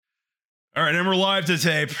All right, and we're live to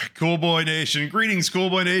tape. Cool Boy Nation. Greetings, Cool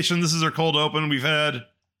Boy Nation. This is our cold open. We've had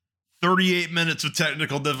 38 minutes of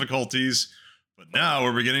technical difficulties, but now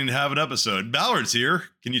we're beginning to have an episode. Ballard's here.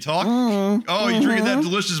 Can you talk? Oh, you drinking that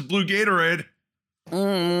delicious blue Gatorade.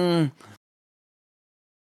 All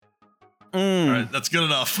right, that's good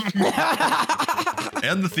enough.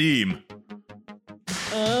 And the theme.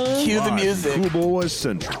 Cue the music. Cool Boys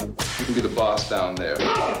Central. You can be the boss down there.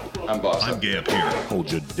 I'm boss. I'm gay up here.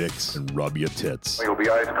 Hold your dicks and rub your tits. You'll be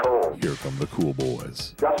ice cold. Here come the Cool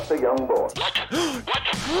Boys. Just a young boy.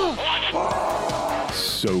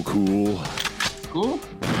 So cool. Cool?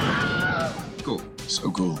 Cool.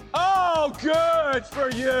 So cool. Oh, good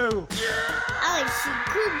for you. Oh, it's a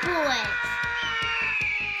good boy.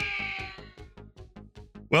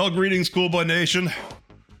 Well, greetings, Cool Boy Nation.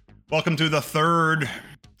 Welcome to the third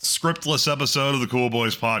scriptless episode of the Cool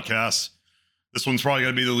Boys podcast. This one's probably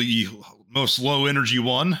going to be the most low energy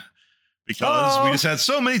one because we just had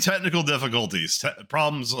so many technical difficulties,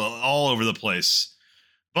 problems all over the place.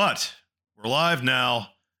 But we're live now,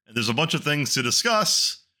 and there's a bunch of things to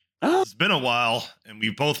discuss. It's been a while, and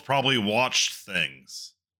we've both probably watched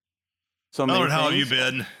things. So Mallard, how have you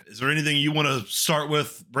been? Is there anything you want to start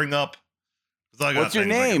with, bring up? I got What's your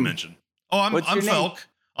things I can name? mention. Oh, I'm Felk.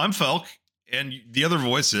 I'm Felk, and the other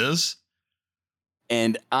voice is...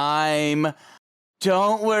 And I'm...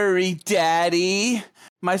 Don't worry, Daddy.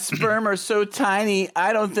 My sperm are so tiny,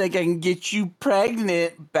 I don't think I can get you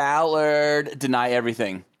pregnant, Ballard. Deny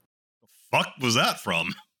everything. Fuck was that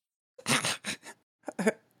from? Was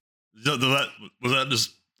that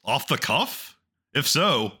just off the cuff? If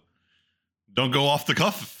so, don't go off the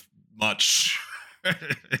cuff much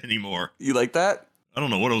anymore. You like that? I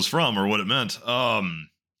don't know what it was from or what it meant.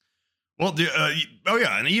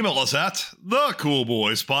 And email us at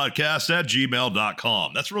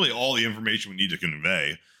thecoolboyspodcast@gmail.com. That's really all the information we need to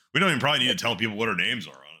convey. We don't even probably need to tell people what our names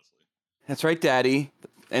are, honestly. That's right, Daddy.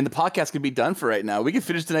 And the podcast can be done for right now. We can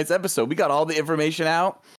finish tonight's episode. We got all the information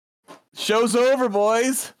out. Show's over,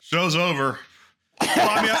 boys. Show's over. Well,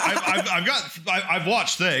 I mean, I've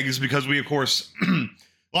watched things because we, of course,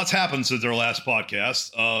 lots happened since our last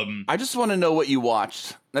podcast. I just want to know what you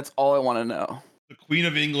watched. That's all I want to know. The Queen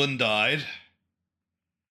of England died,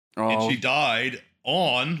 and Oh, she died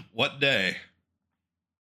on what day?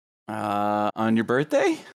 on your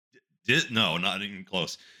birthday? No, not even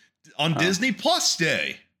close. On Disney Plus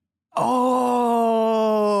Day.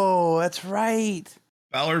 Oh, that's right.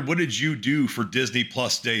 Ballard, what did you do for Disney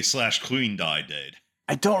Plus Day / Queen Die Day?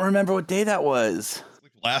 I don't remember what day that was.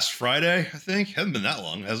 Like last Friday, I think. Hasn't been that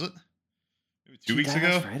long, has it? Maybe 2 weeks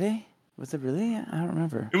ago. Friday? Was it really? I don't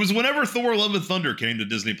remember. It was whenever Thor: Love and Thunder came to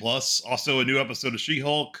Disney Plus. Also, a new episode of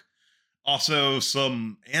She-Hulk. Also,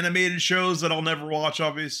 some animated shows that I'll never watch,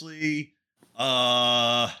 obviously.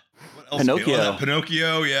 What else? Pinocchio.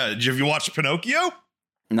 Pinocchio, yeah. Have you watched Pinocchio?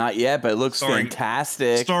 Not yet, but it looks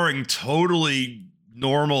fantastic. Starring totally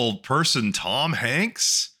normal person Tom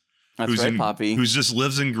Hanks. That's right, Poppy. Who just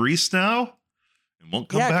lives in Greece now and won't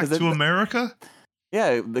come back to America.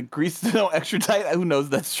 Yeah, the Greece don't extradite. Who knows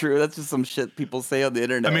that's true? That's just some shit people say on the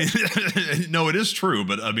internet. I mean, no, it is true,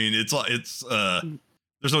 but I mean, it's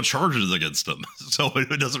there's no charges against him, so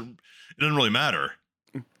it doesn't really matter.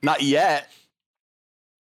 Not yet.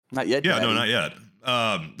 Not yet. Yeah, Daddy. no, not yet.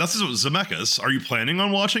 That's Zemeckis. Are you planning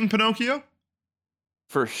on watching Pinocchio?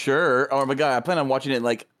 For sure. Oh my god, I plan on watching it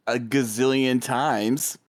like a gazillion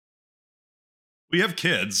times. We have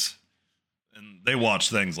kids, and they watch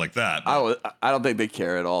things like that. I don't think they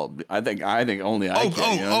care at all. I think only I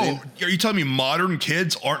care. You know what I mean? Are you telling me modern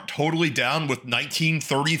kids aren't totally down with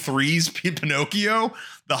 1933's Pinocchio?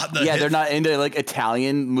 They're not into like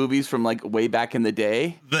Italian movies from like way back in the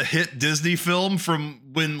day. The hit Disney film from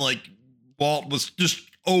when like Walt was just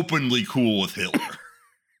openly cool with Hitler.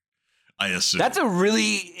 I assume That's a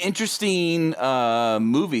really interesting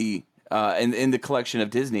movie in the collection of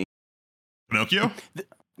Disney. Pinocchio?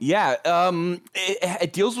 Yeah,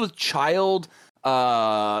 it deals with child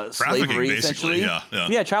slavery, essentially.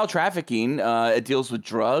 Yeah, child trafficking. It deals with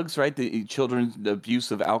drugs, right? The children's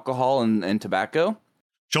abuse of alcohol and tobacco.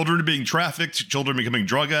 Children being trafficked, children becoming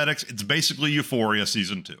drug addicts. It's basically Euphoria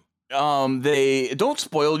season 2. They don't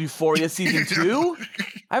spoil Euphoria season 2.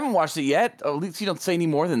 I haven't watched it yet. At least you don't say any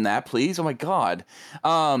more than that, please. Oh my god.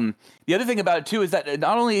 The other thing about it too is that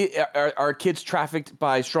not only are kids trafficked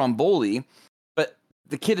by Stromboli, but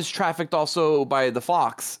the kid is trafficked also by the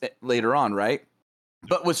fox later on, right?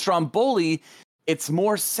 But with Stromboli, it's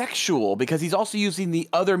more sexual because he's also using the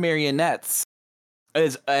other marionettes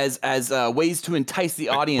as ways to entice the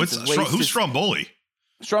audience. Who's Stromboli?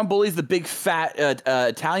 Stromboli's the big fat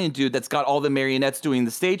Italian dude that's got all the marionettes doing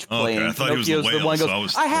the stage play. Okay, I thought he was the Pinocchio's whale, one so goes, I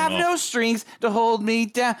was I have thrown no off. strings to hold me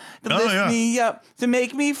down, to Oh, lift yeah. me up, to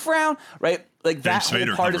make me frown. Right? Like that James whole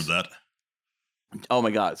Spader part covered is that. oh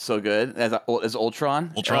my god, so good as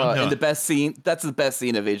Ultron. Ultron, yeah. And the best scene. That's the best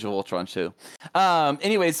scene of Age of Ultron too.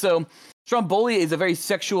 Anyway, so Stromboli is a very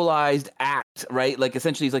sexualized act, right? Like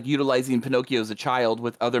essentially, he's like utilizing Pinocchio as a child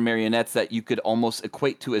with other marionettes that you could almost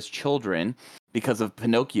equate to as children because of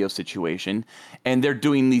Pinocchio's situation, and they're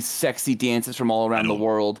doing these sexy dances from all around the don't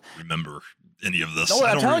world. Remember any of this? No, I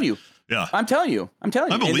I'm don't telling you. Yeah. I'm telling you. I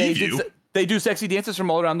And believe you. They do sexy dances from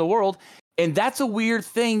all around the world. And that's a weird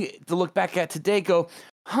thing to look back at today. Go,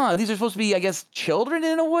 these are supposed to be, I guess, children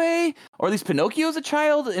in a way? Or at least Pinocchio's a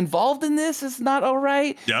child involved in this is not all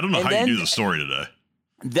right. Yeah, I don't know And how then- you do the story today.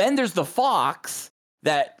 Then there's the fox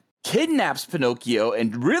that kidnaps Pinocchio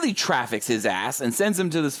and really traffics his ass and sends him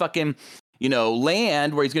to this fucking,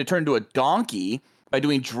 land where he's going to turn into a donkey by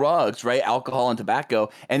doing drugs, right? Alcohol and tobacco.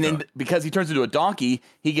 And then because he turns into a donkey,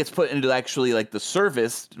 he gets put into actually like the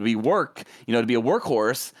service to be to be a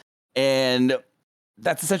workhorse. And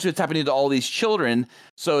that's essentially what's happening to all these children.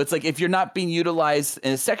 So it's like if you're not being utilized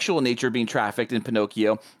in a sexual nature, being trafficked in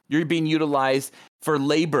Pinocchio, you're being utilized for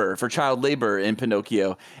labor, for child labor in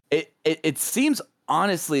Pinocchio. It seems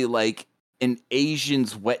honestly like an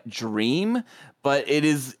Asian's wet dream, but it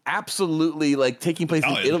is absolutely like taking place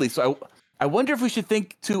in Italy. So I wonder if we should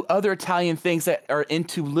think to other Italian things that are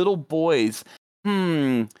into little boys.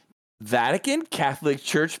 Vatican, Catholic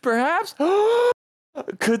Church, perhaps?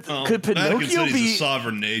 Could Pinocchio be a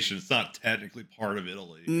sovereign nation? It's not technically part of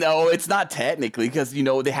Italy. No, it's not technically because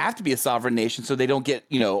they have to be a sovereign nation so they don't get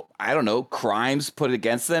I don't know, crimes put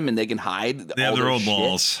against them and they can hide. They have their own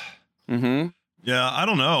laws. Mm-hmm. Yeah, I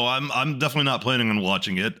don't know. I'm definitely not planning on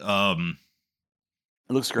watching it.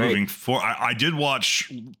 It looks great. I did watch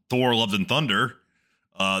Thor: Love and Thunder.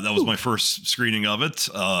 That was my first screening of it.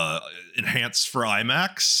 Enhanced for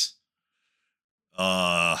IMAX.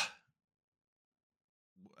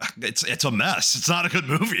 It's a mess. It's not a good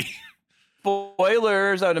movie.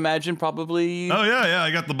 Spoilers, I would imagine, probably. Oh yeah, I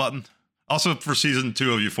got the button. Also for season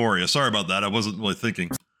 2 of Euphoria. Sorry about that. I wasn't really thinking.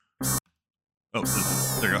 Oh,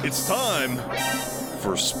 there you go. It's time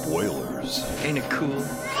for spoilers. Ain't it cool?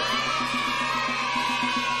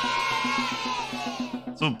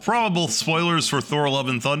 So probable spoilers for Thor: Love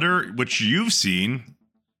and Thunder, which you've seen.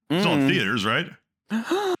 It's on theaters, right?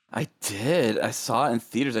 I did. I saw it in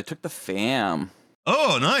theaters. I took the fam.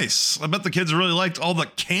 Oh, nice. I bet the kids really liked all the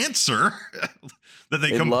cancer that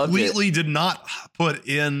they completely did not put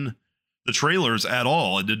in the trailers at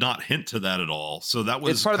all. It did not hint to that at all. So that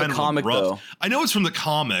was it's part kind of the comic, rough. though. I know it's from the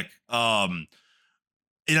comic. And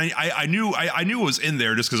I knew it was in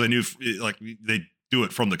there just because I knew like they do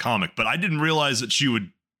it from the comic, but I didn't realize that she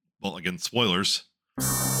would. Well, again, spoilers.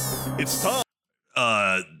 It's time.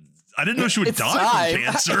 I didn't know she would die from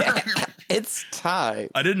cancer. It's time.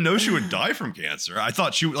 I didn't know she would die from cancer. I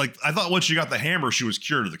thought once she got the hammer, she was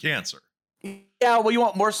cured of the cancer. Yeah, well, you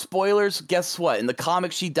want more spoilers? Guess what? In the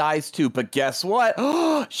comic, she dies too. But guess what?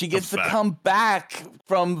 She gets to come back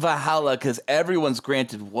from Valhalla because everyone's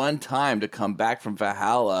granted one time to come back from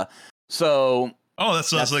Valhalla. So. Oh, that's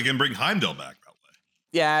so they can bring Heimdall back that way.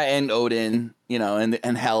 Yeah, and Odin,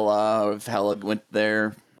 and Hela, if Hela went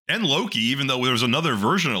there. And Loki, even though there's another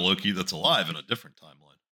version of Loki that's alive in a different timeline.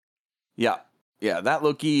 Yeah, that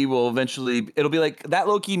Loki will eventually, it'll be like, that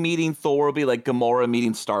Loki meeting Thor will be like Gamora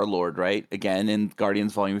meeting Star-Lord, right? Again, in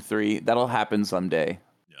Guardians Volume 3. That'll happen someday.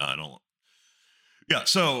 Yeah,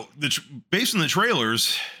 so based on the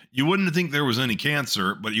trailers, you wouldn't think there was any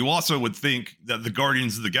cancer, but you also would think that the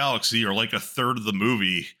Guardians of the Galaxy are like a third of the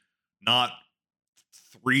movie, not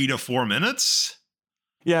 3 to 4 minutes.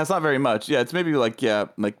 Yeah, it's not very much. Yeah, it's maybe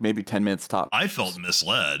maybe 10 minutes top. I felt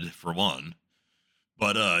misled for one,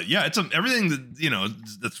 but it's everything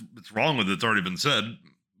that that's wrong with it's already been said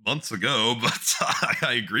months ago. But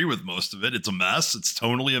I agree with most of it. It's a mess. It's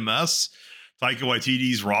totally a mess. Taika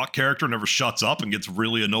Waititi's Rock character never shuts up and gets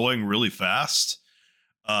really annoying really fast.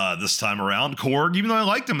 This time around, Korg, even though I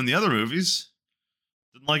liked him in the other movies,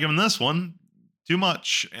 didn't like him in this one too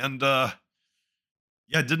much, and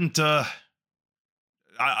didn't.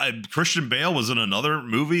 Christian Bale was in another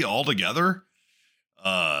movie altogether.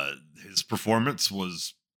 His performance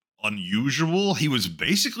was unusual. He was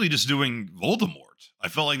basically just doing Voldemort. I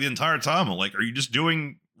felt like the entire time, I'm like, are you just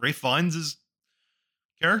doing Ralph Fiennes'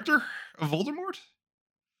 character of Voldemort?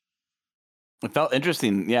 It felt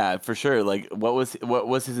interesting, yeah, for sure. Like, what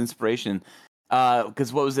was his inspiration?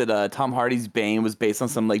 Because what was it? Tom Hardy's Bane was based on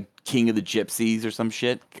some like King of the Gypsies or some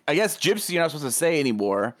shit. I guess Gypsy you're not supposed to say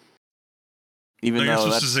anymore. Even you're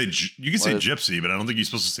though supposed to say you can say what is- gypsy, but I don't think you're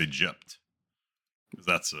supposed to say gypped. 'Cause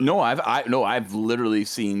that's no, I've literally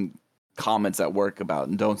seen comments at work about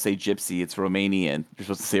and don't say gypsy, it's Romanian. You're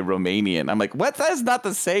supposed to say Romanian. I'm like, what? That is not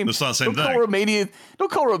the same. That's not the same Don't thing.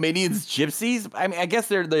 Don't call Romanians gypsies. I mean, I guess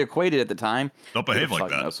they're equated at the time. Don't Who behave the like fuck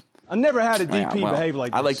that. knows? I never had a Yeah, DP well, behave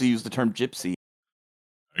like this. I like to use the term gypsy.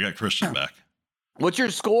 I got Christian back. What's your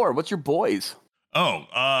score? What's your boys? Oh,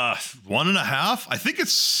 1.5. I think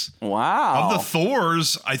it's Wow. of the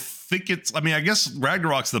Thors. I think it's. I mean, I guess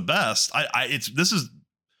Ragnarok's the best. I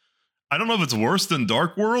don't know if it's worse than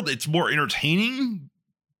Dark World. It's more entertaining,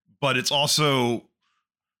 but it's also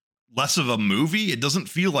less of a movie. It doesn't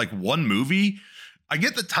feel like one movie. I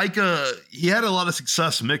get that Taika, he had a lot of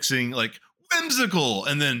success mixing like whimsical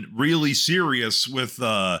and then really serious with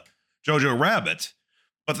Jojo Rabbit.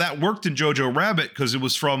 But that worked in Jojo Rabbit because it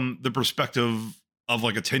was from the perspective of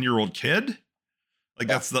like a 10-year-old kid. Like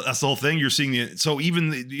that's the whole thing. You're seeing so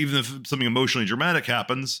even if something emotionally dramatic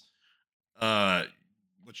happens,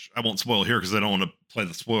 which I won't spoil here because I don't want to play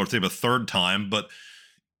the spoiler tape a third time, but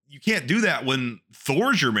you can't do that when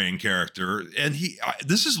Thor's your main character. And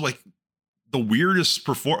this is like the weirdest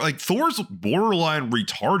like Thor's borderline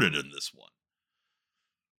retarded in this one.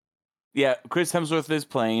 Yeah, Chris Hemsworth is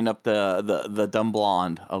playing up the dumb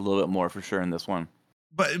blonde a little bit more for sure in this one.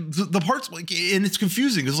 But the parts like, and it's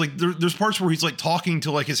confusing because like there's parts where he's like talking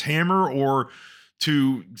to like his hammer or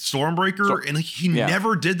to Stormbreaker, and like, he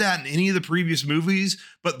never did that in any of the previous movies.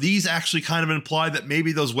 But these actually kind of imply that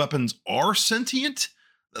maybe those weapons are sentient,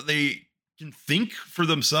 that they can think for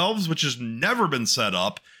themselves, which has never been set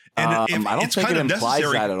up. And I don't think it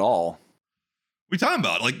implies that at all. What are you talking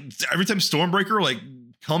about? Like every time Stormbreaker like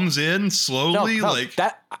comes in slowly, No, like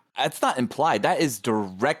that's not implied. That is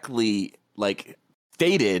directly like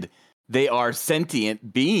stated. They are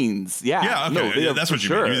sentient beings. Yeah. Yeah. Okay. No, that's what you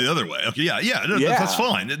mean. Maybe the other way. Okay. Yeah. That's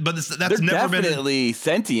fine. But that's they're never definitely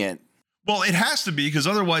sentient. Well, it has to be because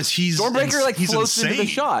otherwise he's Stormbreaker like he's floats insane. into the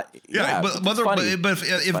shot. Yeah, but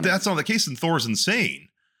if that's not the case, then Thor's insane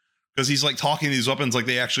because he's like talking to these weapons like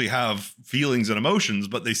they actually have feelings and emotions,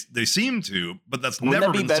 but they seem to. But that's Wouldn't never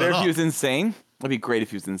that be been better set if up. he was insane? That'd be great if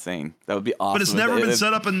he was insane. That would be awesome. But it's never been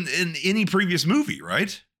set up in any previous movie,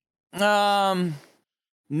 right?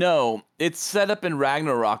 No, it's set up in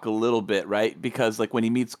Ragnarok a little bit, right? Because like when he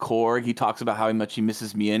meets Korg, he talks about how much he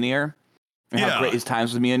misses Mjolnir and how great his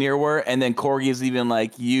times with Mjolnir were. And then Korg is even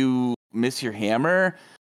like, "You miss your hammer,"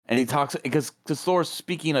 and he talks because Thor,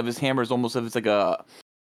 speaking of his hammer, is almost as if it's like a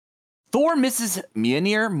Thor misses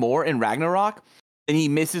Mjolnir more in Ragnarok than he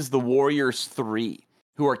misses the Warriors 3,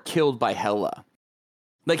 who are killed by Hela.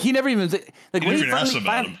 Like he never even like when he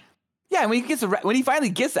finally yeah, when he finally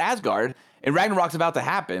gets to Asgard and Ragnarok's about to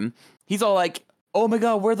happen, he's all like, "Oh my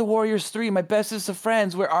God, where are the Warriors 3? My bestest of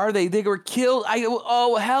friends. Where are they? They were killed.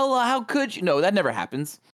 Oh Hela, how could you?" No, that never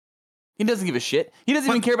happens. He doesn't give a shit. He doesn't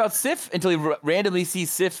even care about Sif until he randomly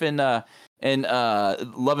sees Sif in Love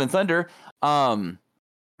and Thunder.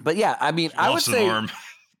 But yeah, I mean, I would say, arm.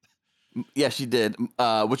 Yeah, she did.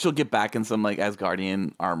 Which she'll get back in some like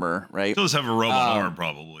Asgardian armor, right? She'll just have a robot arm,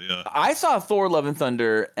 probably. Yeah. I saw Thor: Love and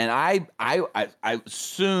Thunder, and I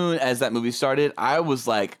soon as that movie started, I was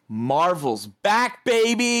like, "Marvel's back,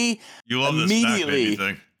 baby!" You love this back baby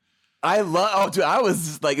thing. I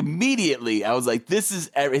was like immediately. I was like, "This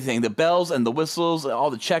is everything." The bells and the whistles, and all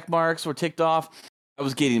the check marks were ticked off. I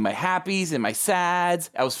was getting my happies and my sads.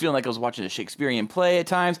 I was feeling like I was watching a Shakespearean play at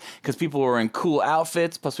times because people were in cool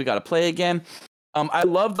outfits. Plus, we got to play again. I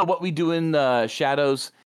love the What We Do in the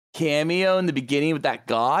Shadows cameo in the beginning with that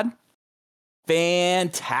god.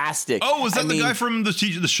 Fantastic. Oh, was that the guy from the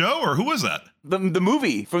show, or who was that? The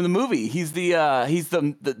movie from the movie. He's the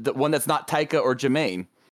one that's not Taika or Jermaine.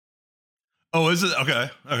 Oh, is it? Okay.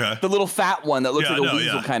 The little fat one that looks like a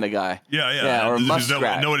weasel kind of guy. Yeah. Or a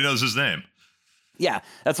muskrat. Nobody knows his name. Yeah,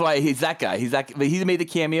 that's why he's that guy. But he made the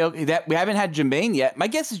cameo. We haven't had Jermaine yet. My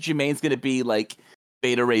guess is Jermaine's gonna be like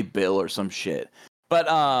Beta Ray Bill or some shit. But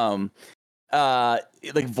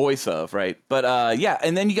like voice of, right? But yeah,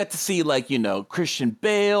 and then you got to see like, Christian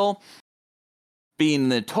Bale being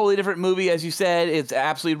in a totally different movie, as you said. It's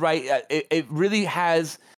absolutely right. It really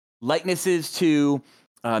has likenesses to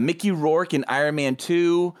Mickey Rourke in Iron Man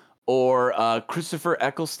 2. Or Christopher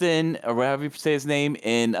Eccleston, or whatever you say his name,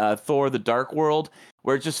 in Thor: The Dark World,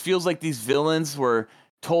 where it just feels like these villains were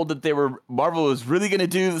told that Marvel was really going to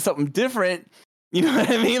do something different. You know what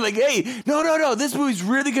I mean? Like, hey, no, this movie's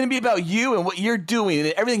really going to be about you and what you're doing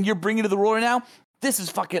and everything you're bringing to the role right now. This is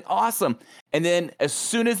fucking awesome. And then as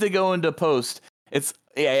soon as they go into post It's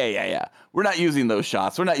yeah. We're not using those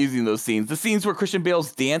shots. We're not using those scenes. The scenes where Christian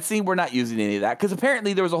Bale's dancing, we're not using any of that because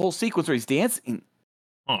apparently there was a whole sequence where he's dancing.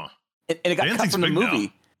 Huh. And it got cut from the movie.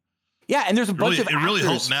 Now. Yeah, and there's a bunch of actors. It really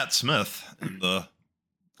helped Matt Smith in the.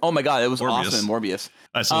 Oh my god, it was Morbius. awesome in Morbius.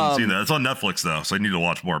 I still haven't seen that. It's on Netflix though, so I need to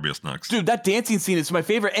watch Morbius next. Dude, that dancing scene is my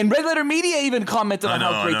favorite. And Red Letter Media even commented on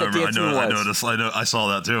how great that dancing was. I saw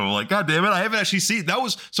that too. I'm like, God damn it, I haven't actually seen that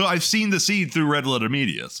was so I've seen the scene through Red Letter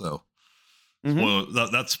Media, so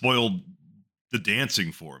that spoiled the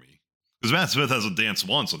dancing for me. Because Matt Smith hasn't danced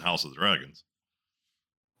once on House of the Dragons.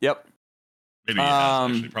 Yep. Maybe he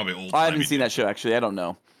has actually, probably old. I haven't seen that show actually. I don't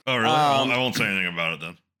know. Oh really? I won't say anything about it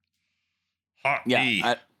then. Hot D.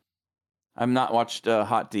 I've not watched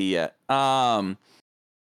Hot D yet.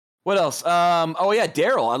 What else? Oh yeah,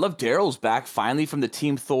 Daryl. I love Daryl's back finally from the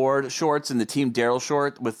Team Thor shorts and the Team Daryl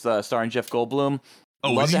short with starring Jeff Goldblum.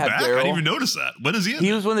 Oh, is he back? Daryl. I didn't even notice that. When is he in?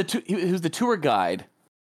 He was he was the tour guide.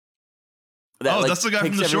 That's the guy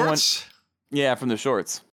from the shorts? Yeah, from the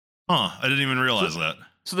shorts. Huh, I didn't even realize that.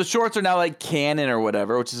 So the shorts are now like canon or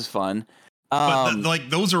whatever, which is fun. But like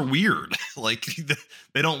those are weird. Like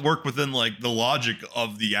they don't work within like the logic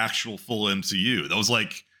of the actual full MCU. That was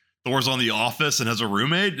like Thor's on The Office and has a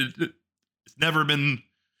roommate. It's never been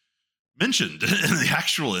mentioned in the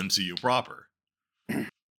actual MCU proper.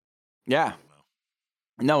 Yeah.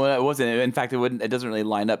 No, it wasn't. In fact, it doesn't really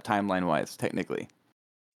line up timeline wise, technically.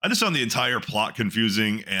 I just found the entire plot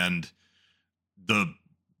confusing, and the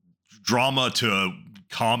drama to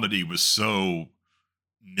comedy was so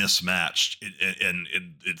mismatched. And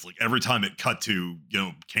it's like every time it cut to,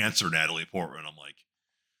 cancer Natalie Portman, I'm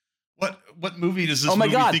like, what movie does this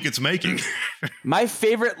movie think it's making? My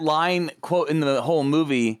favorite line quote in the whole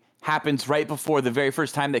movie happens right before the very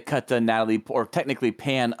first time they cut to Natalie, or technically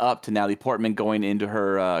pan up to Natalie Portman going into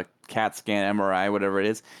her CAT scan, MRI, whatever it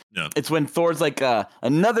is. Yeah. It's when Thor's like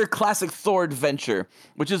another classic Thor adventure,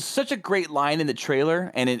 which is such a great line in the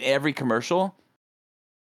trailer and in every commercial,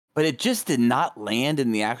 but it just did not land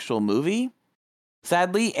in the actual movie,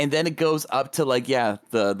 sadly. And then it goes up to like,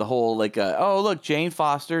 the whole like, oh look, Jane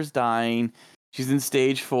Foster's dying. She's in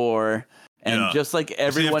stage 4. And just like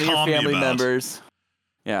every one of your family members.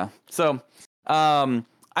 Yeah. So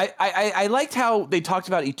I liked how they talked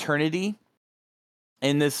about eternity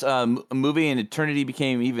in this movie, and eternity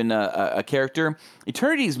became even a character.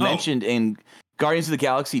 Eternity is mentioned in Guardians of the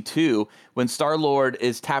Galaxy 2 when Star-Lord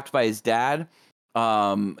is tapped by his dad.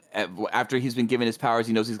 After he's been given his powers,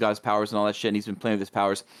 he knows he's got his powers and all that shit, and he's been playing with his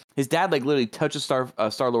powers. His dad like literally touches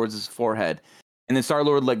Star-Lord's forehead, and then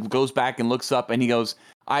Star-Lord like goes back and looks up, and he goes,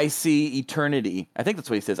 "I see eternity." I think that's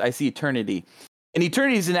what he says. "I see eternity." And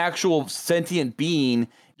eternity is an actual sentient being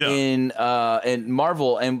in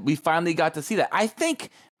Marvel, and we finally got to see that. I think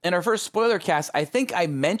in our first spoiler cast, I think I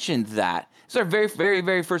mentioned that. It's our very, very,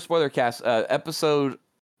 very first spoiler cast, episode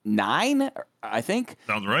 9, I think.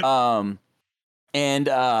 Sounds right. And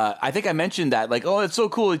I think I mentioned that, like, oh, it's so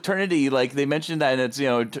cool, eternity. Like they mentioned that, and it's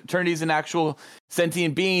eternity is an actual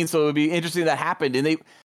sentient being, so it would be interesting that happened. And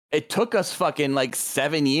it took us fucking like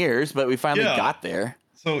 7 years, but we finally got there.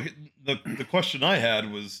 So the question I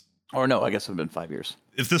had was, or no, I guess it would have been 5 years.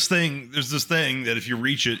 If there's this thing that if you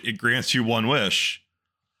reach it, it grants you one wish.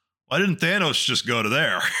 Why didn't Thanos just go to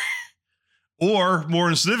there? Or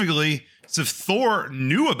more specifically, if Thor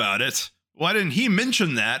knew about it, why didn't he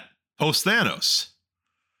mention that post Thanos?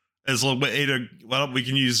 As a way to, well, we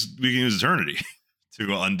can use eternity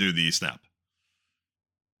to undo the snap.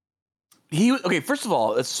 First of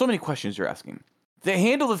all, there's so many questions you're asking. The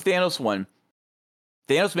handle of Thanos one,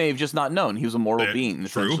 Thanos may have just not known he was a mortal being,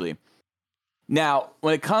 essentially. True. Now,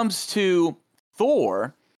 when it comes to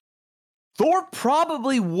Thor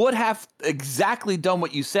probably would have exactly done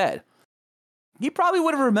what you said. He probably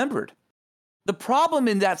would have remembered. The problem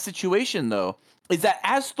in that situation, though, is that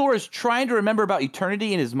as Thor is trying to remember about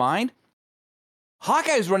eternity in his mind,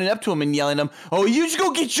 Hawkeye's running up to him and yelling at him, "Oh, you just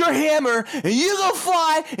go get your hammer, and you go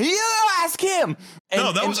fly, and you go ask him."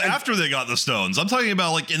 That was after they got the stones. I'm talking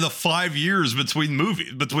about like in the 5 years between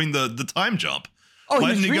the time jump. Oh, why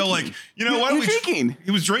didn't he go like, he was drinking?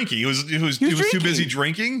 He was drinking. He was too busy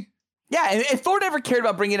drinking. Yeah, and Thor never cared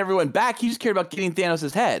about bringing everyone back. He just cared about getting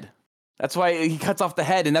Thanos' head. That's why he cuts off the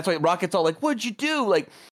head, and that's why Rocket's all like, "What'd you do? Like,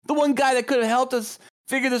 the one guy that could have helped us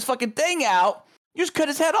figure this fucking thing out, you just cut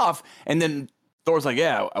his head off." And then Thor's like,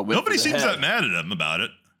 "Yeah, I went." Nobody seems that mad at him about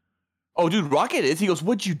it. Oh, dude, Rocket is. He goes,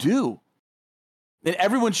 "What'd you do?" Then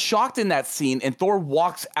everyone's shocked in that scene, and Thor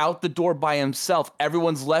walks out the door by himself.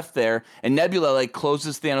 Everyone's left there, and Nebula like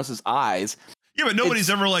closes Thanos' eyes. Yeah, but nobody's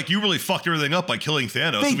ever like, "You really fucked everything up by killing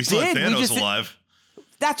Thanos." We still have Thanos alive.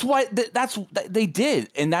 That's why they did,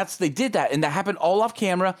 and they did that, and that happened all off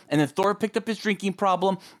camera. And then Thor picked up his drinking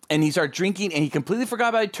problem, and he started drinking, and he completely forgot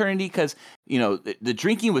about eternity because the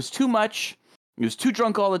drinking was too much. He was too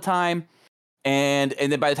drunk all the time, and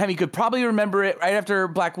then by the time he could probably remember it, right after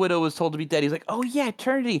Black Widow was told to be dead, he's like, "Oh yeah,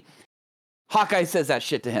 eternity." Hawkeye says that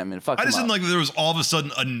shit to him and fucks him I just up. didn't like that there was all of a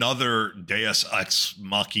sudden another Deus Ex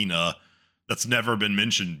Machina that's never been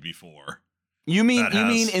mentioned before. You mean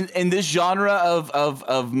in this genre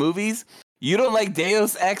of movies, you don't like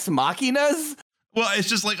Deus Ex Machinas? Well, it's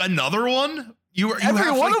just like another one.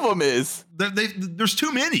 Every one of them is. There's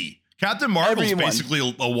too many. Captain Marvel's Everyone.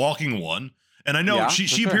 basically a walking one. And I know Yeah, she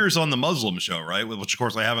for sure. appears on the Muslim show, right? Which of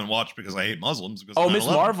course I haven't watched because I hate Muslims. Because Oh, of Miss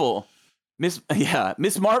 9/11. Marvel.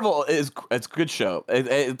 Miss Marvel it's a good show.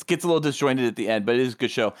 It gets a little disjointed at the end, but it is a good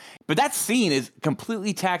show. But that scene is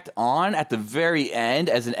completely tacked on at the very end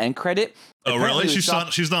as an end credit. Oh, Apparently really? it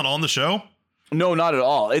was She's not on the show? No, not at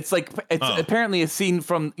all. It's like it's Oh. apparently a scene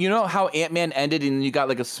from how Ant-Man ended, and you got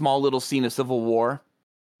like a small little scene of Civil War,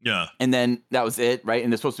 Yeah. and then that was it, right?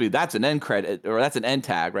 And it's supposed to be that's an end credit or that's an end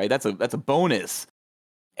tag, right? That's a bonus,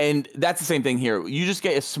 and that's the same thing here. You just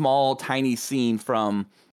get a small, tiny scene from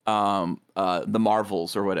the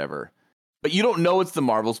Marvels or whatever, but you don't know it's the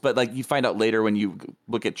Marvels. But like you find out later when you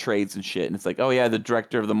look at trades and shit, and it's like, oh yeah, the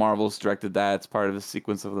director of the Marvels directed that. It's part of the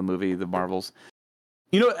sequence of the movie, the Marvels.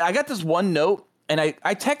 I got this one note, and I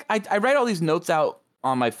write all these notes out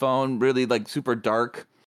on my phone, really like super dark.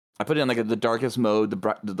 I put it in like the darkest mode,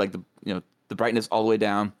 the brightness all the way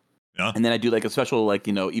down. Yeah. And then I do like a special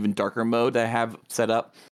even darker mode that I have set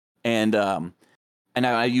up, and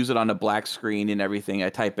I use it on a black screen and everything. I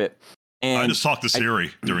type it, and I just talked to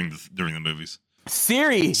Siri during the movies.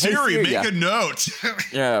 Siri, hey, Siri, make yeah. a note.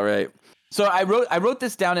 Yeah, right. So I wrote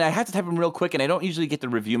this down, and I had to type them real quick, and I don't usually get to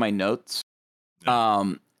review my notes.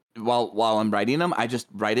 While I'm writing them, I just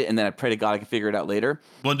write it, and then I pray to God I can figure it out later.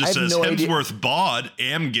 One just I have says no idea. Hemsworth bod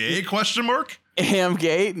am gay ? Am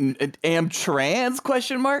gay? Am trans? ?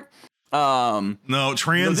 No,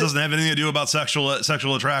 trans doesn't have anything to do about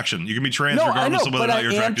sexual attraction. You can be trans No, I know, regardless of whether or but not I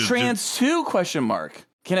you're am attracted trans too? ?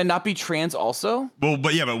 Can I not be trans also? Well,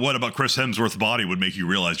 but what about Chris Hemsworth's body would make you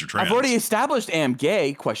realize you're trans? I've already established am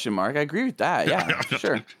gay ? I agree with that. Yeah, for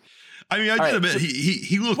sure. I mean, I All did right, admit so-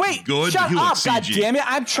 he looked Wait, good. shut but he up, looked God CG. damn it.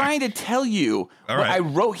 I'm trying to tell you All what right. I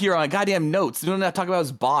wrote here on goddamn notes. We're not talking about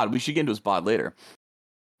his bod. We should get into his bod later.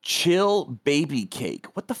 Chill baby cake.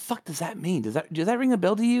 What the fuck does that mean? Does that ring a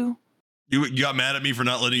bell to you? You got mad at me for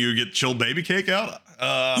not letting you get chilled baby cake out?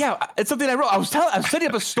 Yeah, it's something I wrote. I was setting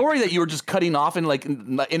up a story that you were just cutting off and like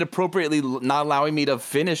inappropriately not allowing me to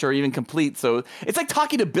finish or even complete. So it's like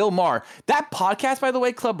talking to Bill Maher. That podcast, by the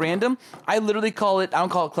way, Club Random, I literally call it, I don't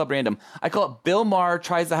call it Club Random. I call it Bill Maher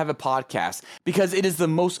Tries to Have a Podcast because it is the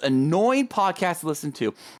most annoying podcast to listen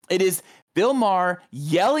to. It is Bill Maher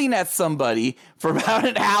yelling at somebody for about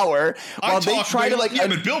an hour while they try to like. Yeah,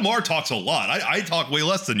 but Bill Maher talks a lot. I talk way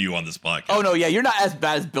less than you on this podcast. Oh no, yeah, you're not as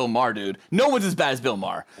bad as Bill Maher, dude. No one's as bad as Bill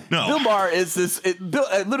Maher. No. Bill Maher is this.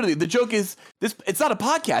 Literally, the joke is this. It's not a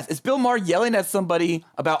podcast. It's Bill Maher yelling at somebody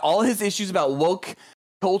about all his issues about woke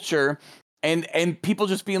culture, and people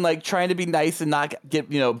just being like trying to be nice and not get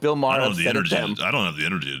Bill Maher I don't have the upset at energy. them. I don't have the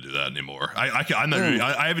energy to do that anymore. I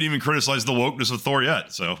haven't even criticized the wokeness of Thor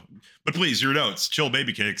yet. So, but please, your notes. Chill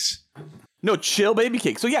baby cakes. No, chill baby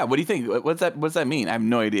cake. So yeah, what do you think? What's that mean? I have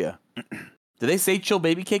no idea. Did they say chill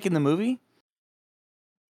baby cake in the movie?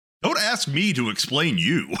 Don't ask me to explain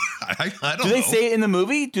you. I don't know. Do they say it in the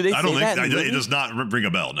movie? Do they I say don't that think in the it movie? does not ring a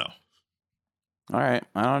bell. No. All right.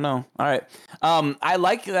 I don't know. All right. I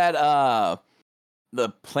like that the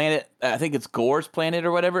planet, I think it's Gore's planet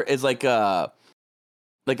or whatever, is like a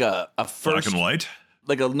first Black and white.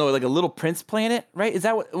 like a little prince planet, right? Is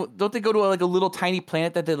that what, don't they go to a little tiny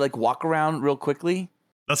planet that they like walk around real quickly?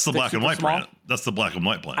 That's the Is it black and super white small? planet. That's the black and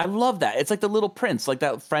white planet. I love that. It's like the little prince, like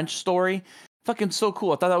that French story. Fucking so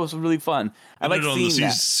cool. I thought that was really fun. I like on the seeing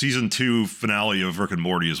that. season 2 finale of Rick and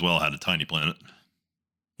Morty as well had a tiny planet.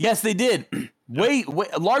 Yes, they did. way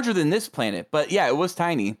larger than this planet, but yeah, it was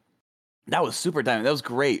tiny. That was super tiny. That was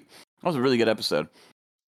great. That was a really good episode.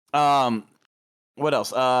 What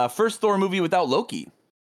else? First Thor movie without Loki.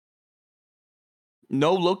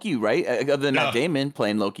 No Loki, right? Other than Matt Yeah. Damon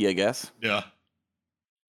playing Loki, I guess. Yeah.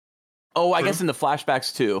 Oh, I True. guess in the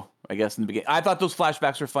flashbacks too. I guess in the beginning. I thought those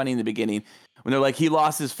flashbacks were funny in the beginning when they're like, he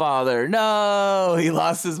lost his father. No, he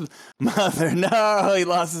lost his mother. No, he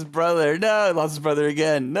lost his brother. No, he lost his brother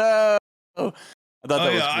again. No. I thought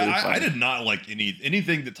that was really funny. I did not like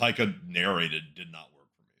anything that Taika narrated did not work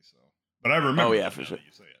for me. So, but I remember. Oh, yeah, that for now sure. that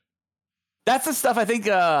you say it. That's the stuff I think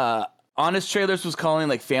Honest Trailers was calling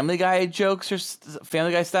like Family Guy jokes or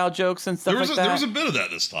Family Guy style jokes and stuff like that. There was a bit of that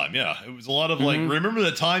this time. Yeah, it was a lot of like, remember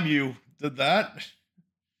the time you did that?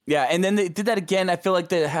 Yeah, and then they did that again. I feel like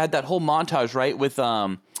they had that whole montage, right, with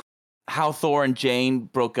how Thor and Jane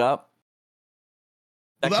broke up.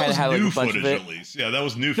 That was new footage, at least. Yeah, that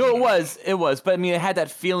was new footage. No, it was. But I mean, it had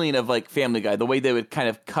that feeling of like Family Guy, the way they would kind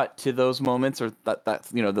of cut to those moments, or that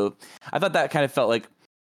I thought that kind of felt like.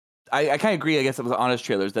 I kind of agree. I guess it was Honest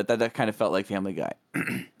Trailers that kind of felt like Family Guy.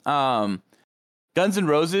 Guns N'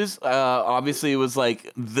 Roses, obviously, was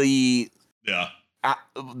like the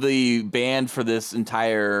band for this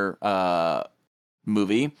entire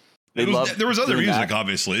movie. There was other music,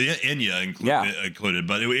 obviously, Enya included,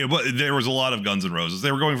 but there was a lot of Guns N' Roses.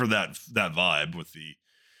 They were going for that vibe with the.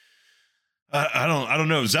 I don't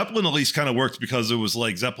know. Zeppelin at least kind of worked because it was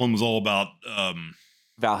like Zeppelin was all about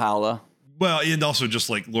Valhalla. Well, and also just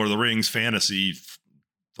like Lord of the Rings, fantasy,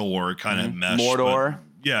 Thor kind of mesh. Mordor.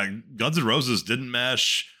 Yeah, Guns N' Roses didn't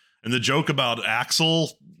mesh, and the joke about Axel,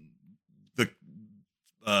 the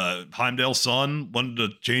Heimdall's son, wanted to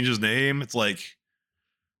change his name. It's like.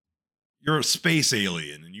 You're a space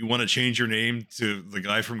alien and you want to change your name to the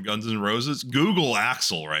guy from Guns N' Roses? Google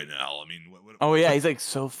Axel right now. I mean, oh yeah, he's like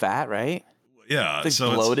so fat, right? Yeah, he's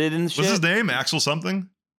like bloated and shit. What's his name? Axel something?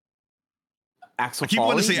 Axel. I keep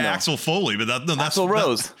wanting to say Axel Foley, but that's Axl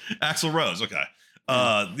Rose. Axl Rose. Okay.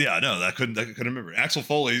 I couldn't remember. Axel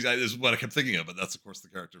Foley is what I kept thinking of, but that's of course the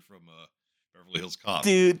character from Beverly Hills Cop.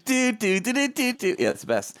 Do. Yeah, it's the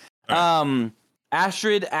best. Right.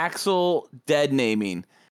 Astrid Axel dead naming.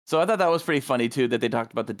 So I thought that was pretty funny too that they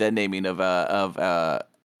talked about the dead naming of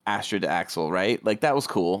Astrid Axel, right? Like that was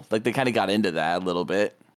cool. Like they kind of got into that a little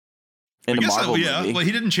bit in the Marvel movie. Well,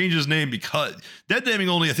 he didn't change his name because dead naming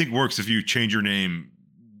only I think works if you change your name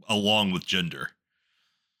along with gender.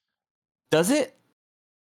 Does it?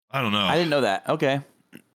 I don't know. I didn't know that. Okay.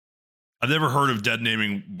 I've never heard of dead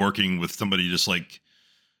naming working with somebody just like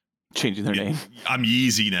changing their name. I'm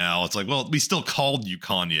Yeezy now. It's like, well, we still called you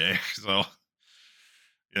Kanye, so.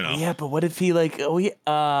 You know. Yeah, but what if he like? Oh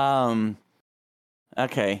yeah.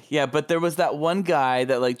 Okay. Yeah, but there was that one guy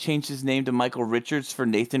that like changed his name to Michael Richards for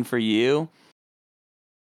Nathan For You.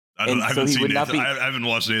 I haven't seen Nathan. I haven't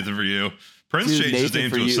watched Nathan For You. Prince changed his name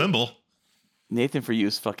to a symbol. Nathan For You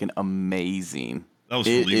is fucking amazing. That was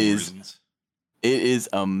for legal reasons. It is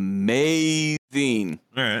amazing.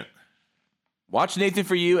 All right. Watch Nathan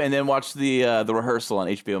For You and then watch the rehearsal on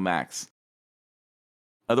HBO Max.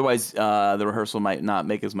 Otherwise, the rehearsal might not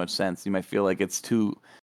make as much sense. You might feel like it's too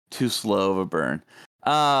slow of a burn.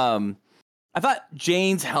 I thought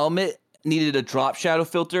Jane's helmet needed a drop shadow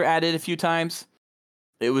filter added a few times.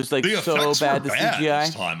 It was like so bad the CGI.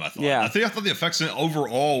 This time, I thought. Yeah, I thought the effects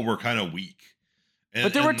overall were kind of weak.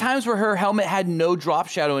 But there were times where her helmet had no drop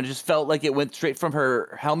shadow and it just felt like it went straight from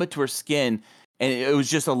her helmet to her skin, and it was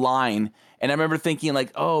just a line. And I remember thinking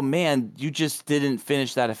like, "Oh man, you just didn't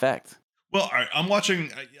finish that effect." Well, all right, I'm watching,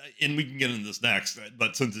 and we can get into this next,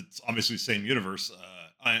 but since it's obviously the same universe,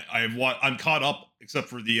 I'm caught up, except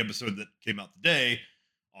for the episode that came out today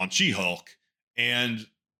on She-Hulk, and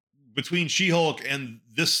between She-Hulk and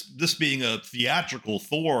this being a theatrical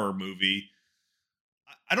Thor movie,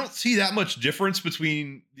 I don't see that much difference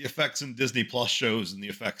between the effects in Disney Plus shows and the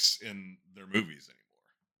effects in their movies anymore.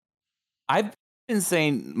 I've been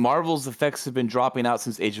saying Marvel's effects have been dropping out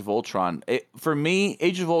since Age of Ultron. For me,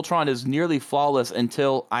 Age of Ultron is nearly flawless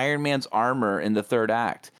until Iron Man's armor in the third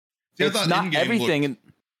act. See, it's not everything.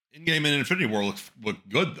 Endgame and Infinity War look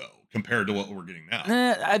good though compared to what we're getting now.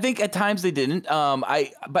 I think at times they didn't.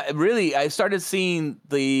 But really, I started seeing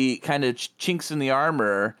the kind of chinks in the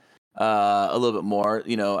armor a little bit more.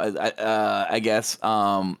 You know, I guess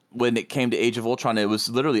when it came to Age of Ultron, it was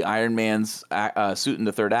literally Iron Man's suit in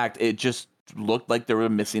the third act. It just looked like they were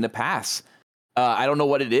missing a pass. I don't know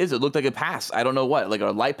what it is. It looked like a pass. I don't know what, like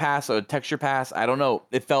a light pass or a texture pass. I don't know.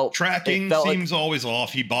 Tracking seems always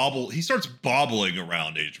off. He starts bobbling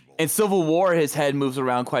around Age of Ultron. In Civil War, his head moves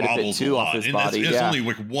around quite a bit too off his body. It's only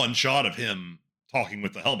like one shot of him talking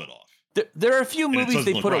with the helmet off. There are a few movies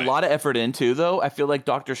they put a lot of effort into, though. I feel like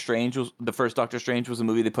the first Doctor Strange was a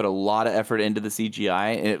movie they put a lot of effort into the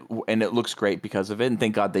CGI, and it looks great because of it. And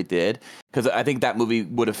thank God they did, because I think that movie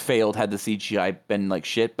would have failed had the CGI been like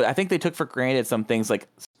shit. But I think they took for granted some things like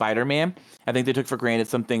Spider-Man. I think they took for granted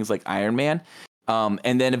some things like Iron Man.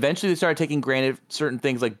 And then eventually they started taking granted certain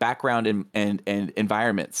things like background and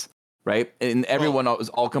environments. Right, and everyone was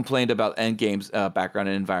all complained about Endgame's background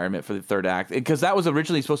and environment for the third act, because that was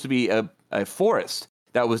originally supposed to be a forest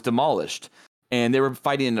that was demolished, and they were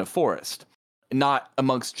fighting in a forest, not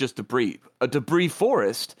amongst just debris. A debris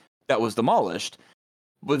forest that was demolished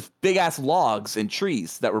with big ass logs and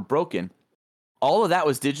trees that were broken. All of that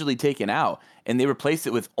was digitally taken out, and they replaced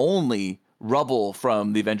it with only rubble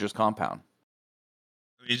from the Avengers compound.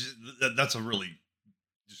 I mean, that's a really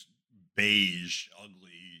just beige,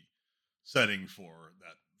 ugly setting for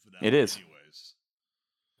that. It is. Anyways,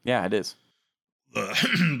 Yeah, it is.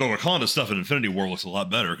 the Wakanda stuff in Infinity War looks a lot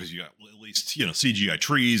better because you got at least CGI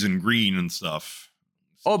trees and green and stuff.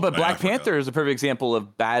 Oh, but CGI Black Africa. Panther is a perfect example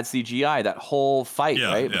of bad CGI. That whole fight,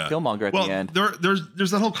 right, with Killmonger at the end.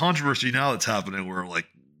 There's that whole controversy now that's happening where like,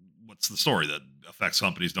 what's the story that affects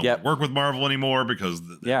companies don't Yep. work with Marvel anymore because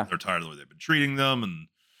Yeah. they're tired of the way they've been treating them, and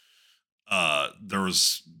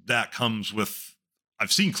that comes with.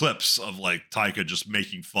 I've seen clips of like Taika just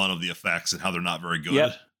making fun of the effects and how they're not very good.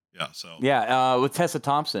 Yep. Yeah, so Yeah, with Tessa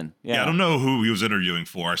Thompson. yeah, I don't know who he was interviewing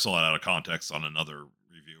for. I saw it out of context on another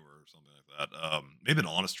reviewer or something like that. Maybe an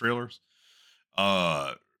Honest Trailers.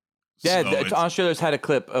 Yeah, so Australia's had a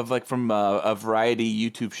clip of like from a Variety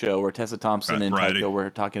YouTube show where Tessa Thompson Right, and Variety. Taika were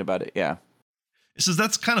talking about it. Yeah. it says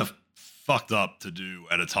that's kind of fucked up to do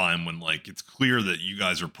at a time when like it's clear that you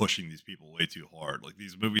guys are pushing these people way too hard. Like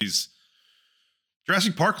these movies,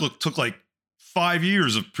 Jurassic Park took like 5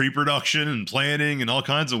 years of pre-production and planning and all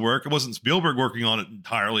kinds of work. It wasn't Spielberg working on it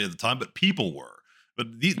entirely at the time, but people were.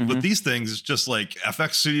 But these things, it's just like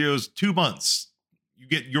FX Studios, 2 months. You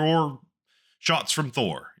get your shots from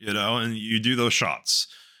Thor, and you do those shots.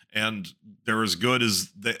 And they're as good as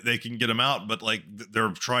they can get them out, but like they're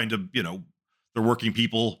trying to, they're working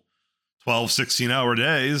people 12, 16-hour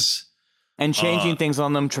days. And changing things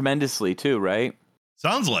on them tremendously too, right?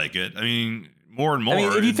 Sounds like it. I mean, more and more. I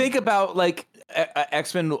mean, if you think about like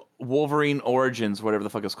X-Men Wolverine Origins, whatever the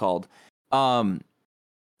fuck it's called, one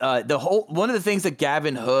of the things that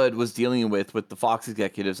Gavin Hood was dealing with the Fox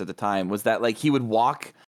executives at the time was that like he would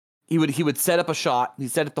set up a shot, he'd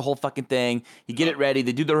set up the whole fucking thing, he'd get it ready,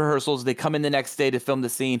 they do the rehearsals, they come in the next day to film the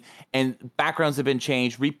scene, and backgrounds have been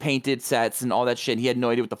changed, repainted sets and all that shit. He had no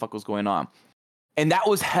idea what the fuck was going on. And that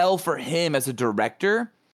was hell for him as a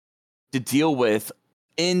director to deal with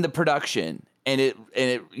in the production. And it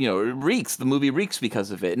reeks. The movie reeks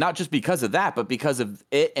because of it. Not just because of that, but because of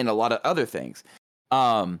it and a lot of other things.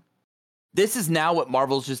 This is now what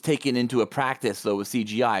Marvel's just taken into a practice, though, with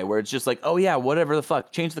CGI, where it's just like, oh yeah, whatever the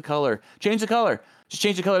fuck, change the color, just change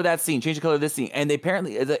the color of that scene, change the color of this scene, and they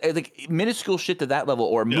apparently like minuscule shit to that level,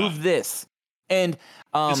 or move this. And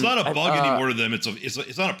it's not a bug anymore to them.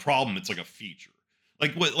 It's not a problem. It's like a feature.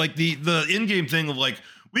 Like what? Like the in-game thing of like,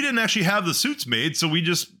 we didn't actually have the suits made, so we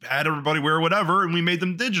just had everybody wear whatever, and we made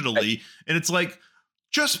them digitally. And it's like,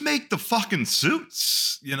 just make the fucking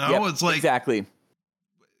suits. Yep, it's like exactly.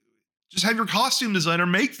 Just have your costume designer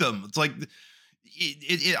make them. It's like,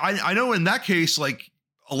 I know in that case, like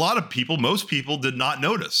a lot of people, most people did not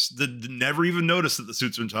notice. Did never even notice that the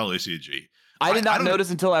suits are entirely CG. I did not notice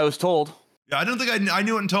until I was told. Yeah, I don't think I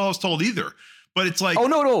knew it until I was told either. But it's like, oh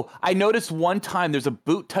no! I noticed one time there's a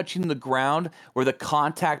boot touching the ground where the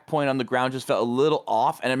contact point on the ground just felt a little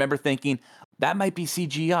off, and I remember thinking that might be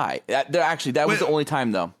CGI. That was the only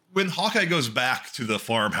time though. When Hawkeye goes back to the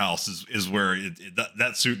farmhouse is where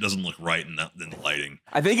that suit doesn't look right in the lighting.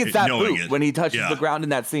 I think it's that boot when he touches the ground in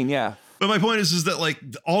that scene. Yeah. But my point is that like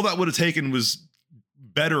all that would have taken was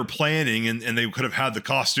better planning, and they could have had the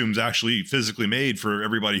costumes actually physically made for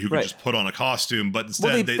everybody who could just put on a costume. But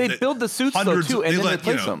instead, they build the suits though too, and then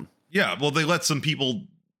replace them. Yeah, well, they let some people.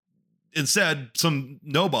 Instead, some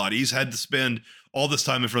nobodies had to spend all this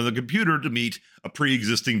time in front of the computer to meet a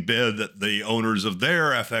pre-existing bid that the owners of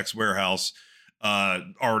their FX warehouse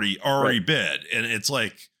already bid, and it's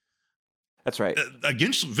like, that's right.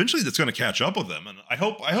 Eventually, that's going to catch up with them, and I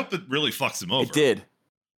hope it really fucks them over. It did.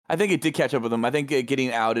 I think it did catch up with them. I think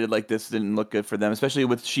getting outed like this didn't look good for them, especially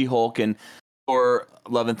with She-Hulk and or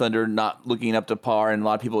Love and Thunder not looking up to par, and a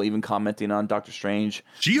lot of people even commenting on Doctor Strange.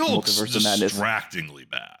 She-Hulk's distractingly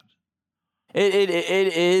bad. It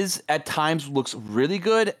is at times looks really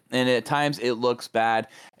good, and at times it looks bad.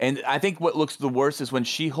 And I think what looks the worst is when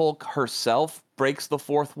She-Hulk herself breaks the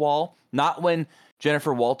fourth wall, not when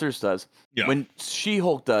Jennifer Walters does. Yeah. When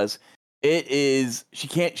She-Hulk does, she's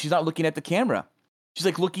not looking at the camera. She's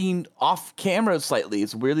like looking off camera slightly.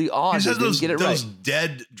 It's really odd. She has those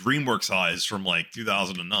dead DreamWorks eyes from like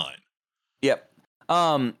 2009. Yep.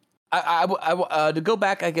 I to go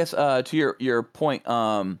back, I guess, to your point.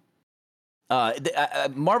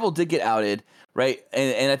 Marvel did get outed, right?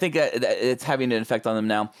 And I think that it's having an effect on them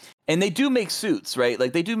now. And they do make suits, right?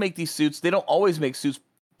 Like they do make these suits. They don't always make suits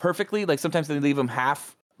perfectly. Like sometimes they leave them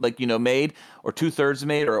half, like, made, or 2/3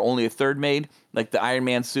 made, or only a third made. Like the Iron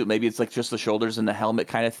Man suit, maybe it's like just the shoulders and the helmet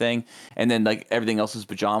kind of thing, and then like everything else is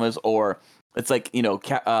pajamas. Or It's like, you know,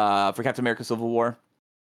 for Captain America Civil War,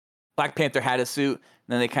 Black Panther had a suit, and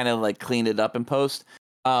then they kind of like cleaned it up in post.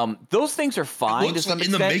 Those things are fine to some in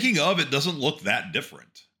extent. the making of it doesn't look that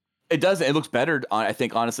different. It doesn't. It looks better, I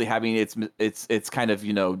think, honestly, having it's kind of,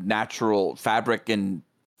 you know, natural fabric and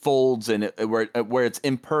folds, and where it's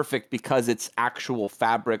imperfect because it's actual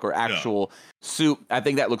fabric or actual suit. I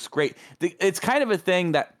think that looks great. It's kind of a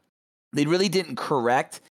thing that they really didn't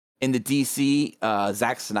correct in the DC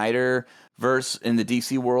Zack Snyder verse in the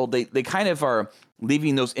DC world. They kind of are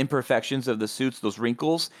leaving those imperfections of the suits, those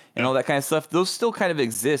wrinkles and all that kind of stuff. Those still kind of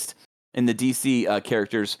exist in the DC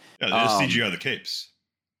characters. Yeah, they just CGI the capes.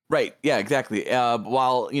 Right. Yeah, exactly.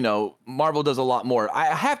 While, you know, Marvel does a lot more. I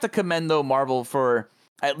have to commend, though, Marvel for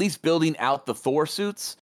at least building out the Thor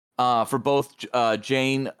suits for both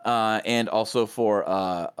Jane and also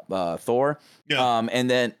for Thor. Yeah. And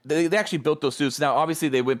then they actually built those suits. Now, obviously,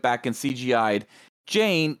 they went back and CGI'd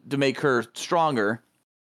Jane to make her stronger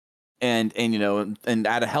and you know, and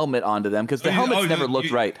add a helmet onto them because the helmets never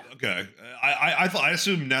looked right. Okay. I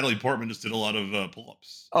assumed Natalie Portman just did a lot of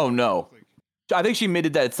pull-ups. Oh, no. I think she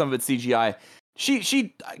admitted that some of it's CGI.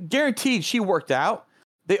 She guaranteed she worked out.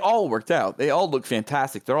 They all worked out. They all look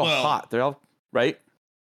fantastic. They're all hot. They're all right.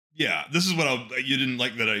 Yeah, this is what you didn't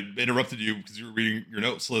like that I interrupted you because you were reading your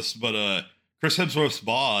notes list. But Chris Hemsworth's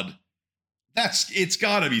bod, it's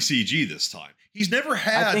got to be CG this time. He's never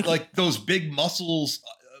had like those big muscles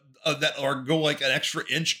that go like an extra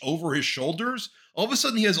inch over his shoulders. All of a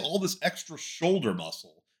sudden, he has all this extra shoulder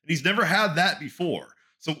muscle, and he's never had that before.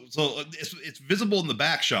 So it's visible in the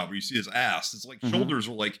back shot where you see his ass. It's like shoulders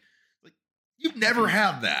are like you've never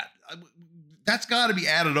had that. That's got to be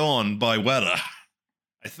added on by Weta,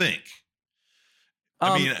 I think.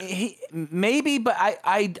 I mean, maybe, but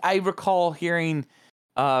I recall hearing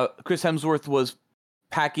Chris Hemsworth was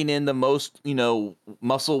packing in the most, you know,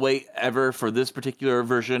 muscle weight ever for this particular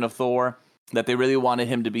version of Thor. That they really wanted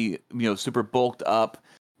him to be, you know, super bulked up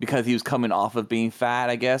because he was coming off of being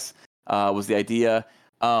fat, I guess, was the idea.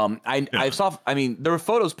 I saw, I mean, there were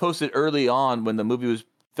photos posted early on when the movie was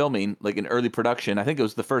filming, like in early production. I think it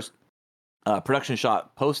was the first production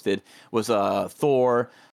shot posted was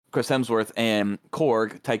Thor, Chris Hemsworth, and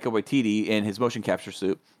Korg, Taika Waititi, in his motion capture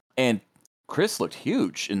suit. And Chris looked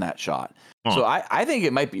huge in that shot. So I think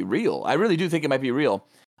it might be real. I really do think it might be real.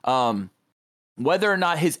 Whether or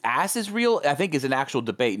not his ass is real, I think is an actual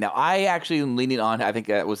debate. Now, I actually am leaning on, I think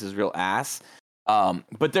that was his real ass.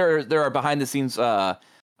 But there are behind the scenes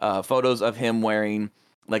photos of him wearing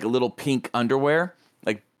like a little pink underwear,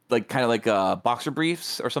 like kind of like boxer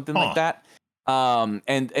briefs or something like that.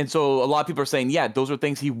 And so a lot of people are saying, yeah, those are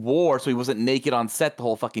things he wore, so he wasn't naked on set the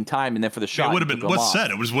whole fucking time. And then for the shot, it would have been what set?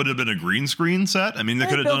 It would have been a green screen set. I mean, they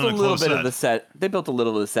could have done a little bit of the set. They built a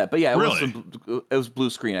little bit of the set, but yeah, it was blue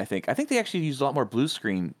screen. I think they actually used a lot more blue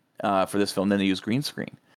screen for this film than they used green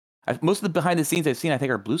screen. Most of the behind the scenes I've seen, I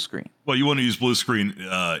think, are blue screen. Well, you want to use blue screen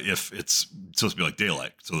if it's supposed to be like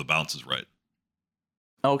daylight, so the bounce is right.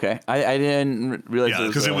 Okay, I didn't realize. Yeah,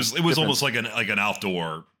 because it was almost like an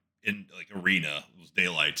outdoor in like arena. It was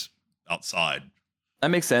daylight outside. That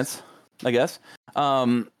makes sense, I guess.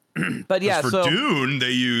 But yeah, for Dune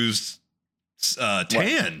they used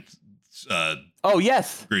tan. Oh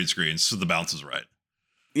yes, green screens, so the bounce is right.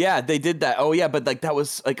 Yeah, they did that. Oh yeah, but like that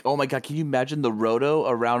was like, oh my god, can you imagine the roto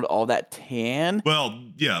around all that tan? Well,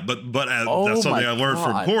 yeah, but that's something I learned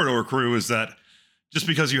from Corridor Crew is that just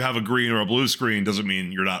because you have a green or a blue screen doesn't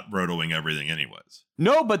mean you're not rotoing everything anyways.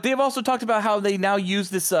 No, but they've also talked about how they now use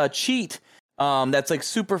this cheat that's like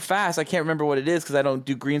super fast. I can't remember what it is because I don't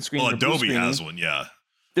do green screen. Well, Adobe has one, yeah.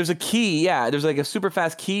 There's a key, yeah. There's like a super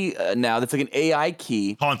fast key now that's like an AI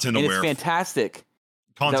key. Content aware. It's fantastic.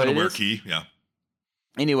 Content aware key, yeah.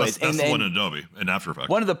 Anyways, that's the one in Adobe and After Effects.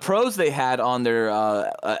 One of the pros they had on their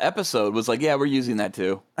episode was like, yeah, we're using that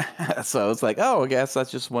too. So it's like, oh, I guess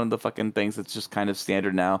that's just one of the fucking things that's just kind of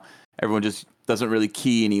standard now. Everyone just doesn't really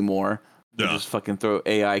key anymore. They just fucking throw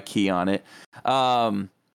AI key on it. All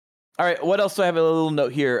right, what else do I have? A little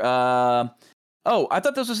note here. I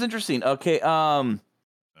thought this was interesting. Okay, so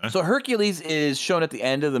Hercules is shown at the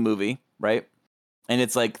end of the movie, right? And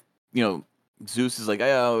it's like, you know, Zeus is like,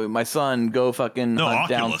 oh, my son, go fucking hunt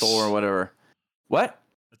down Thor or whatever. What?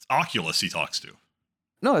 It's Oculus he talks to.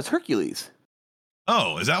 No, it's Hercules.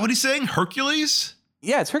 Oh, is that what he's saying? Hercules?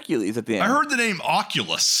 Yeah, it's Hercules at the end. I heard the name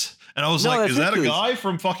Oculus, and I was like, is Hercules. That a guy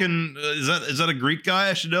from fucking, is that a Greek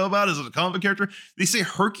guy I should know about? Is it a comic character? They say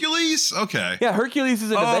Hercules? Okay. Yeah, Hercules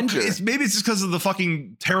is an Avenger. Maybe it's just because of the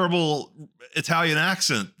fucking terrible Italian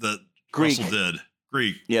accent that Russell did.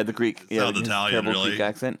 Greek. Yeah, the Greek. Yeah, the Italian, really. Greek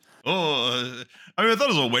accent. Oh, I mean, I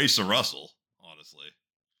thought it was a waste of Russell, honestly.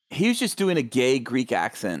 He was just doing a gay Greek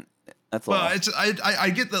accent. That's all. Well, I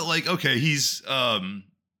get that. Like, okay, he's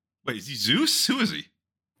wait, is he Zeus? Who is he?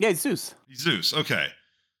 Yeah, it's Zeus. He's Zeus. Okay,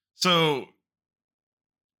 so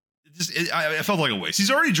I felt like a waste.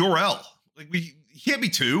 He's already Jor-El. Like he can't be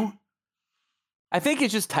two. I think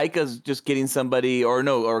it's just Taika's just getting somebody, or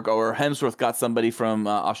Hemsworth got somebody from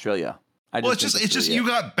Australia. Well, it's just you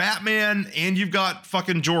got Batman and you've got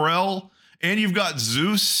fucking Jor-El and you've got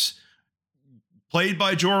Zeus played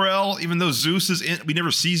by Jor-El, even though Zeus is in. We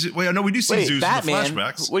never see it. Wait, I know we do see Zeus Batman, in the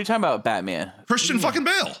flashbacks. What are you talking about, Batman? Christian fucking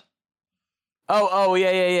Bale. Oh,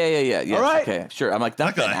 yeah. All right. Okay, sure. I'm like,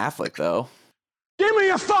 not Ben Affleck, though. Give me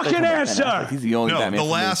a fucking answer. He's the only Batman. No,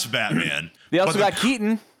 the last Batman. They also got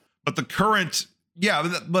Keaton. But the current,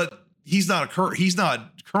 but he's not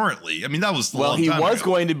currently. I mean, that was he was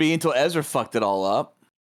going to be until Ezra fucked it all up.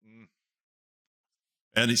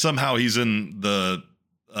 And somehow he's in the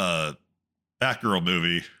Batgirl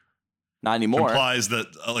movie. Not anymore. Implies that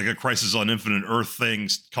like a Crisis on Infinite Earth thing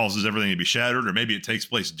causes everything to be shattered, or maybe it takes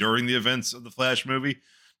place during the events of the Flash movie.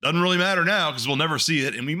 Doesn't really matter now because we'll never see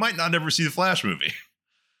it, and we might not ever see the Flash movie.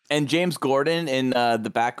 And James Gordon in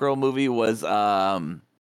the Batgirl movie was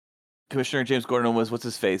Commissioner James Gordon was what's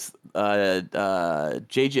his face?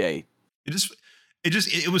 JJ.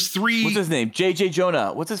 It was three. What's his name? JJ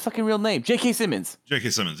Jonah. What's his fucking real name? J.K. Simmons.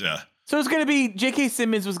 J.K. Simmons, yeah. So it's gonna be J.K.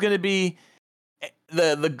 Simmons was gonna be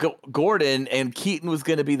the Gordon, and Keaton was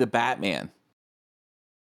gonna be the Batman.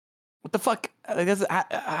 What the fuck? I guess,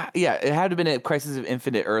 yeah, it had to have been a Crisis of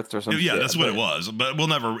Infinite Earths or something. Yeah, that's what it was. But we'll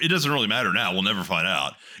never. It doesn't really matter now. We'll never find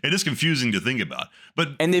out. It is confusing to think about.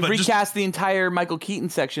 And they've recast the entire Michael Keaton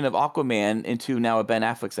section of Aquaman into now a Ben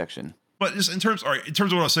Affleck section. But just in terms of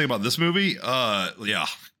what I was saying about this movie, yeah,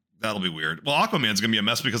 that'll be weird. Well, Aquaman's gonna be a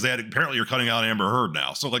mess because apparently you're cutting out Amber Heard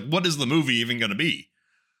now. So like, what is the movie even gonna be?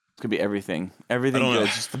 It's gonna be everything. Everything good.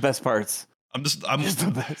 Just the best parts. I'm just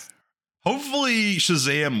the best. Hopefully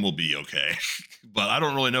Shazam will be okay, but I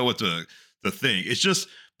don't really know what to think. It's just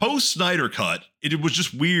post Snyder cut. It was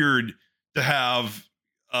just weird to have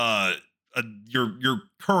your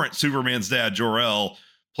current Superman's dad Jor-El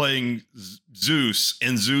playing Zeus,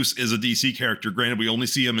 and Zeus is a DC character. Granted, we only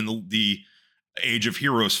see him in the Age of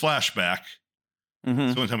Heroes flashback. Mm-hmm.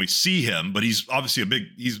 It's the only time we see him, but he's obviously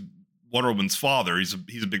he's Wonder Woman's father. He's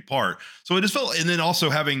a big part. So it just felt, and then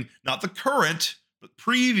also having not the current but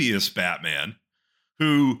previous Batman,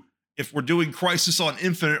 who, if we're doing Crisis on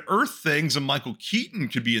Infinite Earth things, and Michael Keaton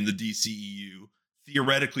could be in the DCEU,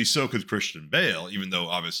 theoretically so could Christian Bale, even though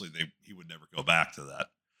obviously he would never go back to that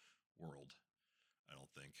world, I don't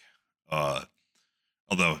think.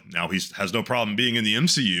 Although now he has no problem being in the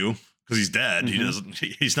MCU because he's dead.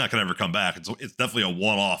 Mm-hmm. He's not going to ever come back. It's definitely a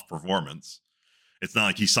one-off performance. It's not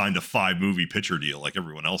like he signed a 5-movie picture deal like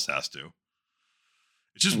everyone else has to.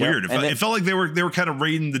 It's just weird. It felt like they were kind of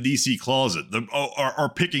raiding the DC closet, or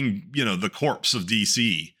picking, the corpse of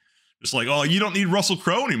DC. Just like, oh, you don't need Russell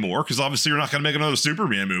Crowe anymore because obviously you're not going to make another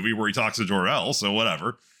Superman movie where he talks to Jor-El. So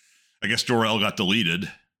whatever. I guess Jor-El got deleted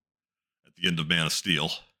at the end of Man of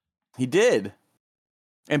Steel. He did.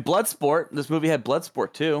 And Bloodsport. This movie had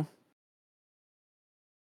Bloodsport too.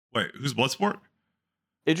 Wait, who's Bloodsport?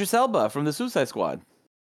 Idris Elba from the Suicide Squad.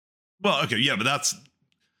 Well, okay, yeah, but that's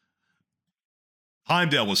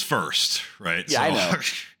Heimdall was first, right? Yeah, I know.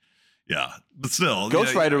 Yeah, but still,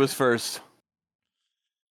 Ghost Rider was first.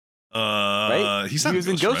 Right? He was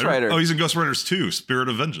in Ghost Rider. Oh, he's in Ghost Riders 2, Spirit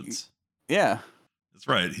of Vengeance. Yeah, that's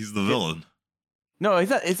right. He's the villain. No,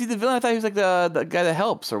 he's not. Is he the villain? I thought he was like the guy that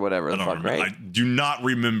helps or whatever. Right? I do not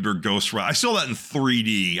remember Ghost Rider. I saw that in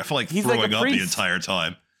 3D. I feel like he's throwing up the entire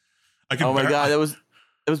time. Oh my god, it was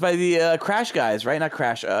by the Crash guys, right? Not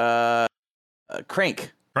Crash.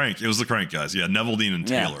 Crank. Crank. It was the Crank guys. Yeah, Neville Dean and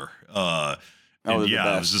Taylor. And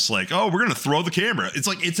yeah, it was just like, oh, we're gonna throw the camera. It's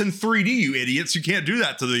like it's in 3D, you idiots. You can't do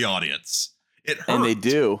that to the audience. It hurt. And they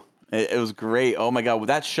do. It was great. Oh my god, with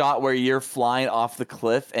that shot where you're flying off the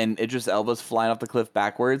cliff and Idris Elba's flying off the cliff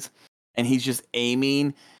backwards, and he's just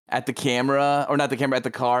aiming at the camera, or not the camera, at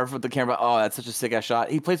the car with the camera. Oh, that's such a sick ass shot.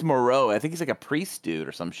 He plays Moreau. I think he's like a priest dude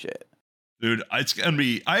or some shit. Dude, it's gonna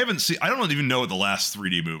be. I don't even know what the last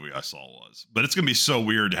 3D movie I saw was, but it's gonna be so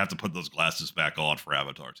weird to have to put those glasses back on for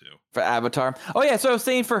Avatar 2. For Avatar, oh yeah. So I was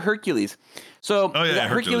saying for Hercules. So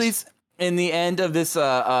Hercules in the end of this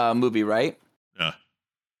movie, right? Yeah.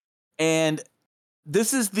 And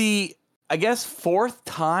this is the, I guess, 4th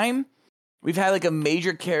time we've had like a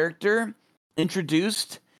major character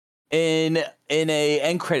introduced in a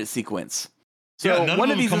end credit sequence. So yeah, none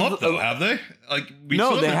of them come up though, have they? Like we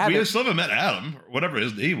still haven't met Adam, or whatever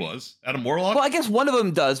he was. Adam Warlock. Well, I guess one of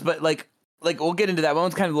them does, but like like we'll get into that.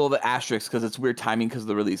 One's kind of a little bit asterisk because it's weird timing because of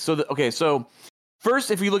the release. So so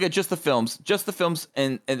first, if you look at just the films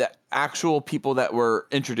and the actual people that were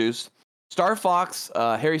introduced, Star Fox,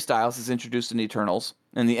 Harry Styles is introduced in the Eternals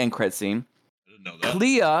in the end credit scene. I didn't know that.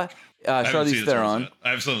 Clea, I haven't Charlize seen the Turtles Theron. yet.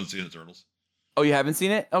 I still haven't seen the Turtles. Oh, you haven't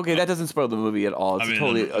seen it? Okay, that doesn't spoil the movie at all. It's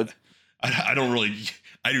totally. I don't really.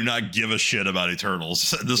 I do not give a shit about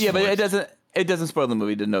Eternals at this Yeah, point. but it doesn't spoil the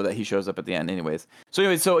movie to know that he shows up at the end, anyways.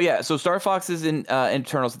 So Star Fox is in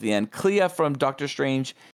Eternals at the end. Clea from Doctor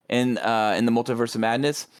Strange in the Multiverse of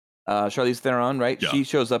Madness. Charlize Theron, right? Yeah. She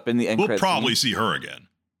shows up in the end We'll credits probably scene. see her again.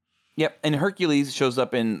 Yep, and Hercules shows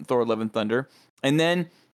up in Thor: Love and Thunder, and then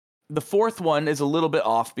the fourth one is a little bit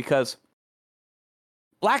off because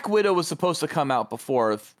Black Widow was supposed to come out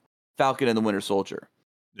before Falcon and the Winter Soldier.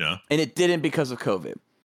 Yeah. And it didn't because of COVID.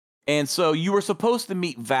 And so you were supposed to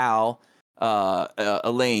meet Val,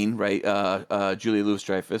 Elaine, right? Julia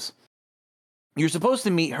Louis-Dreyfus. You're supposed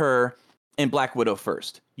to meet her in Black Widow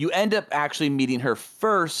first. You end up actually meeting her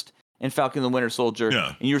first in Falcon and the Winter Soldier.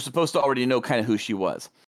 Yeah. And you're supposed to already know kind of who she was.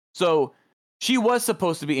 So she was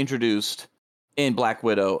supposed to be introduced in Black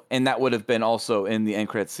Widow, and that would have been also in the end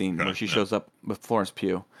credit scene where she shows up with Florence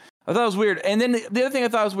Pugh. I thought it was weird. And then the other thing I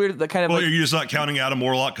thought was weird, that kind of Well, you're just not counting Adam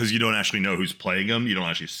Warlock because you don't actually know who's playing him. You don't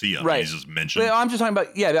actually see him. Right. He's just mentioned. I'm just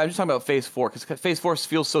talking about Phase 4 because Phase 4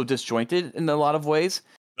 feels so disjointed in a lot of ways.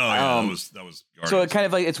 Oh yeah, that was. So it Guardians. kind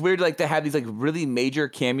of like it's weird like to have these like really major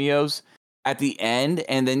cameos at the end,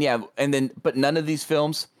 and then but none of these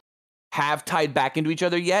films have tied back into each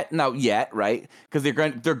other yet, right? Because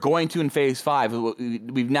they're going to in Phase 5.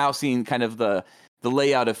 We've now seen kind of the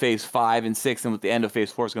layout of Phase 5 and 6 and what the end of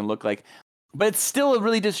Phase 4 is going to look like. But it's still a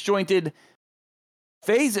really disjointed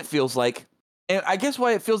phase, it feels like. And I guess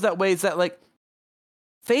why it feels that way is that like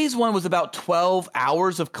Phase 1 was about 12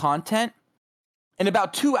 hours of content. And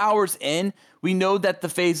about 2 hours in, we know that the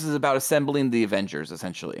phase is about assembling the Avengers,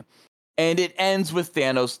 essentially. And it ends with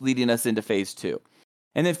Thanos leading us into Phase 2.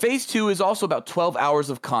 And then Phase 2 is also about 12 hours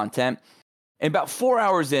of content. And about 4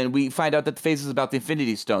 hours in, we find out that the phase is about the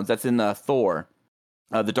Infinity Stones. That's in Thor,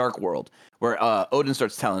 the Dark World, where Odin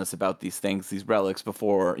starts telling us about these things, these relics,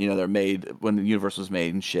 before they're made, when the universe was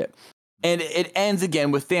made and shit. And it ends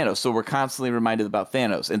again with Thanos, so we're constantly reminded about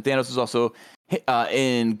Thanos. And Thanos is also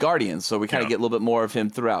in Guardians, so we kind of get a little bit more of him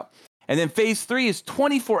throughout. And then Phase 3 is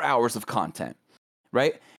 24 hours of content,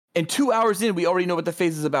 right? And 2 hours in, we already know what the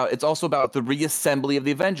phase is about. It's also about the reassembly of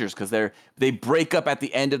the Avengers, because they break up at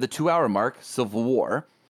the end of the 2 hour mark, Civil War.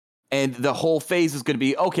 And the whole phase is going to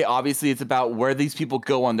be, okay, obviously it's about where these people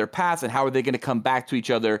go on their paths and how are they going to come back to each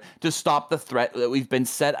other to stop the threat that we've been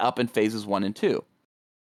set up in Phases 1 and 2.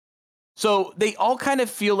 So they all kind of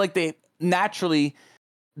feel like they naturally,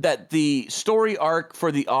 that the story arc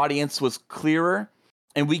for the audience was clearer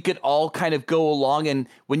and we could all kind of go along. And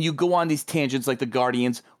when you go on these tangents like the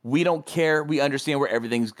Guardians, we don't care. We understand where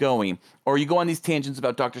everything's going. Or you go on these tangents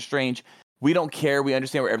about Doctor Strange, we don't care. We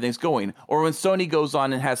understand where everything's going. Or when Sony goes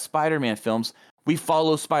on and has Spider-Man films, we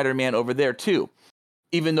follow Spider-Man over there too,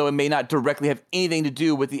 even though it may not directly have anything to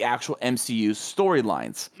do with the actual MCU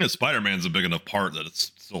storylines. Yeah, Spider-Man's a big enough part that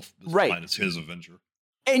it's still right. Fine. It's his adventure.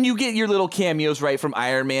 And you get your little cameos, right, from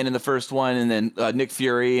Iron Man in the first one, and then Nick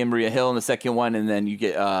Fury and Maria Hill in the second one, and then you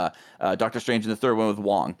get Doctor Strange in the third one with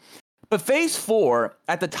Wong. But Phase 4,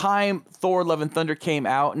 at the time Thor: Love and Thunder came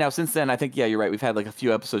out, now since then, I think, yeah, you're right, we've had like a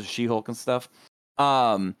few episodes of She-Hulk and stuff.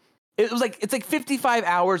 It's like 55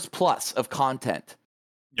 hours plus of content.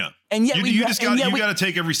 Yeah. And yet you got to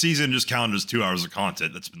take every season and just count it as 2 hours of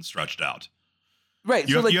content that's been stretched out. Right.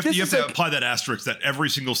 You have to apply that asterisk that every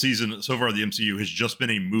single season so far of the MCU has just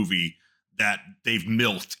been a movie that they've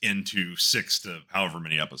milked into 6 to however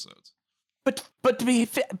many episodes. But to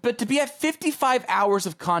be at 55 hours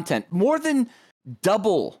of content, more than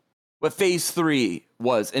double what Phase 3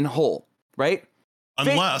 was in whole, right?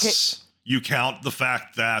 Unless you count the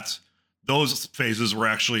fact that those phases were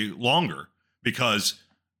actually longer, because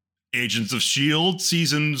Agents of S.H.I.E.L.D.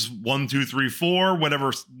 seasons 1, 2, 3, 4,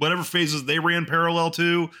 whatever phases they ran parallel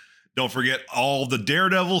to. Don't forget all the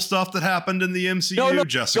Daredevil stuff that happened in the MCU,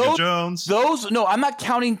 Jessica Jones. I'm not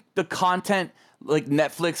counting the content like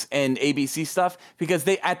Netflix and ABC stuff, because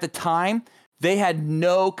at the time they had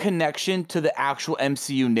no connection to the actual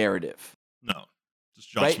MCU narrative. No.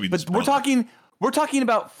 Just Joss Whedon's But we're talking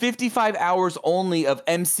about 55 hours only of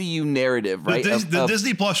MCU narrative, right? The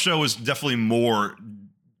Disney Plus show is definitely more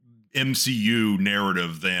MCU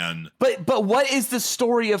narrative than. But what is the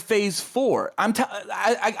story of Phase 4?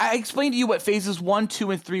 I explained to you what Phases 1,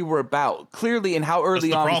 2, and 3 were about clearly, and how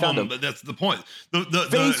early on we found them. That's the point.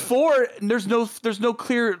 Phase 4, there's no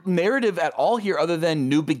clear narrative at all here other than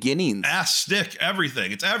new beginnings. Ass stick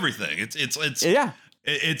everything. It's everything. It's yeah.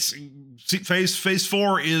 It's Phase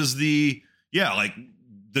 4 is the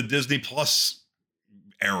Disney Plus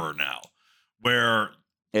era now, where.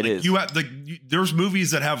 It is. You have there's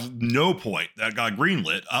movies that have no point that got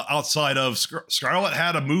greenlit outside of Scarlett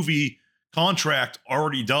had a movie contract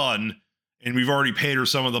already done, and we've already paid her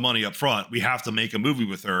some of the money up front. We have to make a movie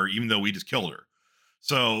with her, even though we just killed her.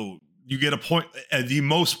 So you get the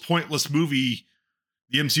most pointless movie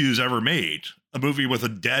the MCU's ever made, a movie with a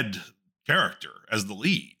dead character as the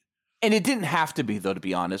lead. And it didn't have to be, though, to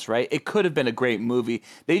be honest, right? It could have been a great movie.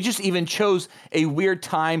 They just even chose a weird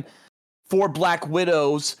time for Black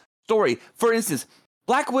Widow's story. For instance,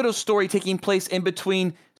 Black Widow's story taking place in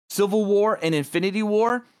between Civil War and Infinity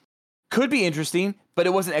War could be interesting, but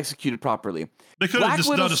it wasn't executed properly. They could have just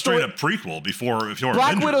done a straight up prequel before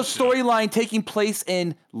Black Widow's storyline taking place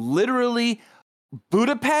in literally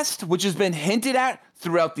Budapest, which has been hinted at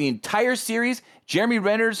throughout the entire series. Jeremy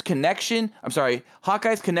Renner's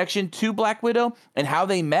Hawkeye's connection to Black Widow and how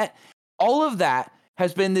they met. All of that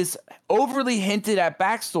has been this overly hinted at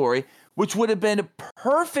backstory, which would have been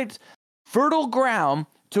perfect, fertile ground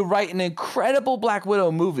to write an incredible Black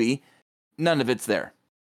Widow movie. None of it's there.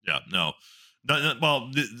 Yeah, no.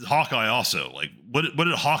 Well, Hawkeye also, like, what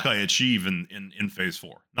did Hawkeye achieve in Phase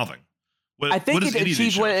 4? Nothing. I think it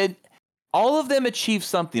achieved all of them achieved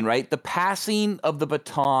something, right? The passing of the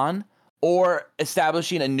baton or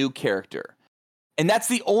establishing a new character. And that's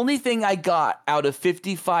the only thing I got out of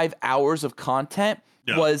 55 hours of content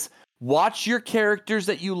was watch your characters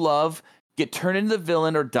that you love get turned into the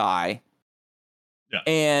villain or die. Yeah.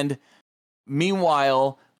 And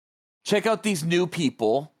meanwhile, check out these new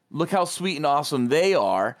people. Look how sweet and awesome they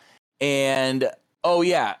are. And, oh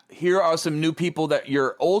yeah, here are some new people that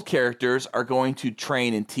your old characters are going to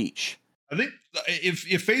train and teach. I think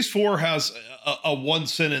if Phase 4 has a one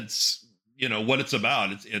sentence, what it's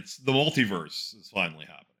about, it's the multiverse is finally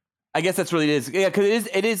happening. I guess that's really it is. Yeah, because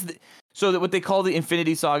it is. So that what they call the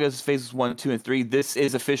Infinity Saga is Phases 1, 2, and 3. This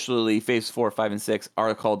is officially Phase 4, 5, and 6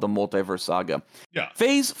 are called the Multiverse Saga. Yeah.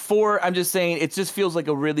 Phase 4, I'm just saying, it just feels like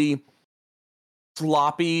a really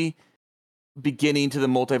sloppy beginning to the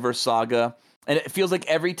Multiverse Saga. And it feels like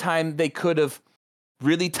every time they could have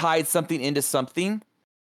really tied something into something,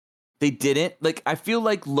 they didn't. Like, I feel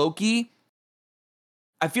like Loki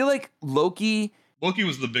was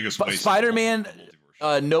the biggest waste. Spider-Man,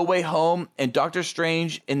 No Way Home, and Doctor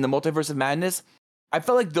Strange in the Multiverse of Madness. I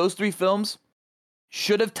felt like those three films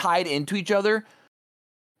should have tied into each other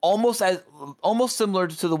almost similar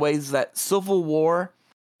to the ways that Civil War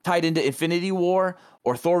tied into Infinity War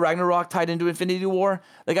or Thor Ragnarok tied into Infinity War.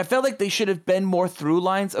 Like, I felt like they should have been more through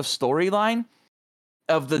lines of storyline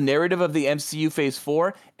of the narrative of the MCU Phase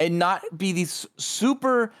 4 and not be these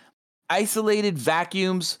super isolated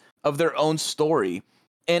vacuums of their own story.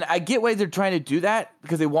 And I get why they're trying to do that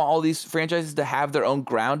because they want all these franchises to have their own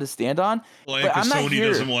ground to stand on. Well, because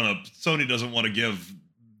Sony doesn't want to give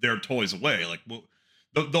their toys away. Like,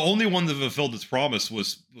 the only one that fulfilled its promise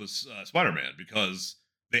was Spider-Man, because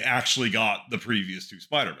they actually got the previous two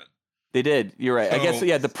Spider-Men. They did. You're right. So, I guess,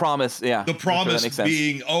 yeah, the promise. Yeah. The promise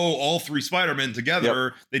being, all three Spider-Men together.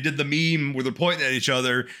 Yep. They did the meme where they're pointing at each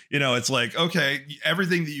other. It's like, okay,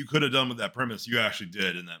 everything that you could have done with that premise, you actually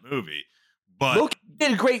did in that movie. But Loki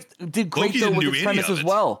did great though with its premise as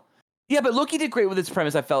well. Yeah, but Loki did great with its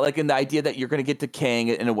premise, I felt like, in the idea that you're going to get to Kang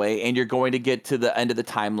in a way, and you're going to get to the end of the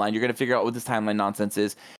timeline. You're going to figure out what this timeline nonsense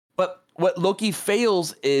is. But what Loki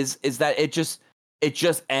fails is that it just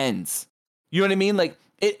ends. You know what I mean? Like,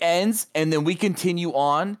 it ends, and then we continue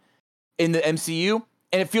on in the MCU,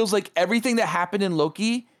 and it feels like everything that happened in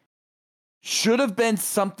Loki should have been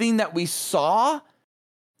something that we saw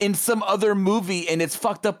in some other movie, and it's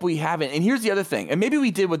fucked up we haven't. And here's the other thing, and maybe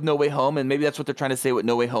we did with No Way Home, and maybe that's what they're trying to say what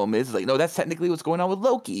No Way Home is. Like, no, that's technically what's going on with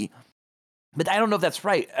Loki. But I don't know if that's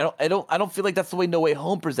right. I don't feel like that's the way No Way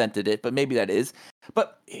Home presented it, but maybe that is.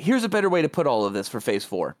 But here's a better way to put all of this for Phase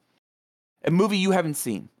 4. A movie you haven't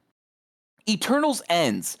seen. Eternals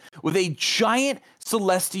ends with a giant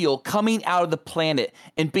celestial coming out of the planet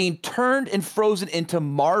and being turned and frozen into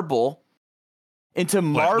marble.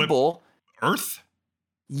 Earth?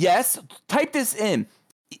 Yes. Type this in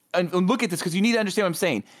and look at this because you need to understand what I'm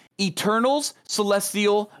saying. Eternals,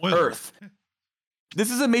 celestial, Earth. This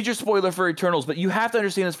is a major spoiler for Eternals, but you have to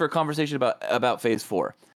understand this for a conversation about Phase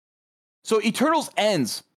 4. So Eternals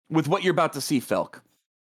ends with what you're about to see, Felk.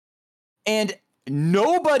 And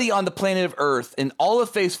nobody on the planet of Earth in all of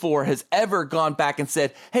Phase 4 has ever gone back and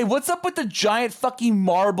said, hey, what's up with the giant fucking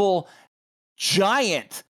marble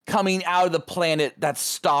giant coming out of the planet that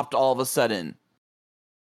stopped all of a sudden?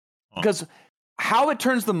 Because how it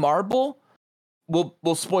turns the marble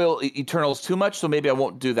will spoil Eternals too much, so maybe I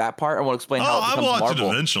won't do that part. I won't explain how it becomes I'll watch marble.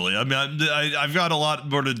 it eventually. I mean, I've got a lot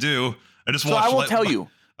more to do. I just watched. I won't tell you.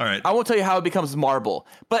 All right. I won't tell you how it becomes marble,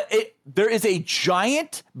 but there is a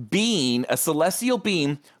giant being, a celestial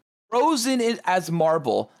being, frozen as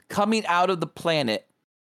marble coming out of the planet,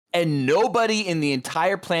 and nobody in the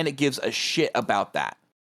entire planet gives a shit about that.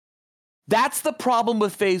 That's the problem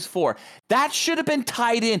with Phase 4. That should have been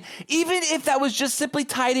tied in, even if that was just simply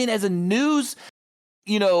tied in as a news,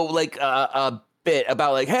 like a bit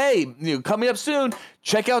about like, hey, coming up soon,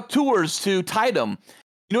 check out tours to Tidum.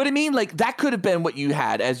 You know what I mean? Like that could have been what you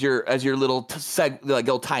had as your little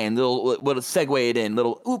little tie-in, little segue it in,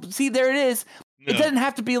 little. Oops, see, there it is. Yeah. It doesn't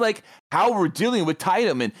have to be like how we're dealing with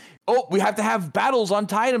Tidum and we have to have battles on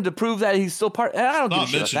Tidum to prove that he's still part. I don't give a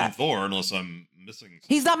shit about that. Not mentioned Thor unless I'm missing something.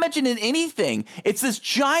 He's not mentioned in anything. It's this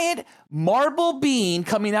giant marble being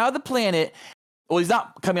coming out of the planet. Well, he's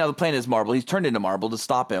not coming out of the planet as marble. He's turned into marble to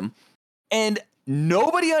stop him, and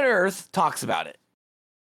nobody on Earth talks about it.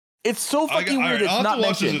 It's so fucking weird. It's not mentioned.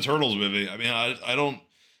 Watch this Eternals movie. I mean, I don't.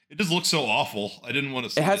 It just looks so awful. I didn't want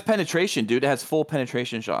to. It has penetration, dude. It has full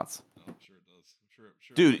penetration shots. I'm sure it does.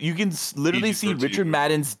 Sure. Dude, you can literally see Richard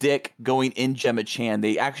Madden's dick going in Gemma Chan.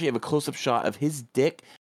 They actually have a close-up shot of his dick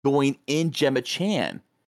going in Gemma Chan.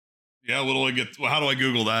 Yeah, how do I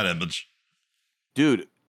Google that image? Dude,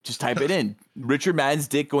 just type it in. Richard Madden's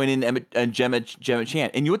dick going in Gemma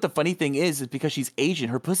Chan. And you know what the funny thing is because she's Asian,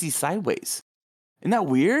 her pussy's sideways. Isn't that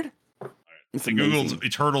weird? Right. I Googled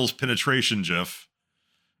Eternals penetration GIF.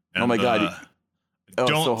 And, oh my god!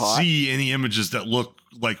 Don't see any images that look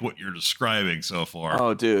like what you're describing so far.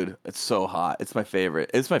 Oh, dude, it's so hot. It's my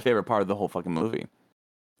favorite. It's my favorite part of the whole fucking movie.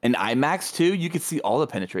 And IMAX too, you could see all the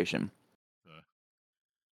penetration.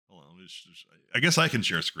 Hold on, I guess I can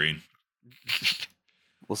share screen.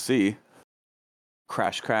 We'll see.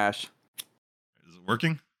 Crash. Is it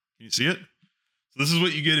working? Can you see it? So this is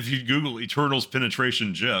what you get if you Google Eternals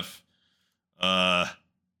penetration GIF. That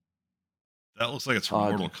looks like it's from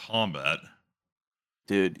Mortal Kombat.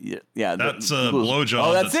 Dude, yeah. That's a blowjob.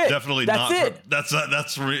 Oh, that's it. Definitely that's not. It.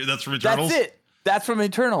 That's from Eternals. That's it. That's from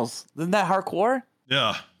Eternals. Isn't that hardcore?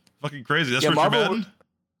 Yeah, fucking crazy. That's Richard Madden.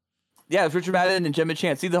 Yeah, it's Richard Madden and Gemma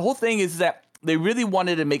Chan. See, the whole thing is that they really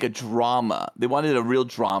wanted to make a drama. They wanted a real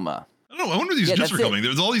drama. I don't know. I wonder if these GIFs are coming.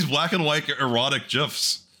 There's all these black and white erotic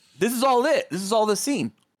GIFs. This is all it. This is all the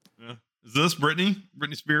scene. Yeah. Is this Britney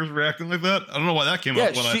Spears reacting like that? I don't know why that came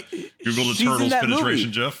up when I Googled Eternals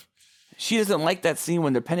penetration GIF. She doesn't like that scene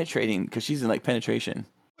when they're penetrating because she's in like penetration.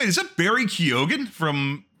 Wait, is that Barry Keoghan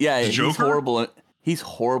from Joker? He's horrible. He's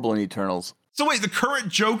horrible in Eternals. So wait, the current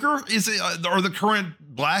Joker or the current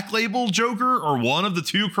Black Label Joker, or one of the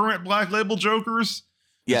two current Black Label Jokers,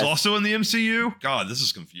 is also in the MCU? God, this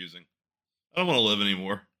is confusing. I don't want to live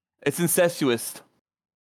anymore. It's incestuous.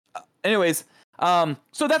 Anyways,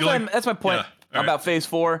 so that's my point about Phase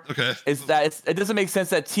 4. Okay, is that it doesn't make sense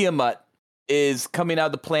that Tiamat is coming out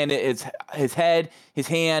of the planet. It's his head, his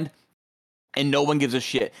hand, and no one gives a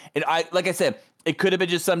shit. And like I said, it could have been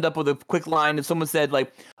just summed up with a quick line if someone said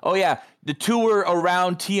like, "Oh yeah, the tour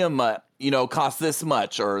around Tiamat, costs this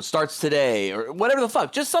much, or starts today, or whatever the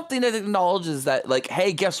fuck." Just something that acknowledges that, like,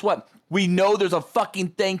 hey, guess what? We know there's a fucking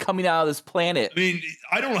thing coming out of this planet. I mean,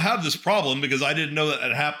 I don't have this problem because I didn't know that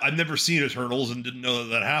it happened. I've never seen Eternals and didn't know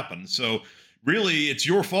that happened. So really, it's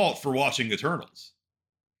your fault for watching Eternals.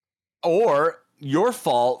 Or your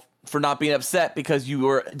fault for not being upset because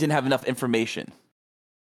you didn't have enough information.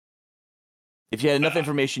 If you had enough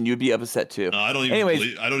information, you'd be upset too. No, I don't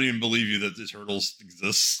even believe you that the Eternals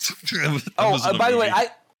exist. By the way,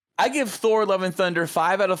 I give Thor: Love and Thunder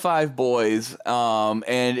 5 out of 5 boys,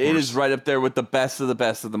 and it is right up there with the best of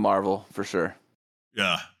the Marvel for sure.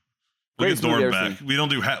 Yeah, we'll get Thor back. We don't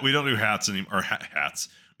do hats anymore. Or hats.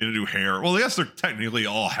 We don't do hair. Well, I guess they're technically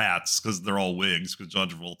all hats because they're all wigs because John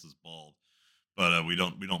Travolta is bald. But we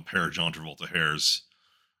don't pair John Travolta hairs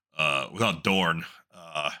without Dorn.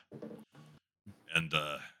 And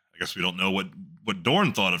I guess we don't know what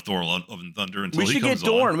Dorn thought of Thor: Love and Thunder until he comes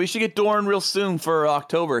on. We should get Dorn real soon for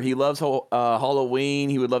October. He loves Halloween.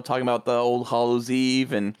 He would love talking about the old Hallows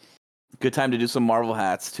Eve, and good time to do some Marvel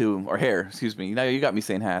hats too, or hair. Excuse me. Now you got me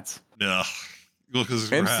saying hats. Yeah, because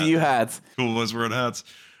MCU hats. Cool boys wearing hats.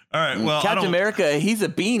 All right. Well, Captain America, he's a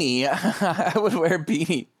beanie. I would wear a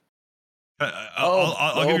beanie.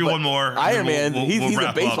 I'll give you one more. Iron Man, he's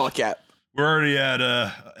a baseball cap. we're already at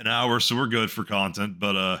an hour, so we're good for content.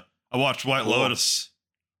 But I watched White Lotus.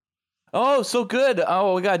 Oh, so good.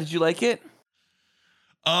 Oh my God, did you like it?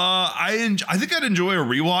 I think I'd enjoy a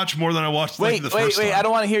rewatch more than I watched the first time. Wait! I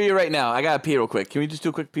don't want to hear you right now. I gotta pee real quick. Can we just do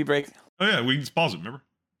a quick pee break? Oh yeah, we can just pause it. Remember?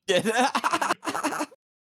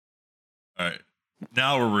 All right,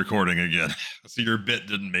 now we're recording again. So your bit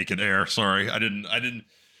didn't make it air. Sorry,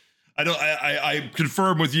 I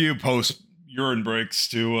confirm with you post urine breaks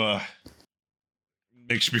to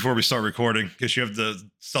make sure before we start recording, in case you have to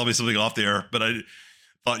tell me something off the air. But I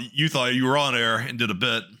thought you were on air and did a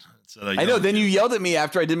bit. I know. Then you yelled at me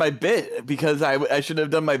after I did my bit because I should have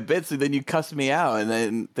done my bit. So then you cussed me out, and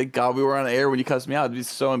then thank God we were on air when you cussed me out. It'd be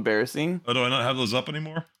so embarrassing. Oh, do I not have those up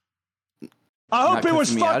anymore? I hope it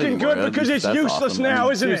was fucking good because it's useless now,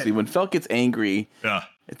 isn't it? Seriously, when Felk gets angry, yeah,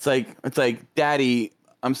 it's like, Daddy,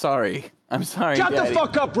 I'm sorry. Shut the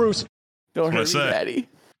fuck up, Bruce. Don't hurt me, Daddy.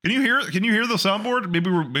 Can you hear the soundboard?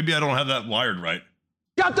 Maybe I don't have that wired right.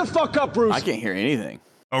 Shut the fuck up, Bruce. I can't hear anything.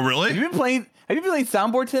 Oh, really? Have you been playing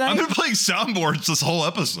soundboard tonight? I've been playing soundboards this whole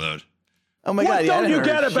episode. Oh my God! What don't you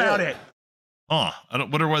get about it? Huh? I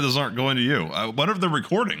don't wonder why those aren't going to you. I wonder if they're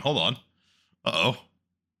recording. Hold on. Uh-oh.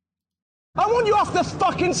 I want you off the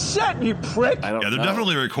fucking set, you prick. Yeah, they're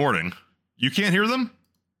definitely recording. You can't hear them?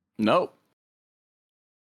 Nope.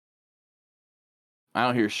 I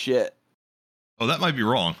don't hear shit. Oh, that might be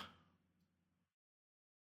wrong.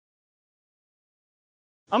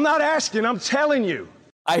 I'm not asking. I'm telling you.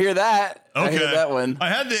 I hear that. Okay. I hear that one. I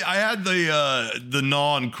had the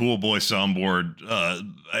non-Cool Boy soundboard,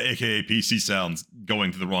 aka PC sounds,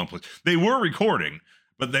 going to the wrong place. They were recording,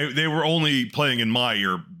 but they were only playing in my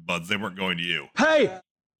earbuds. They weren't going to you. Hey.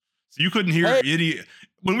 So you couldn't hear any.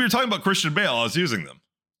 When we were talking about Christian Bale, I was using them.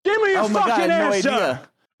 Give me your fucking answer.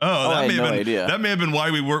 No idea. That may have been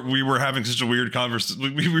why we were having such a weird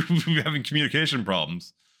conversation. We were having communication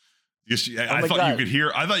problems. I thought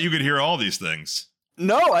you could hear all these things.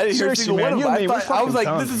 No, I didn't hear a single one of them. I was like,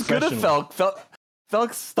 this is good of Felk.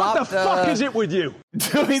 Felk, stop. What the fuck is it with you?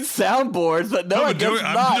 Doing soundboards, but no, I guess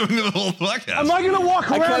not. I'm doing the whole podcast. Am I gonna walk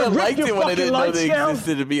around and rip your fucking lights down?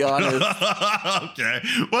 Existed, to be honest. Okay,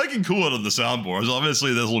 well, I can cool it on the soundboards.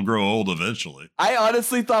 Obviously, this will grow old eventually. I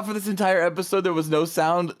honestly thought for this entire episode there was no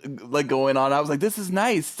sound like going on. I was like, this is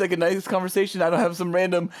nice. It's like a nice conversation. I don't have some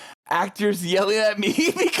random actors yelling at me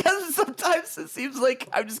because sometimes it seems like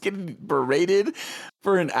I'm just getting berated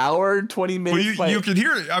for an hour and 20 minutes. Well, you can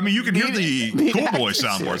hear. I mean, you can hear the Cool Boy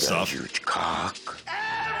soundboard stuff. Huge cock.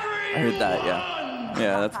 I heard that.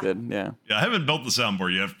 Yeah, that's good. Yeah. Yeah, I haven't built the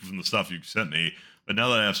soundboard yet from the stuff you sent me, but now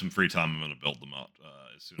that I have some free time, I'm going to build them out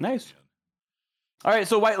as soon as I can. All right,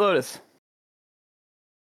 so White Lotus.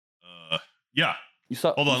 Yeah. You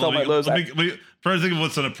saw. Hold on. Let me try to think of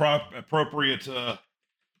what's an appropriate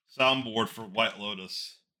soundboard for White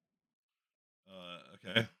Lotus.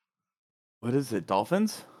 Okay. What is it?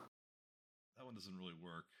 Dolphins? That one doesn't really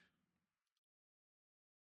work.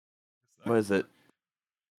 What is it?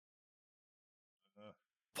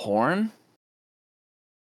 Porn?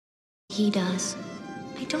 He does.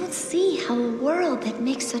 I don't see how a world that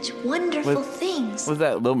makes such wonderful things. Was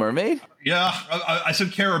that Little Mermaid? Yeah, I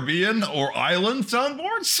said Caribbean or island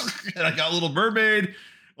soundboards, and I got Little Mermaid,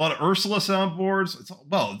 a lot of Ursula soundboards.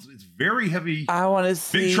 It's very heavy. I want to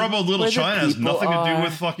see. Big Trouble in Little China has nothing to do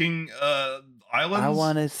with fucking islands. I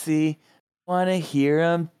want to hear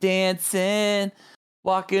them dancing,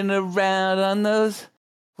 walking around on those.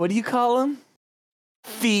 What do you call them?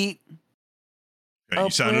 Feet. Okay, you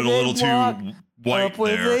sounded a little too white up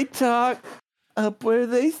where there. They talk, up where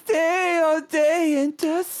they stay all day in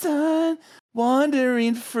the sun,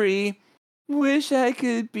 wandering free. Wish I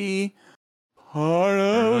could be part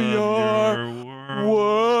of your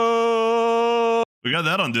world. We got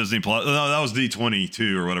that on Disney Plus. No, that was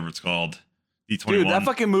D22 or whatever it's called. D21. Dude, that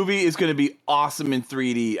fucking movie is going to be awesome in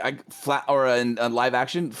 3D or in live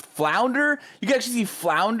action. Flounder, you can actually see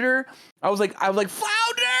Flounder. I was like, Flounder!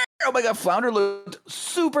 Oh my God, Flounder looked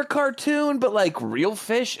super cartoon, but like real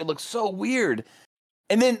fish. It looked so weird.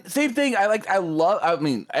 And then same thing. I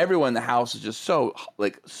mean, everyone in the house is just so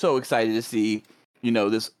excited to see,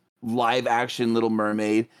 this live action Little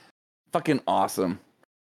Mermaid. Fucking awesome.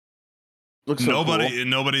 Looks so cool.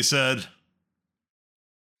 Nobody said,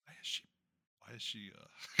 why is she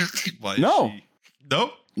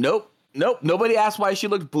Nope. Nobody asked why she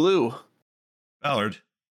looked blue. Ballard,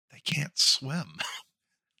 they can't swim.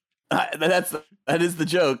 That is the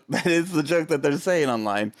joke. That is the joke that they're saying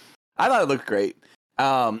online. I thought it looked great.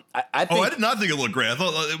 I did not think it looked great. I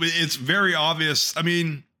thought it's very obvious. I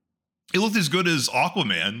mean, it looked as good as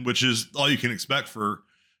Aquaman, which is all you can expect for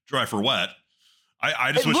Dry for Wet.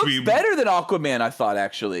 I just it wish looked better than Aquaman, I thought,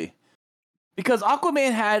 actually. Because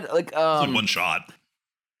Aquaman had like one shot.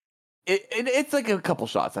 It's like a couple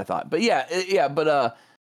shots, I thought. But but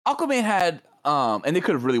Aquaman had and they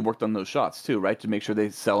could have really worked on those shots too, right? To make sure they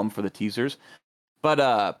sell them for the teasers. But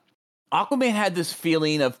Aquaman had this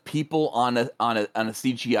feeling of people on a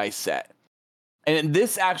CGI set. And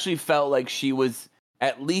this actually felt like she was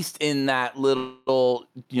at least in that little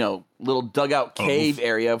dugout cave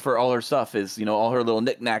area for all her stuff is, all her little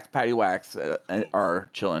knickknacks, paddywhacks are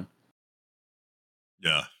chilling.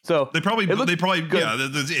 Yeah. So they probably good.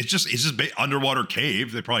 It's just underwater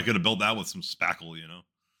cave. They probably could have built that with some spackle,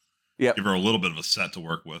 Yeah. Give her a little bit of a set to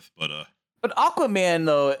work with, but Aquaman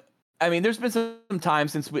though, I mean, there's been some time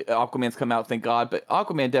since Aquaman's come out, thank God, but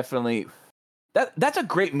Aquaman definitely that's a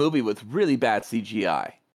great movie with really bad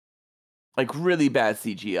CGI. Like really bad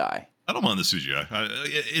CGI. I don't mind the CGI.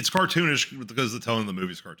 It's cartoonish because the tone of the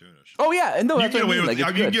movie is cartoonish. Oh yeah, and no, you can get away with you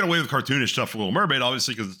can get away with cartoonish stuff for Little Mermaid,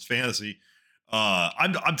 obviously, because it's fantasy.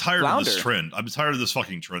 I'm tired of this trend. I'm tired of this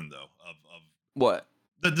fucking trend though. Of what?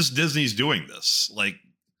 That this Disney's doing this. Like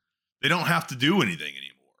they don't have to do anything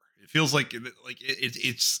anymore. It feels like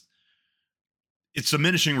it's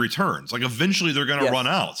diminishing returns. Like eventually they're going to run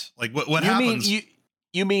out. Like what happens?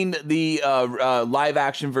 You mean the live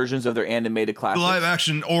action versions of their animated classics? Live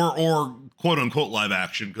action or quote unquote live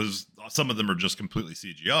action, because some of them are just completely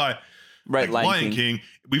CGI. Right, like Lion King.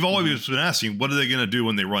 We've always been asking, what are they going to do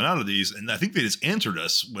when they run out of these? And I think they just answered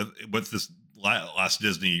us with this last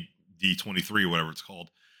Disney D23, whatever it's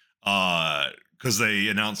called, because they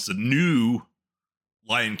announced a new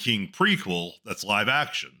Lion King prequel that's live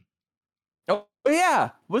action. Oh yeah,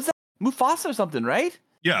 was that Mufasa or something, right?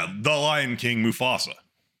 Yeah, The Lion King Mufasa.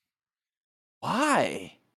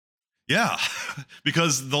 Why? Yeah,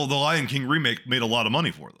 because the Lion King remake made a lot of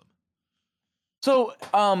money for them. So,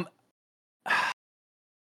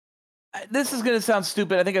 this is going to sound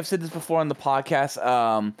stupid. I think I've said this before on the podcast.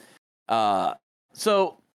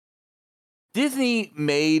 So Disney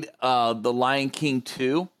made The Lion King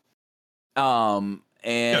 2. And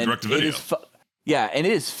direct to video. And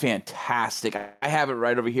it is fantastic. I have it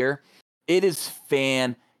right over here. It is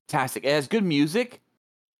fantastic. It has good music.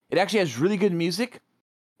 It actually has really good music.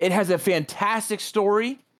 It has a fantastic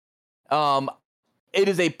story. It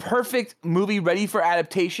is a perfect movie ready for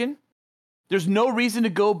adaptation. There's no reason to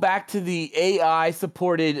go back to the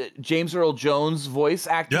AI-supported James Earl Jones voice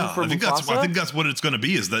acting for Mufasa. I think that's what it's going to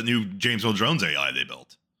be, is that new James Earl Jones AI they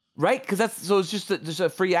built. Right, because it's just a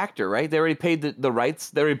free actor, right? They already paid the rights.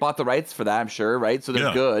 They already bought the rights for that, I'm sure, right? So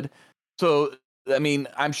they're good. So, I mean,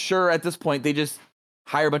 I'm sure at this point they just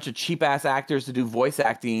hire a bunch of cheap-ass actors to do voice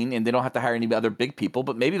acting, and they don't have to hire any other big people,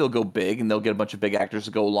 but maybe they'll go big, and they'll get a bunch of big actors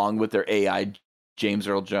to go along with their AI James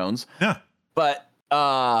Earl Jones. Yeah. But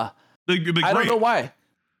I don't know why.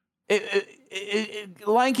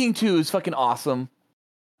 Lion King 2 is fucking awesome.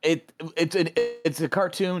 It's a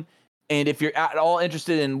cartoon, and if you're at all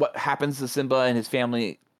interested in what happens to Simba and his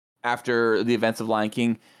family after the events of Lion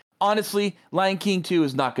King, honestly, Lion King 2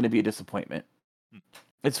 is not going to be a disappointment.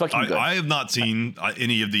 It's fucking good. I have not seen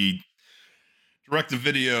any of the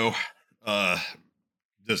direct-to-video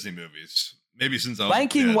Disney movies. Maybe since I was Lion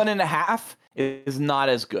King 1.5 is not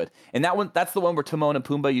as good. And that's the one where Timon and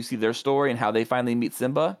Pumbaa, you see their story and how they finally meet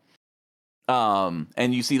Simba.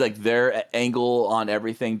 And you see like their angle on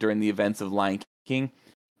everything during the events of Lion King.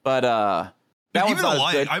 But that one's not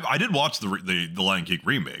as good. I did watch the Lion King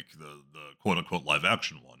remake, the quote unquote live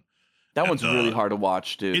action one. That one's really hard to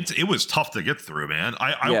watch, dude. It was tough to get through, man.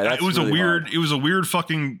 It was really hard. It was a weird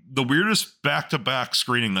fucking the weirdest back-to-back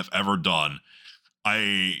screening I've ever done.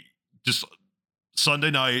 I just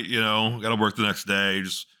Sunday night, got to work the next day,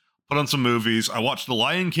 just put on some movies. I watched The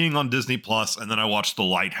Lion King on Disney Plus, and then I watched The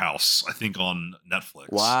Lighthouse, I think, on Netflix.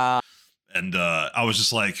 Wow. And I was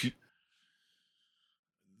just like,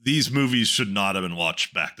 these movies should not have been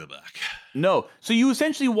watched back to back. No. So you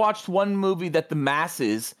essentially watched one movie that the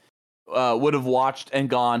masses would have watched and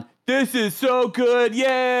gone, this is so good,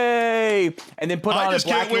 yay! And then put on a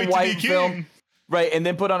black and white film. Right, and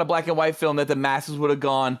then put on a black and white film that the masses would have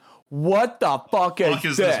gone, what the fuck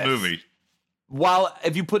is this movie? While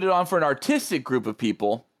if you put it on for an artistic group of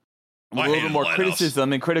people, with a little bit more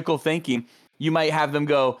criticism and critical thinking, you might have them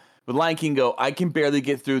go, with Lion King go, I can barely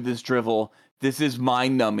get through this drivel. This is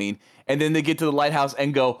mind-numbing. And then they get to the lighthouse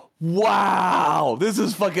and go, wow, this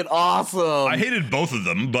is fucking awesome. I hated both of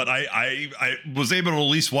them, but I was able to at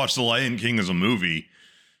least watch The Lion King as a movie,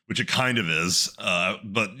 which it kind of is.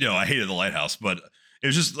 But, I hated The Lighthouse, but it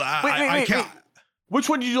was just, I can't. Wait. Which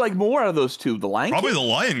one did you like more out of those two? The Lion King? Probably The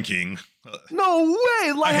Lion King. No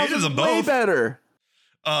way! Lighthouse is way better.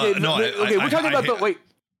 No, we're talking about the wait.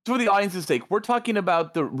 For the audience's sake, we're talking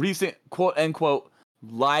about the recent quote unquote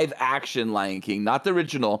live action Lion King, not the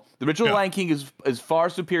original. The original Lion King is far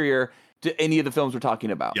superior to any of the films we're talking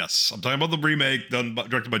about. Yes, I'm talking about the remake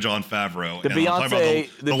directed by Jon Favreau. The and I'm talking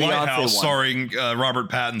Beyonce, about the Lighthouse one. starring Robert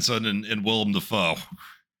Pattinson and Willem Dafoe.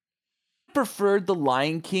 I preferred the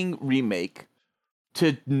Lion King remake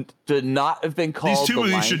to not have been called. These two the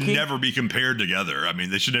movies Lion should King. never be compared together. I mean,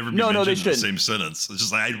 they should never be mentioned in the same sentence. It's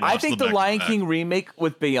just like I think the Lion King remake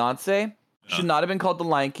with Beyonce should not have been called the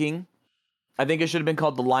Lion King. I think it should have been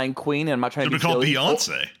called the Lion Queen. And I'm not trying to be called silly.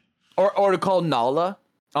 Beyonce, or to call Nala,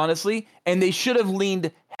 honestly. And they should have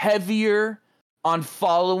leaned heavier on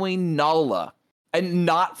following Nala and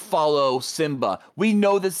not follow Simba. We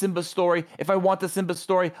know the Simba story. If I want the Simba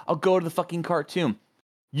story, I'll go to the fucking cartoon.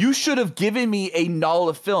 You should have given me a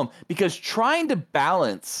Nala film, because trying to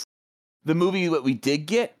balance the movie that we did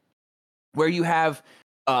get, where you have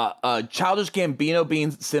Childish Gambino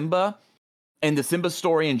being Simba and the Simba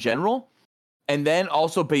story in general, and then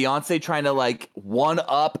also Beyonce trying to like one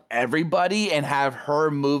up everybody and have her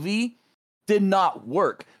movie, did not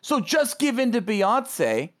work. So just give in to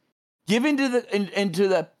Beyonce, give into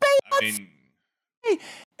the Beyonce,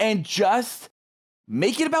 and just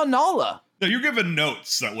make it about Nala. No, you're giving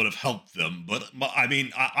notes that would have helped them, but I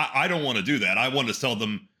mean, I don't want to do that. I want to tell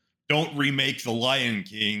them, don't remake The Lion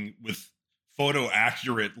King with photo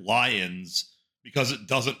accurate lions, because it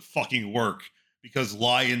doesn't fucking work, because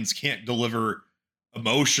lions can't deliver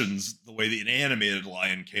emotions the way that an animated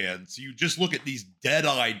lion can. So you just look at these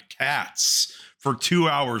dead-eyed cats for 2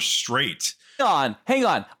 hours straight. Hang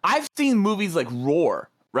on. I've seen movies like Roar,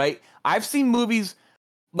 right? I've seen movies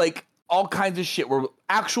like all kinds of shit where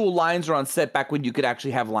actual lions are on set back when you could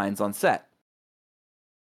actually have lions on set.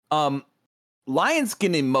 Lions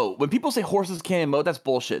can emote. When people say horses can't emote, that's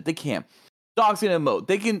bullshit. They can. Dogs can emote.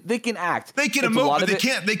 They can act. They can emote, but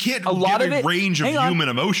they can't give a range of human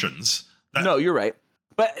emotions. No, you're right.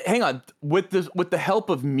 But hang on. With the help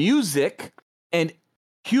of music and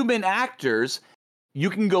human actors, you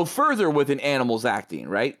can go further with an animal's acting,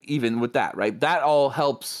 right? Even with that, right? That all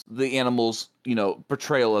helps the animal's,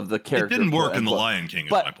 portrayal of the character. It didn't work in The Lion King,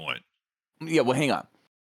 is my point. Yeah, well, hang on.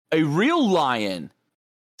 A real lion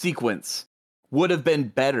sequence would have been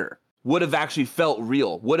better, would have actually felt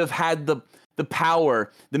real, would have had the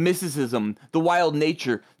power, the mysticism, the wild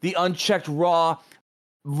nature, the unchecked, raw,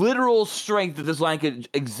 literal strength that this lion could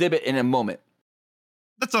exhibit in a moment.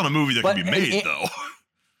 That's not a movie that can be made, though.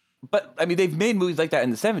 But, I mean, they've made movies like that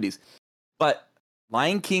in the 70s. But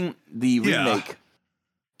Lion King, the remake,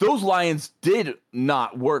 those lions did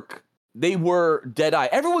not work. They were dead-eye.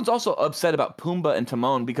 Everyone's also upset about Pumbaa and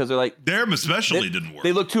Timon because they're like... Them especially didn't work.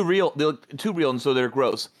 They look too real. They look too real, and so they're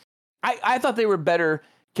gross. I thought they were better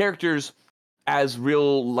characters as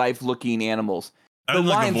real-life-looking animals. The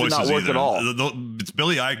lions did not work at all. It's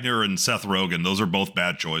Billy Eichner and Seth Rogen. Those are both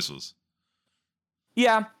bad choices.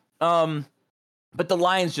 Yeah, but the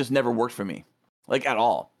lions just never worked for me, like at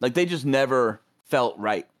all. Like they just never felt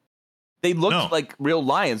right. They looked like real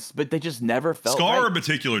lions, but they just never felt right. Scar in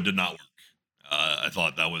particular did not work. I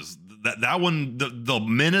thought that was that one, the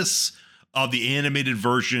menace of the animated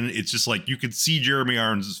version. It's just like you could see Jeremy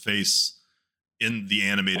Irons' face in the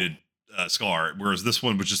animated Scar, whereas this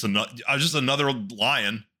one was just another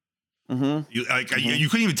lion. Mm-hmm. You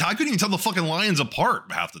couldn't even tell the fucking lions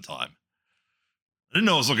apart half the time. I didn't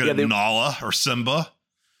know I was looking at Nala or Simba.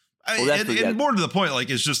 And more to the point, like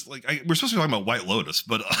it's just like we're supposed to be talking about White Lotus,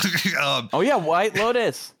 but White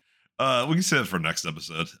Lotus. We can say that for next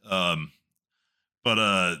episode.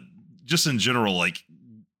 But just in general, like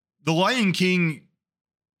The Lion King,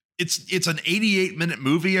 it's an 88-minute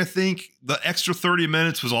movie. I think the extra 30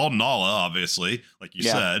 minutes was all Nala, obviously, like you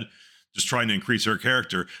said, just trying to increase her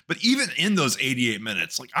character. But even in those 88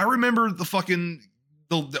 minutes, like I remember the fucking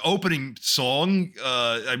the opening song.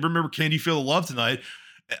 I remember Can You Feel the Love Tonight.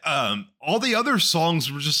 All the other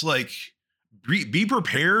songs were just like be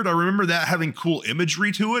prepared. I remember that having cool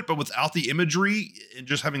imagery to it, but without the imagery and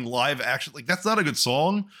just having live action, like that's not a good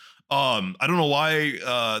song. I don't know why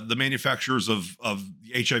the manufacturers of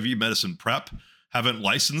the HIV medicine PrEP haven't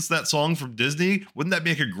licensed that song from Disney. Wouldn't that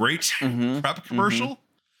make a great PrEP commercial?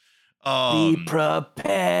 Be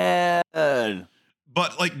prepared.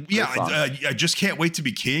 But like, I just can't wait to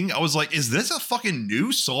be king. I was like, is this a fucking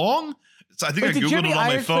new song? So I think I googled it on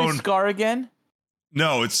my phone. Scar again?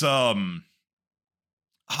 No, it's who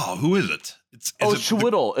is it? It's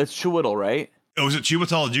Chiwetel. It's Chiwetel, right? Oh, is it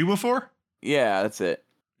Chiwetel Ejiofor? Yeah, that's it.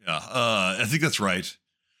 Yeah, I think that's right.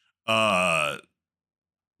 Wait,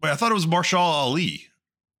 I thought it was Mahershala Ali.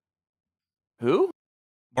 Who?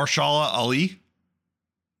 Mahershala Ali.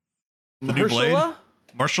 The new Blade?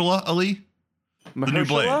 Mahershala Ali? The new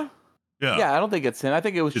Blade. Yeah, I don't think it's him. I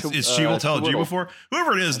think it was. It's Chiwetel Ejiofor.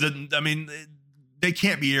 Whoever it is, they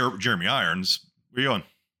can't be Jeremy Irons. Where are you going?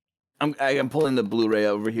 I'm pulling the Blu-ray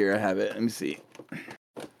over here. I have it. Let me see.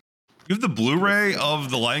 You have the Blu-ray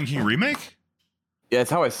of the Lion King remake? Yeah,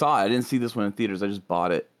 it's how I saw it. I didn't see this one in theaters. I just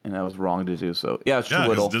bought it, and I was wrong to do so. Yeah, it's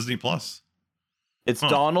Chiwetel. It's Disney Plus. It's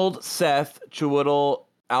Donald, Seth, Chiwetel,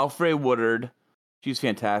 Alfre Woodard. She's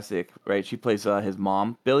fantastic, right? She plays his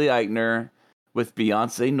mom, Billy Eichner, with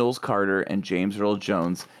Beyonce Knowles Carter and James Earl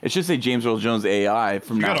Jones. It should say James Earl Jones AI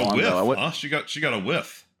from now on. She got a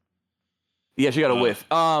whiff. Yeah, she got a whiff.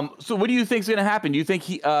 So what do you think is going to happen? Do you think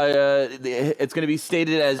it's going to be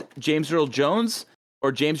stated as James Earl Jones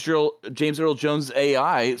or James Earl Jones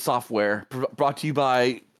AI software brought to you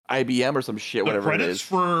by IBM or some shit, whatever it is?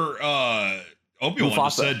 The credits for Obi-Wan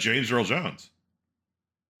just said James Earl Jones.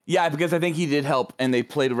 Yeah, because I think he did help, and they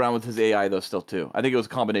played around with his AI though still too. I think it was a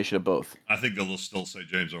combination of both. I think they'll still say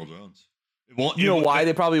James Earl Jones. You know why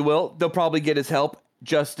they probably will? They'll probably get his help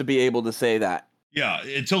just to be able to say that. Yeah,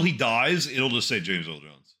 until he dies, it'll just say James Earl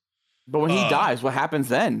Jones. But when he dies, what happens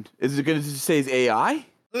then? Is it going to just say his AI?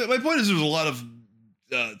 My point is, there's a lot of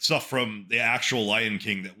stuff from the actual Lion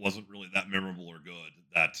King that wasn't really that memorable or good.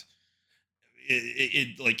 That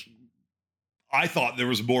it like. I thought there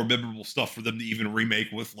was more memorable stuff for them to even remake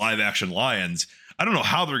with live action lions. I don't know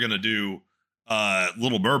how they're going to do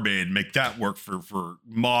Little Mermaid and make that work for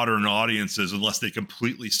modern audiences unless they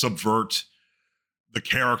completely subvert the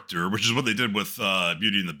character, which is what they did with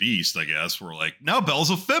Beauty and the Beast, I guess. Where like, now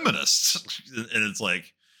Belle's a feminist. And it's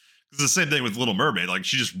like, it's the same thing with Little Mermaid. Like,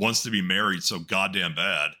 she just wants to be married so goddamn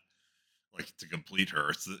bad, like, to complete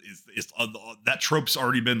her. It's that trope's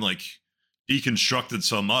already been like deconstructed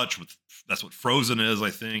so much with. That's what Frozen is,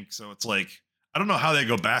 I think. So it's like, I don't know how they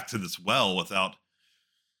go back to this well without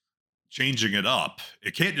changing it up.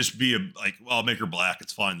 It can't just be well, I'll make her black.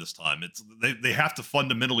 It's fine this time. They have to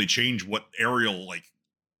fundamentally change what Ariel like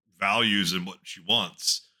values and what she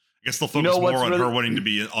wants. I guess they'll focus more on her wanting to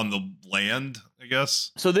be on the land, I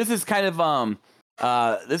guess. So this is kind of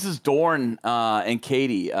this is Dorn and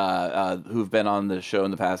Katie who've been on the show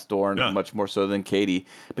in the past. Dorn much more so than Katie,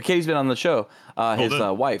 but Katie's been on the show. His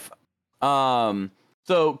wife.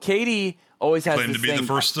 So Katie always has claimed to be the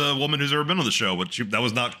first woman who's ever been on the show, but that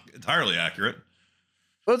was not entirely accurate.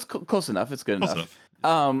 Well, it's close enough. It's good enough.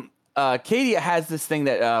 Katie has this thing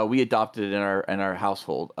that we adopted in our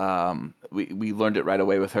household. We learned it right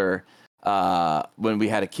away with her when we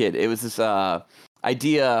had a kid. It was this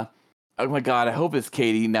idea. Oh my god! I hope it's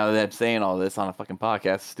Katie. Now that I'm saying all this on a fucking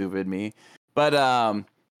podcast, stupid me. But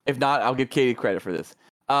if not, I'll give Katie credit for this.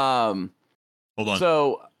 Hold on.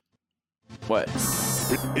 So. What?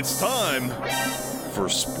 It's time for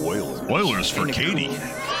spoilers. Spoilers for Katie.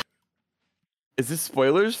 Is this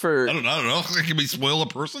spoilers for? I don't know. Can we spoil a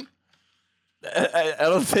person? I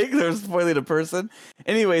don't think they're spoiling a person.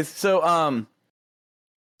 Anyways, so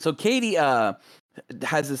Katie has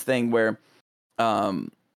this thing where when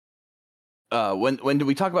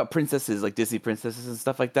we talk about princesses, like Disney princesses and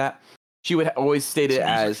stuff like that, she would always state it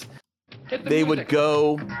as they would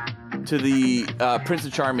go to the Prince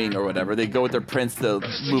of Charming or whatever. They go with their prince to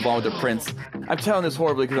move on with their prince. I'm telling this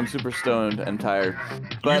horribly because I'm super stoned and tired.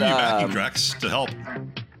 But backing tracks to help.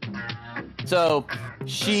 So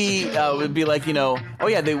she would be like, oh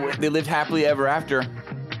yeah, they lived happily ever after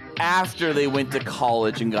they went to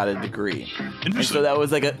college and got a degree. And so that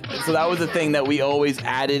was a thing that we always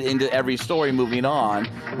added into every story moving on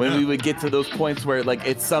when we would get to those points where like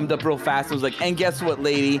it summed up real fast. It was like, and guess what,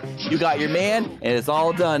 lady, you got your man and it's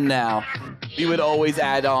all done now. We would always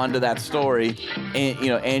add on to that story, and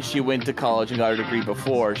and she went to college and got her degree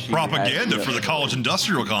before she propaganda for the college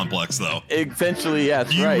industrial complex, though. Essentially, yes.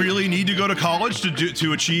 Do you really need to go to college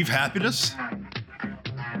to achieve happiness?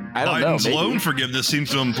 I don't know. Biden's loan forgiveness seems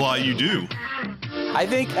to imply you do. I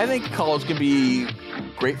think college can be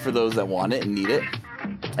great for those that want it and need it,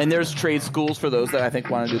 and there's trade schools for those that I think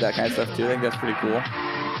want to do that kind of stuff too. I think that's pretty cool.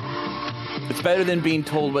 It's better than being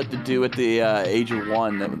told what to do at the age of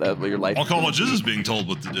 1. That your life. All college is being told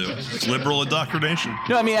what to do. It's liberal indoctrination.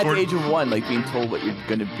 No, I mean at the age of 1, like being told what you're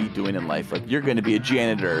going to be doing in life. Like you're going to be a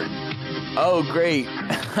janitor. Oh, great!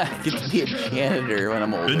 I get to be a janitor when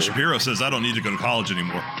I'm older. Ben Shapiro says I don't need to go to college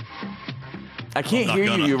anymore. I can't hear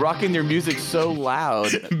you. You're rocking your music so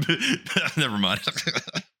loud. Never mind.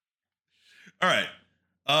 All right.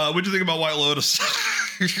 What'd you think about White Lotus?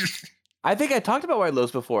 I think I talked about White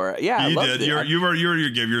Lotus before. Yeah, you I loved did. It. You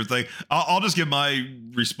gave your thing. I'll just give my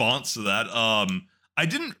response to that.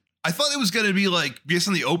 I thought it was going to be like based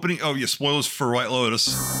on the opening. Oh yeah, spoilers for White Lotus.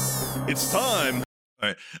 It's time All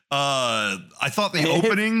right. I thought the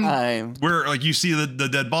opening time. where like you see the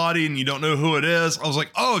dead body and you don't know who it is. I was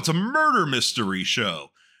like, oh, it's a murder mystery show.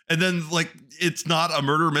 And then like it's not a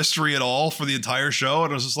murder mystery at all for the entire show.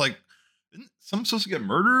 And I was just like, isn't someone supposed to get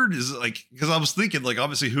murdered? Is it like, because I was thinking like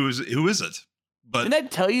obviously who is it? But Didn't I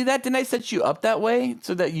tell you that? Didn't I set you up that way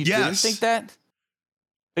so that you didn't Yes. think that?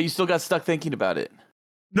 But you still got stuck thinking about it.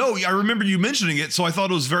 no, I remember you mentioning it, so I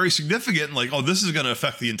thought it was very significant. Like, oh, this is going to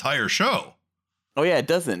affect the entire show. Oh yeah, it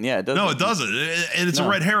doesn't. Yeah, it doesn't. No, it doesn't, and it's a No.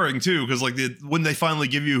 red herring too, because like when they finally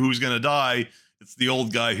give you who's going to die, it's the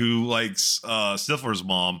old guy who likes Stifler's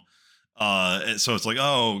mom. And so it's like,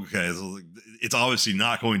 oh, okay, so it's obviously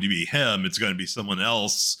not going to be him. It's going to be someone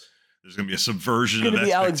else. There's going to be a subversion It's of gonna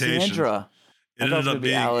be expectations. Alexandra. It I thought ended it up would be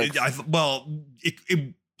being Alex.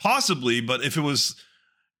 it possibly, but if it was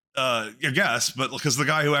I guess, but because the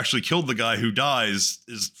guy who actually killed the guy who dies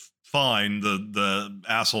is fine, the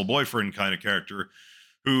asshole boyfriend kind of character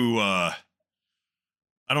who I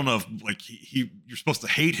don't know if like you're supposed to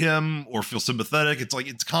hate him or feel sympathetic. It's like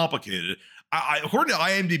it's complicated. I according to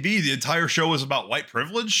IMDb, the entire show is about white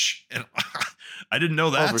privilege, and I didn't know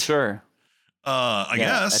that. Oh, for sure. I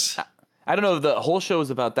guess. I don't know if the whole show is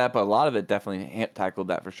about that, but a lot of it definitely tackled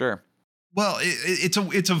that for sure. Well,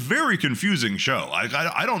 it's a very confusing show.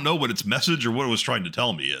 I don't know what its message or what it was trying to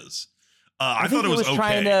tell me is. I thought it was okay.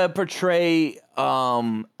 Trying to portray a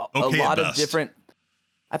Okay at lot of best. different.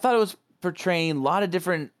 I thought it was portraying a lot of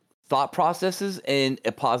different thought processes in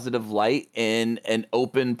a positive light, in an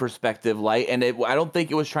open perspective light, and I don't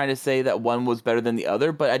think it was trying to say that one was better than the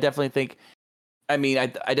other. But I definitely think, I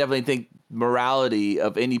definitely think morality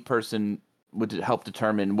of any person would help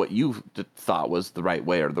determine what you thought was the right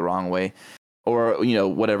way or the wrong way, or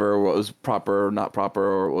whatever was proper or not proper,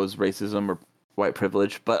 or was racism or white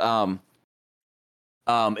privilege. But I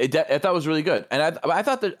thought it was really good, and I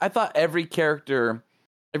thought every character,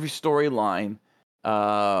 every storyline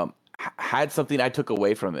had something I took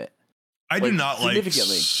away from it. I do not like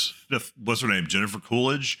significantly. what's her name, Jennifer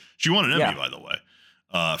Coolidge. She won an Emmy, Yeah. by the way,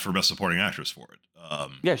 for best supporting actress for it.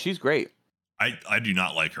 Yeah, she's great. I do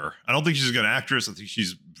not like her. I don't think she's a good actress. I think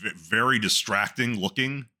she's very distracting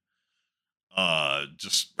looking. I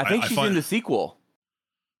think she's in the sequel.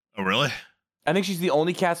 Oh, really? I think she's the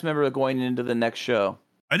only cast member going into the next show.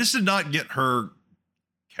 I just did not get her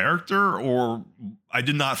character, or I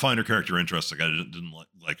did not find her character interesting. I didn't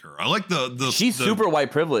like her. I like the She's super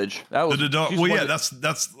white privilege. That was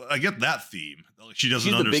that's I get that theme. Like, she doesn't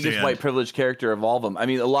she's the understand. biggest white privilege character of all of them. I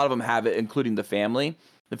mean, a lot of them have it, including the family.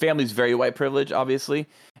 The family's very white privilege, obviously,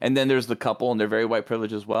 and then there's the couple, and they're very white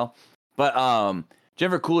privilege as well. But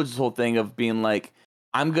Jennifer Coolidge's whole thing of being like,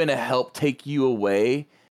 I'm gonna help take you away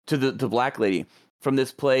to the black lady from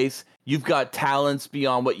this place. You've got talents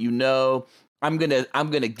beyond what you know. I'm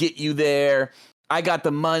gonna get you there. I got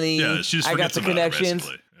the money. Yeah, she just I got forgets the about her, connections.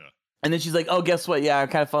 basically. Yeah. And then she's like, "Oh, guess what? Yeah, I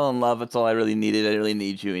kind of fell in love. That's all I really needed. I didn't really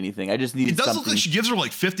need you, anything. I just needed It does something." look like she gives her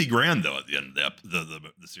like 50 grand though at the end of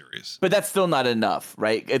the series. But that's still not enough,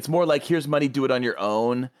 right? It's more like, here's money, do it on your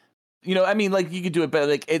own. I mean, like you could do it, but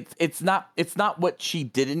like it's not what she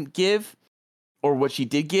didn't give or what she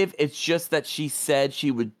did give. It's just that she said she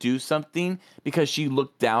would do something because she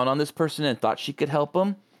looked down on this person and thought she could help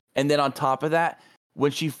him. And then on top of that,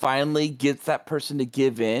 when she finally gets that person to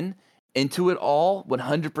give into it all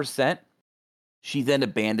 100%, she then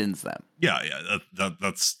abandons them. Yeah,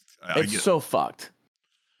 that's It's so fucked.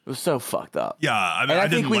 It was so fucked up. Yeah, I mean, And I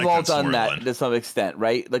think didn't we've like all done that storyline. to some extent,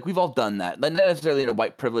 right? Like we've all done that, not necessarily in a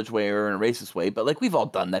white privilege way or in a racist way, but like we've all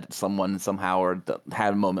done that to someone somehow, or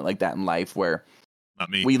had a moment like that in life where Not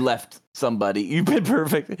me. we left somebody. You've been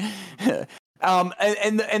perfect.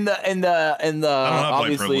 And the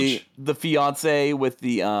obviously privilege. the fiance with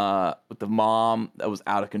the mom that was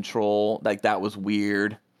out of control, like that was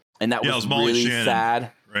weird, and that Yeah, it was was Molly really Shannon.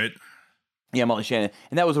 sad. right? Yeah, Molly Shannon.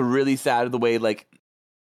 And that was a really sad the way, like,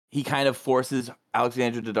 he kind of forces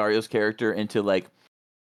Alexandra Daddario's character into, like,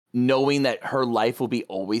 knowing that her life will be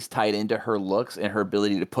always tied into her looks and her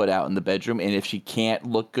ability to put out in the bedroom. And if she can't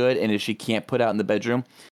look good and if she can't put out in the bedroom,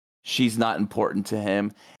 she's not important to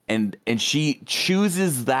him. And she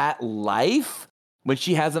chooses that life when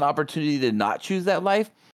she has an opportunity to not choose that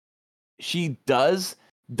life. She does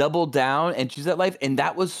double down and choose that life. And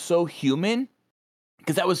that was so human.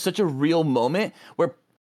 Because that was such a real moment where,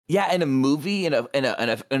 yeah, in a movie, in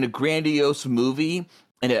a grandiose movie,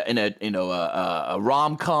 in a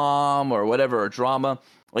rom-com or whatever, or drama,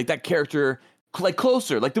 like that character like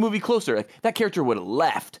Closer, like the movie Closer, like that character would have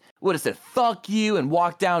left, would have said fuck you and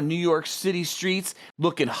walked down New York City streets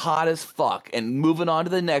looking hot as fuck and moving on to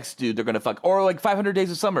the next dude they're gonna fuck. Or like 500 Days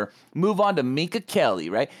of Summer, move on to Minka Kelly,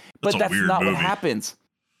 right? But that's not what happens.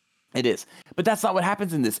 It is. But that's not what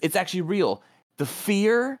happens in this. It's actually real. The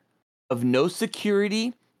fear of no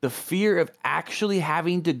security, the fear of actually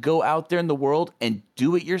having to go out there in the world and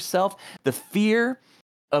do it yourself, the fear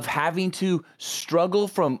of having to struggle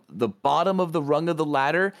from the bottom of the rung of the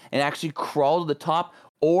ladder and actually crawl to the top,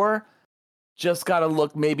 or just gotta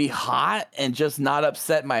look maybe hot and just not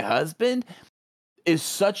upset my husband, is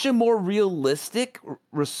such a more realistic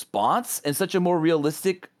response and such a more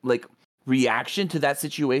realistic like reaction to that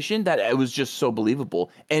situation that it was just so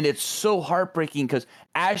believable. And it's so heartbreaking because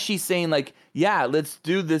as she's saying like, yeah, let's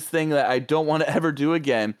do this thing that I don't want to ever do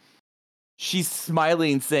again, she's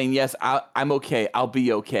smiling saying, yes, I'm okay, I'll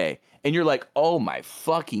be okay. And you're like, oh my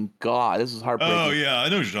fucking God, this is heartbreaking. Oh yeah, I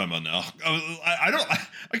know what you're talking about now.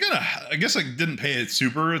 I guess I didn't pay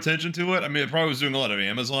super attention to it. I mean, I probably was doing a lot of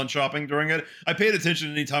Amazon shopping during it. I paid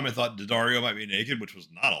attention anytime I thought Daddario might be naked, which was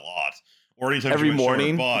not a lot. Or anytime every she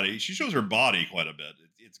morning. Show her body. She shows her body quite a bit.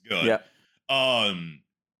 It's good. Yeah.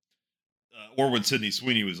 Or when Sydney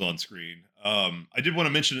Sweeney was on screen. I did want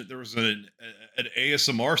to mention that there was an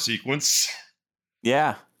ASMR sequence.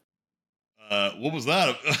 Yeah. What was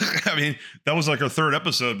that? I mean, that was like our third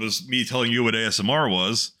episode was me telling you what ASMR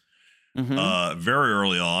was very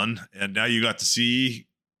early on. And now you got to see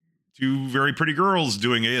two very pretty girls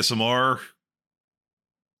doing ASMR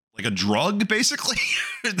like a drug, basically.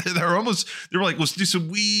 They were like, let's do some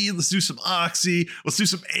weed, let's do some oxy, let's do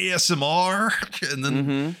some ASMR. And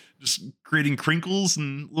then just creating crinkles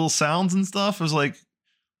and little sounds and stuff. I was like,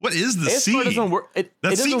 what is the scene? Doesn't work.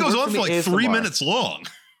 That scene goes on for like ASMR. 3 minutes long.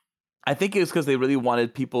 I think it was because they really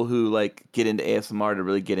wanted people who like get into ASMR to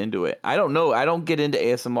really get into it. I don't know. I don't get into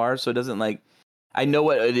ASMR, so it doesn't like. I know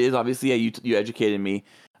what it is. Obviously, yeah, you educated me.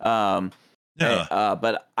 But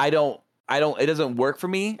I don't. It doesn't work for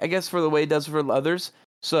me. I guess for the way it does for others.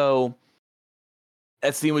 So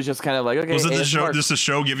that scene was just kind of like, okay. Was it this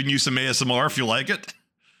show giving you some ASMR if you like it?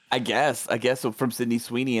 I guess so from Sydney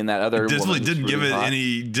Sweeney and that other. It definitely didn't really give it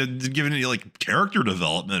any. Didn't give it any like character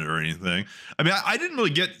development or anything. I mean, I didn't really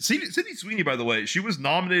get Sydney Sweeney. By the way, she was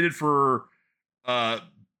nominated for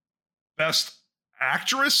best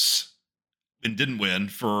actress and didn't win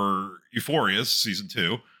for Euphoria season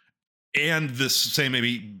 2, and this same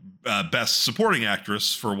maybe best supporting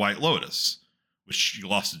actress for White Lotus, which she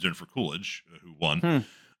lost to Jennifer Coolidge, who won.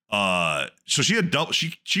 So she had double.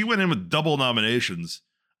 She went in with double nominations.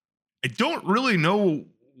 I don't really know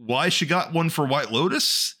why she got one for White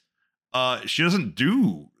Lotus. She doesn't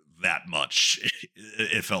do that much.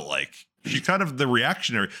 It felt like she's kind of the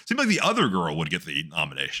reactionary. Seemed like the other girl would get the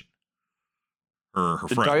nomination. Her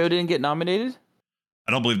friend. Daddario didn't get nominated?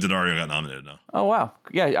 I don't believe Daddario got nominated, no. Oh, wow.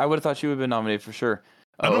 Yeah, I would have thought she would have been nominated for sure.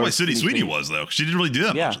 I don't know why Sydney Sweeney was, though. She didn't really do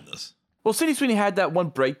that much in this. Well, Sydney Sweeney had that one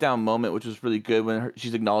breakdown moment, which was really good when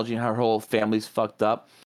she's acknowledging how her whole family's fucked up.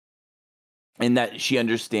 And that she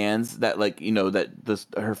understands that, like, you know, that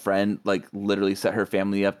her friend, like, literally set her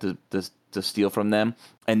family up to steal from them.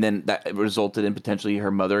 And then that resulted in potentially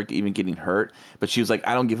her mother even getting hurt. But she was like,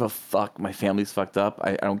 I don't give a fuck. My family's fucked up.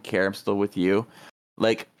 I don't care. I'm still with you.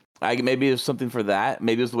 Like, maybe it was something for that.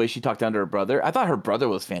 Maybe it was the way she talked down to her brother. I thought her brother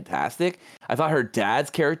was fantastic. I thought her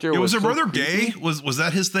dad's character was her brother gay? Was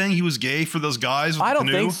that his thing? He was gay for those guys with I don't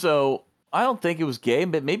the canoe? think so. I don't think it was gay,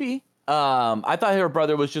 but maybe. I thought her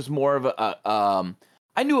brother was just more of a.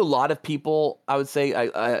 I knew a lot of people, I would say,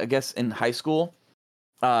 I guess, in high school,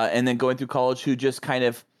 and then going through college, who just kind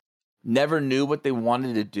of never knew what they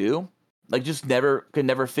wanted to do, like just could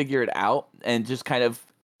never figure it out, and just kind of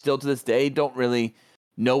still to this day don't really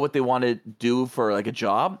know what they want to do for like a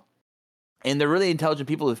job. And they're really intelligent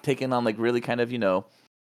people who've taken on like really kind of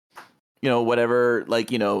whatever,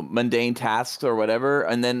 like, mundane tasks or whatever,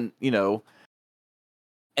 and then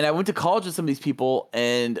And I went to college with some of these people,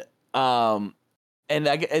 and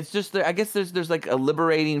it's just, I guess there's like a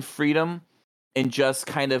liberating freedom in just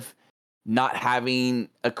kind of not having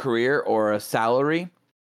a career or a salary,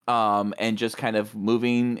 and just kind of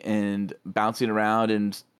moving and bouncing around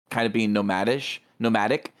and kind of being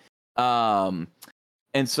nomadic.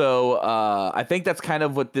 And so I think that's kind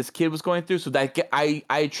of what this kid was going through. So that I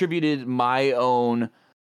attributed my own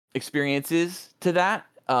experiences to that.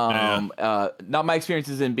 Not my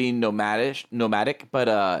experiences in being nomadic,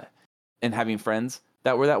 but and having friends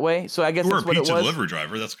that were that way. So I guess that's what it was. You're a pizza delivery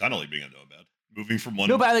driver. That's kind of like being a nomad, moving from one.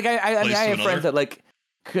 No, but like I have another. friends that like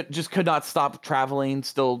could not stop traveling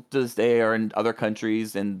still to this day, or in other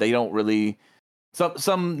countries, and they don't really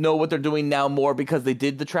some know what they're doing now more because they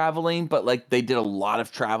did the traveling, but like they did a lot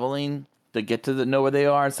of traveling to get to know where they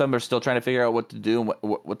are. And some are still trying to figure out what to do and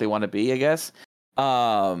what they want to be, I guess.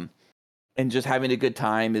 And just having a good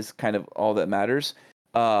time is kind of all that matters.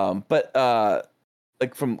 But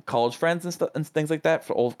like from college friends and stuff and things like that,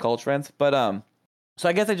 for old college friends. But so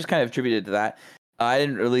I guess I just kind of attributed to that. I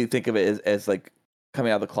didn't really think of it as like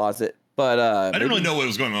coming out of the closet. But I didn't really know what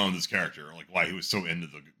was going on with this character, like why he was so into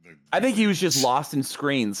the I think he was just lost in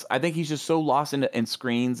screens. I think he's just so lost in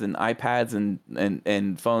screens and iPads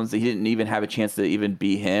and phones that he didn't even have a chance to even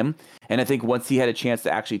be him. And I think once he had a chance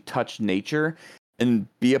to actually touch nature and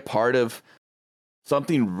be a part of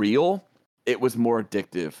something real, it was more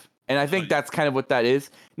addictive. And I think that's kind of what that is.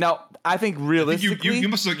 Now, I think realistically,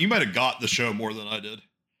 you might have got the show more than I did.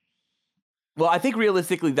 Well, I think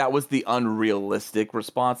realistically that was the unrealistic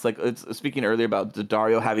response. Like speaking earlier about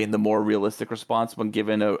Daddario having the more realistic response when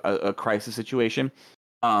given a crisis situation.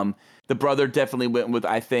 The brother definitely went with,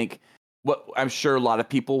 I think, what I'm sure a lot of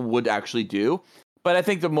people would actually do. But I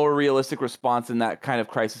think the more realistic response in that kind of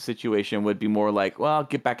crisis situation would be more like, well, I'll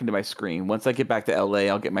get back into my screen. Once I get back to LA,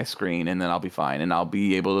 I'll get my screen and then I'll be fine. And I'll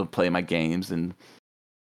be able to play my games and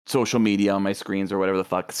social media on my screens or whatever the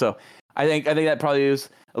fuck. So I think that probably is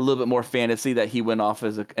a little bit more fantasy that he went off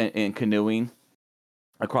as in canoeing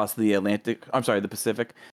across the Atlantic. I'm sorry, the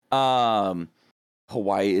Pacific. Hawaii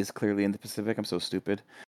is clearly in the Pacific. I'm so stupid.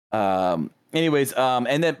 Anyways,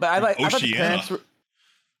 and then but I thought the parents were.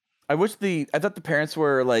 I thought the parents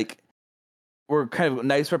were kind of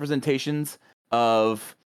nice representations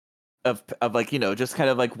of like, you know, just kind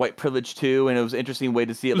of like white privilege too, and it was an interesting way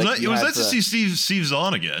to see it. It was nice to see Steve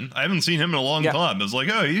Zahn again. I haven't seen him in a long time. It was like,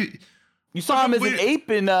 oh, you saw him as an ape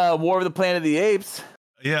in War of the Planet of the Apes.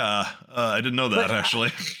 Yeah, I didn't know that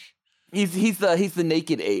actually. He's the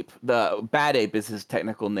naked ape. The bad ape is his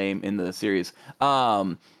technical name in the series.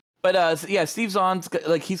 But yeah, Steve Zahn's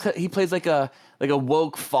like he plays like a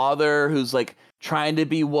woke father who's like trying to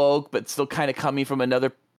be woke but still kind of coming from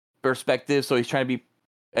another perspective. So he's trying to be,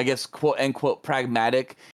 I guess, quote unquote,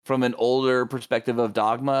 pragmatic from an older perspective of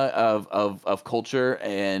dogma of culture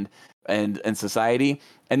and society.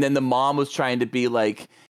 And then the mom was trying to be like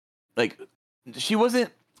she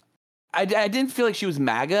wasn't. I didn't feel like she was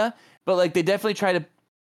MAGA, but like they definitely tried to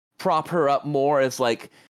prop her up more as like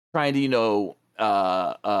trying to, you know,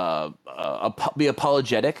 be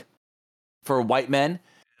apologetic for white men.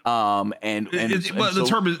 The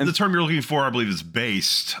term you're looking for, I believe, is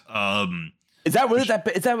based. Is that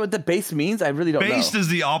what the base means? I really don't know. Based is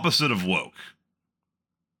the opposite of woke.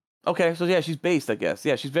 Okay, so yeah, she's based, I guess.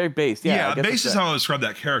 Yeah, she's very based. Yeah, based is how I describe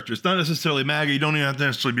that character. It's not necessarily MAGA. You don't even have to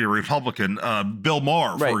necessarily be a Republican. Bill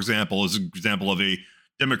Maher, for example, is an example of a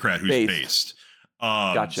Democrat who's based.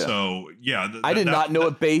 Gotcha. So yeah, I did not know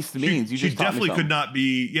what based means. She definitely could not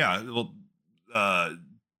be. Yeah, well, I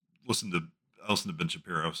listen to Ben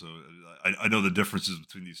Shapiro, so I know the differences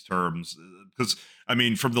between these terms. Because I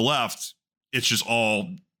mean, from the left, it's just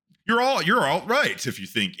you're all right if you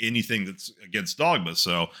think anything that's against dogma.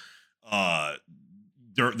 So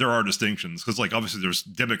there are distinctions, because like obviously there's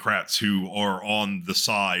Democrats who are on the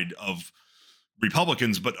side of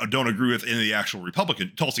Republicans but don't agree with any of the actual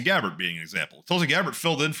Republican. Tulsi Gabbard being an example. Tulsi Gabbard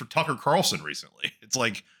filled in for Tucker Carlson recently. It's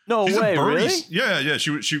like, no way, really? Yeah.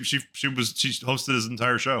 She hosted his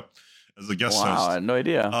entire show as a guest host. Wow, I had no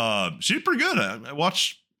idea. She did pretty good. I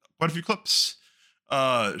watched quite a few clips.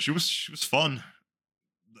 She was fun.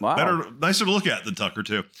 Wow. Nicer to look at than Tucker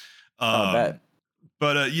too. I bet.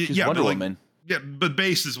 But she's Wonder Woman. Yeah, but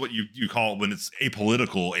base is what you call it when it's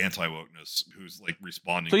apolitical anti-wokeness who's like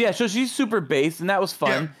responding. So yeah, so she's super based, and that was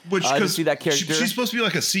fun. Yeah, which to see that character. She's supposed to be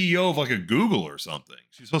like a CEO of like a Google or something.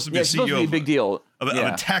 She's supposed to be a CEO of a big deal of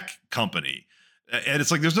a tech company, and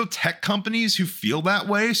it's like there's no tech companies who feel that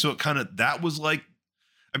way. So it kind of that was like,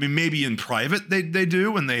 I mean, maybe in private they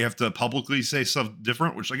do, and they have to publicly say stuff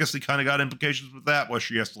different, which I guess they kind of got implications with that, where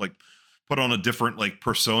she has to like put on a different like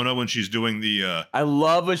persona when she's doing the I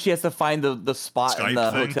love when she has to find the spot Skype in the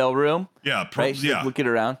hotel room. Yeah, right? She's like looking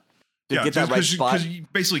around to get that right spot. Because you're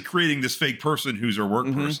basically creating this fake person who's her work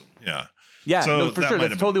person. Yeah, so no, for sure.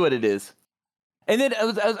 That's totally what it is. And then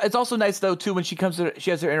it's also nice though too when she has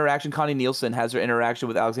her interaction. Connie Nielsen has her interaction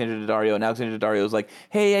with Alexandra Daddario, and Alexandra Daddario is like,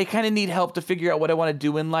 "Hey, I kind of need help to figure out what I want to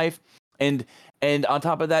do in life." And on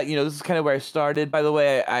top of that, you know, this is kind of where I started. By the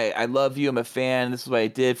way, I love you. I'm a fan. This is what I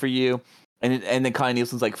did for you. And then Connie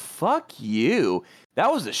Nielsen's like, "Fuck you.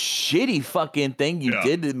 That was a shitty fucking thing you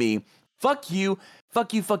did to me. Fuck you.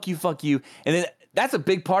 Fuck you. Fuck you. Fuck you." And then that's a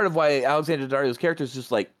big part of why Alexandra Daddario's character is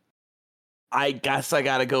just like, I guess I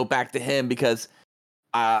got to go back to him because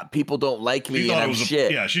people don't like me and I'm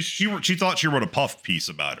shit. She thought she wrote a puff piece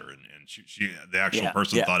about her, and she the actual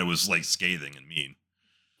person thought it was like scathing and mean.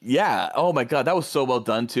 Yeah. Oh my god, that was so well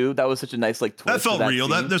done too. That was such a nice like twist. That felt real.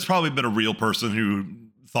 Scene. There's probably been a real person who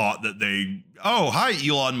thought that hi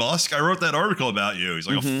Elon Musk, I wrote that article about you. He's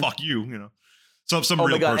like, oh fuck you, you know. So some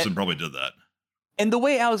real person probably did that. And the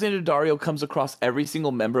way Alexandra Daddario comes across every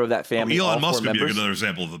single member of that family. Elon Musk would be another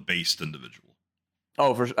example of a based individual.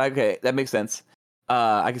 Oh, okay, that makes sense.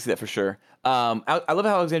 I can see that for sure. I love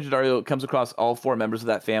how Alexandra Daddario comes across all 4 members of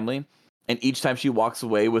that family. And each time she walks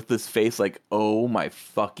away with this face like, oh my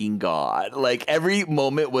fucking god. Like every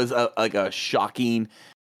moment was a shocking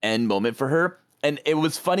end moment for her. And it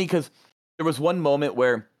was funny because there was one moment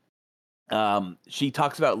where she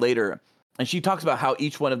talks about later, and she talks about how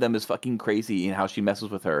each one of them is fucking crazy and how she messes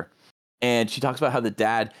with her. And she talks about how the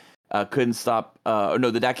dad couldn't stop,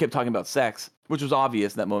 the dad kept talking about sex, which was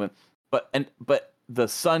obvious in that moment. But the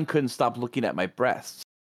son couldn't stop looking at my breasts.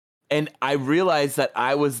 And I realized that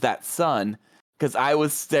I was that son because I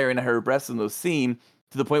was staring at her breasts in those scenes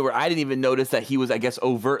to the point where I didn't even notice that he was, I guess,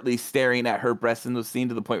 overtly staring at her breasts in those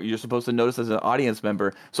scenes to the point where you're supposed to notice as an audience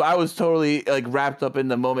member. So I was totally like wrapped up in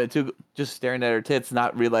the moment too, just staring at her tits,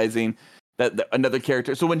 not realizing that another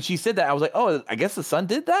character. So when she said that, I was like, oh, I guess the son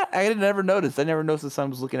did that? I had never noticed. I never noticed the son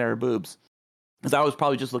was looking at her boobs because I was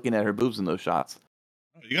probably just looking at her boobs in those shots.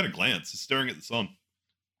 Oh, you got to glance. It's staring at the sun.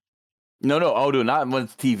 No. Oh, dude, not when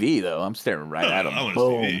it's TV though. I'm staring right at him. When it's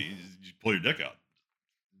TV, you pull your dick out.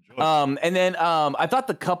 Enjoy. And then I thought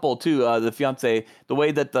the couple too, the fiance, the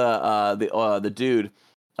way that the dude,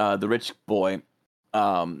 the rich boy,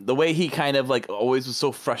 the way he kind of like always was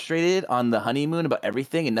so frustrated on the honeymoon about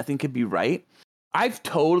everything and nothing could be right. I've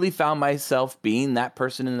totally found myself being that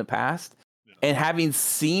person in the past, and having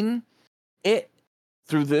seen it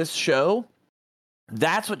through this show,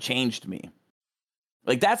 that's what changed me.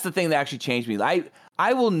 Like, that's the thing that actually changed me.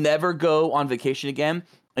 I will never go on vacation again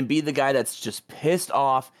and be the guy that's just pissed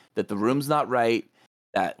off that the room's not right,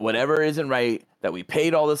 that whatever isn't right, that we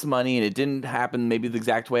paid all this money and it didn't happen maybe the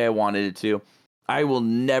exact way I wanted it to. I will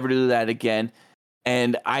never do that again.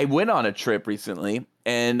 And I went on a trip recently,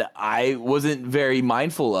 and I wasn't very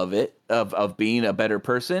mindful of it, of being a better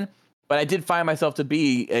person, but I did find myself to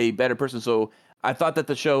be a better person. So I thought that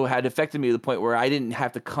the show had affected me to the point where I didn't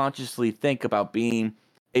have to consciously think about being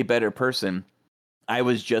a better person. I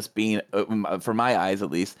was just being, for my eyes at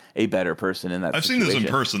least, a better person in that situation. I've seen this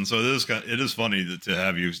in person, so it is funny to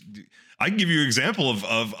have you. I can give you an example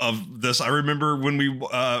of this. I remember when we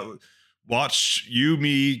watched you,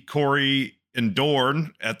 me, Corey, and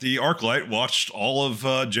Dorn at the ArcLight, watched all of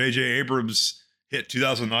J.J. Abrams' hit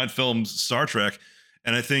 2009 film Star Trek.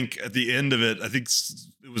 And I think at the end of it, I think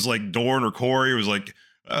it was like Dorn or Corey was like,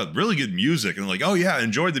 really good music. And like, oh yeah, I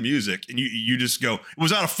enjoyed the music. And you just go, it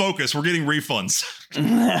was out of focus. We're getting refunds.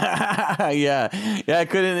 Yeah. I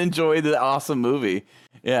couldn't enjoy the awesome movie.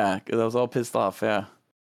 Yeah, because I was all pissed off. Yeah.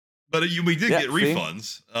 But we did get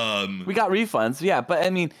refunds. We got refunds. Yeah. But I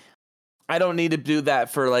mean, I don't need to do that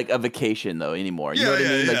for like a vacation though anymore. You know what I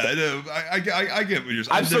mean? I get what you're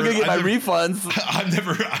saying. I'm still gonna get my refunds. I've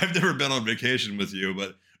never been on vacation with you,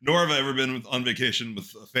 but nor have I ever been on vacation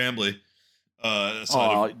with a family.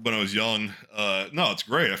 Aside of when I was young. No, it's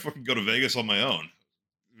great. I fucking go to Vegas on my own.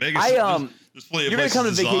 Vegas. There's plenty of you're gonna come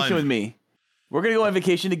to vacation with me. We're gonna go on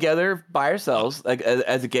vacation together by ourselves, like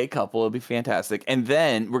as a gay couple. It'll be fantastic. And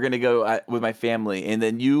then we're gonna go with my family. And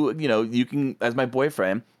then you can, as my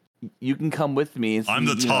boyfriend, you can come with me. And see, I'm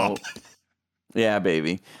the top. Yeah,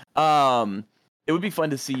 baby. It would be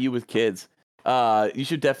fun to see you with kids. You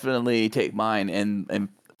should definitely take mine and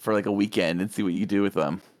for like a weekend and see what you do with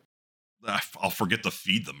them. I'll forget to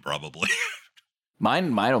feed them probably.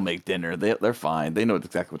 Mine will make dinner. They're fine. They know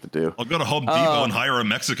exactly what to do. I'll go to Home Depot and hire a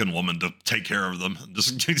Mexican woman to take care of them.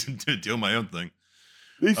 Just do my own thing.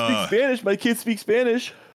 They speak Spanish. My kids speak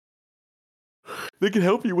Spanish. They can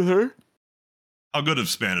help you with her. How good of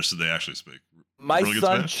Spanish do they actually speak? My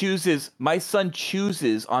son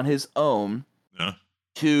chooses on his own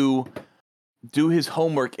to do his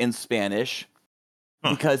homework in Spanish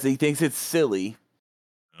because he thinks it's silly.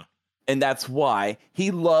 Yeah. And that's why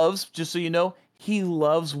he loves, just so you know, he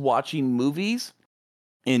loves watching movies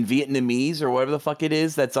in Vietnamese or whatever the fuck it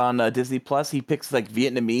is that's on Disney Plus. He picks like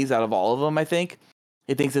Vietnamese out of all of them, I think.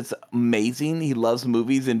 He thinks it's amazing. He loves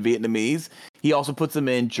movies in Vietnamese. He also puts them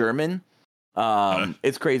in German.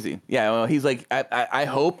 It's crazy. Yeah, well, he's like, I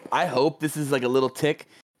hope this is like a little tick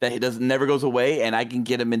that he never goes away, and I can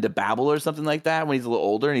get him into Babbel or something like that when he's a little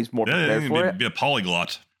older and he's more prepared for it. Be a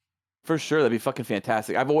polyglot. For sure, that'd be fucking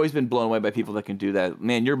fantastic. I've always been blown away by people that can do that.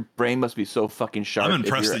 Man, your brain must be so fucking sharp. I'm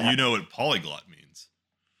impressed that you know what polyglot means.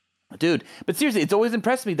 Dude, but seriously, it's always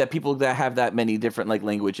impressed me that people that have that many different like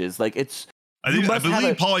languages, like it's. I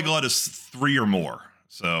believe polyglot is 3 or more.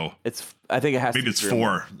 So I think it has. Maybe to it's be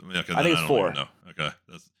 4. Okay, I think it's 4. No, okay.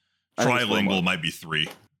 Trilingual might be 3.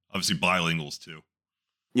 Obviously, bilingual is 2.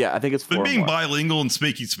 Yeah, I think it's 4. But being bilingual and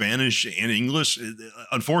speaking Spanish and English,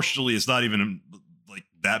 unfortunately, it's not even like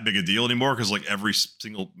that big a deal anymore because like every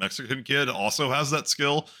single Mexican kid also has that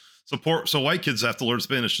skill. So white kids have to learn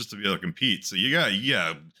Spanish just to be able to compete. So you got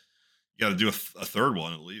to do a third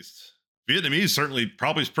one at least. Vietnamese certainly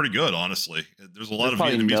probably is pretty good. Honestly, there's a lot of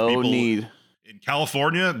Vietnamese people in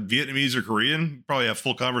California. Vietnamese or Korean probably have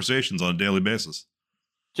full conversations on a daily basis.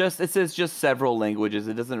 It says just several languages.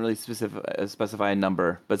 It doesn't really specify a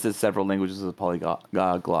number, but it says several languages as a polyglot.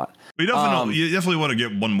 You definitely want to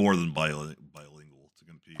get one more than bilingual to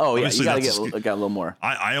compete. Oh yeah, obviously, you got a little more.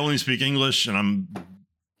 I only speak English, and I'm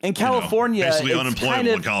in California. Basically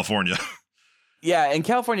unemployable in California. Yeah, in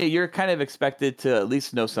California, you're kind of expected to at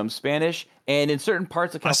least know some Spanish, and in certain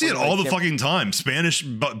parts of California, I see it all the fucking time. Spanish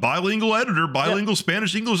bilingual editor, bilingual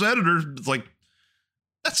Spanish English editor. It's like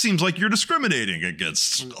that seems like you're discriminating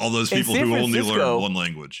against all those people who only learn one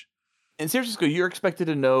language. In San Francisco, you're expected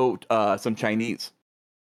to know some Chinese,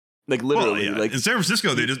 like literally. Well, yeah. Like in San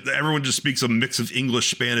Francisco, everyone just speaks a mix of English,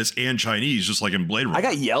 Spanish, and Chinese, just like in Blade Runner. I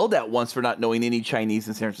got yelled at once for not knowing any Chinese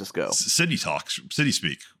in San Francisco. City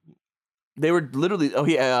speak. They were literally, What's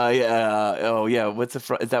is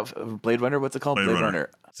that Blade Runner? What's it called? Blade Runner.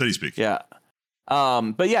 City speak. Yeah.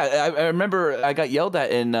 But yeah, I remember I got yelled at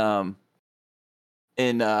in San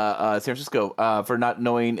Francisco for not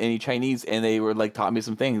knowing any Chinese, and they were like taught me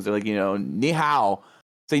some things. They're like, ni hao,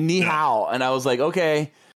 say ni hao, and I was like,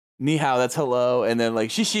 okay, ni hao, that's hello, and then like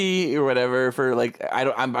shishi or whatever for like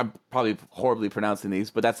I'm probably horribly pronouncing these,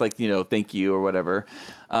 but that's like thank you or whatever.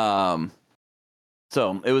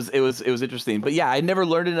 So it was interesting, but yeah, I never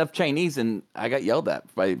learned enough Chinese, and I got yelled at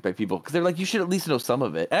by people because they're like, you should at least know some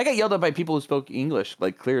of it. And I got yelled at by people who spoke English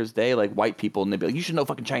like clear as day, like white people, and they'd be like, you should know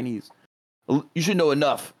fucking Chinese. You should know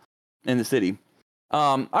enough in the city.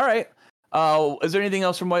 All right. Is there anything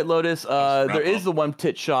else from White Lotus? There is the one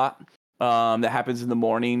tit shot that happens in the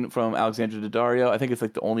morning from Alexandra Daddario. I think it's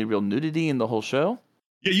like the only real nudity in the whole show.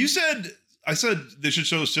 Yeah, I said they should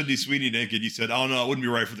show Sydney Sweeney naked. You said, oh no, it wouldn't be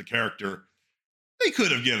right for the character. They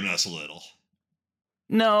could have given us a little.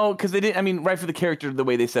 No, because they didn't. I mean, right for the character, the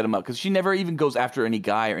way they set him up, because she never even goes after any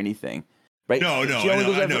guy or anything. Right? No,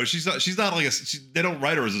 I know. She's not like they don't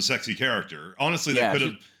write her as a sexy character. Honestly, they could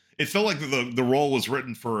have. It felt like the role was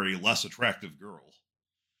written for a less attractive girl.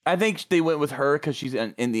 I think they went with her because she's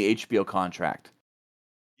in the HBO contract.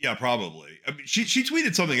 Yeah, probably. I mean, she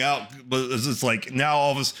tweeted something out, but it's like now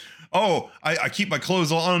all of us. Oh, I keep my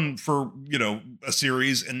clothes on for a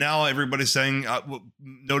series, and now everybody's saying,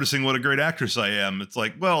 noticing what a great actress I am. It's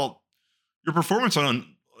like, well, your performance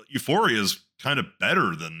on Euphoria is kind of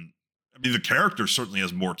better than. I mean, the character certainly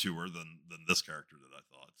has more to her than this character that I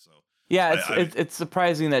thought. So yeah, it's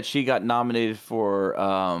surprising that she got nominated for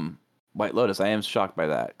White Lotus. I am shocked by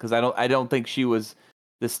that because I don't think she was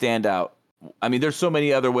the standout. I mean, there's so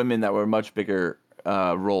many other women that were much bigger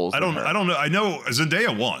roles. I don't know. I know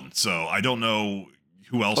Zendaya won, so I don't know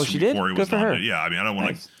who else from Euphoria was nominated. Yeah, I mean, I don't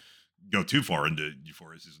want to go too far into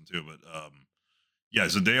Euphoria season 2, but yeah,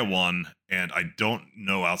 Zendaya won, and I don't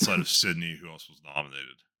know outside of Sydney who else was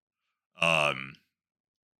nominated.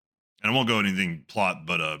 And I won't go anything plot,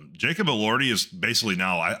 but Jacob Elordi is basically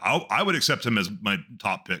now. I would accept him as my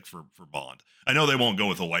top pick for Bond. I know they won't go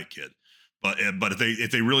with a white kid, but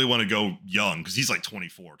if they really want to go young, because he's like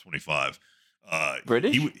 24, 25.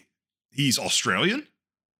 British? He's Australian.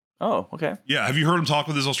 Oh, okay. Yeah, have you heard him talk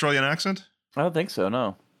with his Australian accent? I don't think so.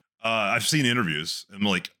 No. I've seen interviews. I'm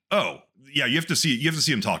like, oh yeah, you have to see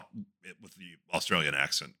him talk with the Australian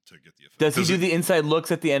accent to get the effect. Does he do the inside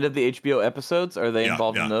looks at the end of the HBO episodes? Are they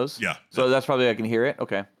involved in those? Yeah. So that's probably I can hear it.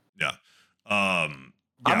 Okay. Yeah. I'm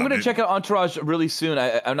gonna check out Entourage really soon.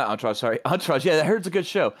 I'm not Entourage. Sorry, Entourage. Yeah, I heard it's a good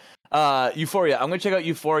show. Euphoria. I'm gonna check out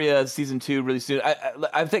Euphoria season 2 really soon.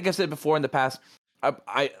 I think I've said before in the past.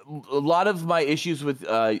 A lot of my issues with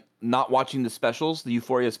not watching the specials, the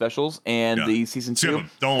Euphoria specials, and the season 2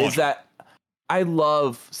 is that I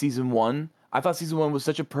love season 1. I thought season 1 was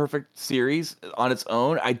such a perfect series on its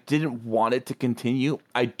own. I didn't want it to continue.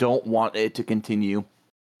 I don't want it to continue.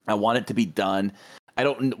 I want it to be done. I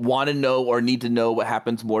don't want to know or need to know what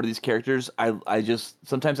happens more to these characters. I just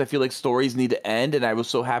sometimes I feel like stories need to end, and I was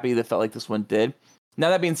so happy that felt like this one did. Now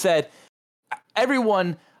that being said,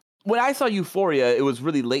 everyone, when I saw Euphoria, it was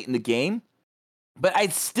really late in the game, but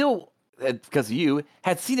I'd still, because of you,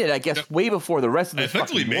 had seen it, I guess, way before the rest of the I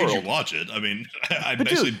effectively fucking made world. you watch it. I mean, I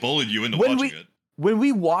basically bullied you into watching it. when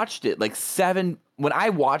we watched it, like 6 or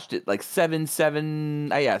 7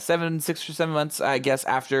 months, I guess,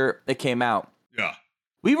 after it came out. Yeah.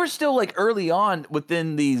 We were still like early on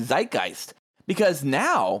within the zeitgeist, because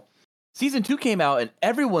now season 2 came out and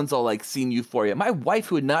everyone's all like seen Euphoria. My wife,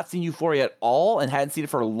 who had not seen Euphoria at all and hadn't seen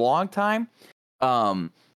it for a long time,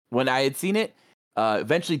 when I had seen it,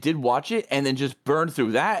 eventually did watch it and then just burned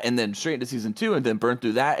through that and then straight into season 2 and then burned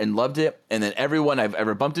through that and loved it. And then everyone I've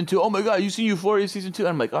ever bumped into, oh my God, you seen Euphoria season 2? And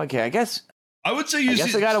I'm like, okay, I guess I would say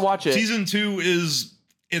I gotta watch it. Season 2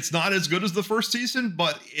 it's not as good as the first season,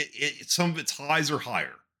 but some of its highs are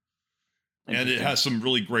higher. And it has some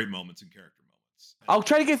really great moments and character moments. I'll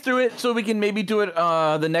try to get through it so we can maybe do it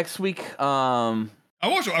the next week. I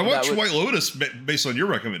watched White Lotus based on your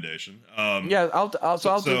recommendation. Yeah, I'll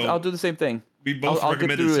do the same thing. We both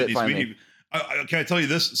recommended Sydney Sweeney. Can I tell you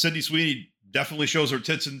this? Sydney Sweeney definitely shows her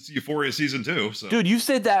tits in Euphoria season 2. So. Dude, you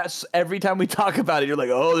said that every time we talk about it. You're like,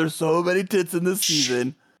 oh, there's so many tits in this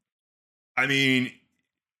season. I mean,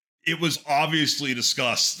 it was obviously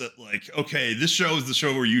discussed that, like, okay, this show is the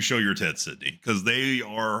show where you show your tits, Sydney, because they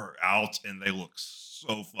are out and they look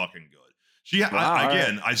so fucking good.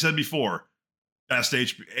 I said before, best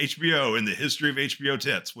HBO in the history of HBO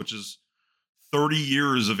tits, which is 30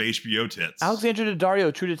 years of HBO tits. Alexandra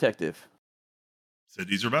Daddario, True Detective.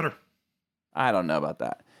 Sydney's are better. I don't know about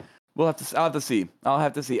that. I'll have to see.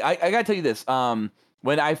 I gotta tell you this.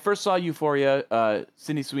 When I first saw Euphoria,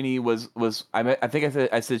 Sydney Sweeney was I think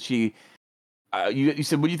I said she. You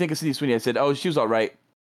said, what do you think of Sydney Sweeney? I said, oh, she was all right.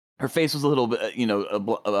 Her face was a little bit,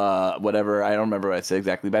 whatever. I don't remember what I said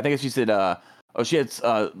exactly, but I think she said, she had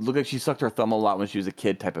looked like she sucked her thumb a lot when she was a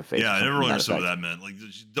kid, type of face. Yeah, I never really understood what that meant. Like,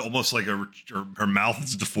 almost like her mouth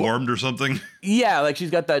is deformed or something. Yeah, like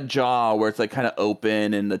she's got that jaw where it's like kind of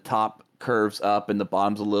open and the top curves up and the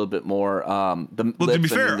bottom's a little bit more. To be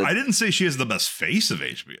fair, I didn't say she has the best face of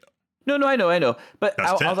HBO. No, I know. But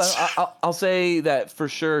I'll say that for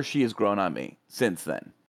sure she has grown on me since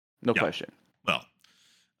then. No question. Well,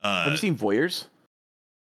 have you seen Voyeurs?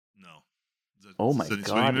 No. Oh my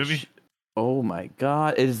God. Movie? Oh my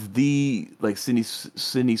God. It is the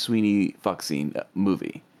Sydney Sweeney fuck scene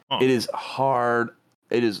movie. Oh. It is hard.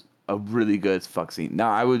 It is a really good fuck scene.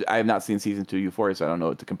 Now I have not seen season 2 Euphoria, so I don't know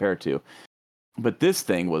what to compare it to. But this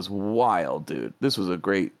thing was wild, dude. This was a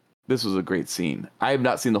great scene. I have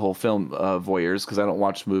not seen the whole film Voyeurs because I don't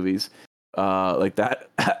watch movies like that.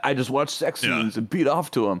 I just watch sex scenes and beat off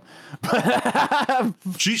to them.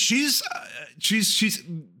 she's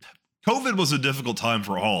COVID was a difficult time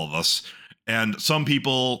for all of us, and some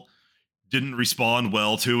people didn't respond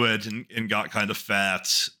well to it and got kind of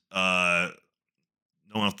fat.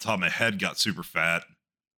 No one off the top of my head got super fat,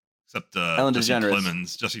 except Ellen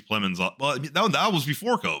DeGeneres. Jesse Plemons. Well, that was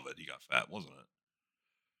before COVID. He got fat, wasn't it?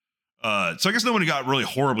 So I guess no one got really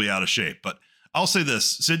horribly out of shape. But I'll say this: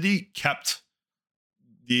 Sydney kept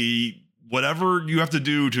the whatever you have to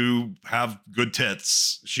do to have good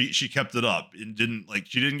tits. She kept it up and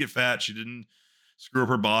she didn't get fat. She didn't screw up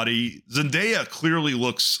her body. Zendaya clearly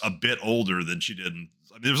looks a bit older than she did.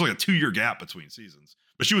 There was like a 2-year gap between seasons,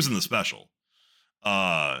 but she was in the special.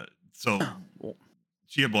 So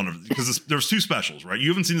she had one of, because there's 2 specials, right? You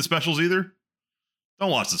haven't seen the specials either.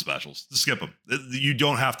 Don't watch the specials. Just skip them. You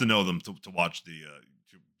don't have to know them to watch the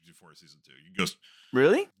Euphoria season 2. You just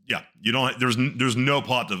really, yeah. You don't. There's no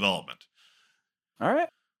plot development. All right.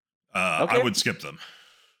 Okay. I would skip them.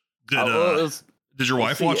 Did your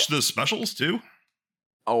wife watch the specials too?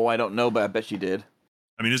 Oh, I don't know, but I bet she did.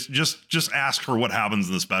 I mean, it's just ask her what happens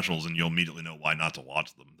in the specials, and you'll immediately know why not to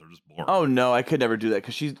watch them. They're just boring. Oh no, I could never do that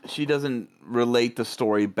because she doesn't relate the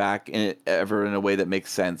story back ever in a way that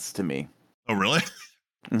makes sense to me. Oh really?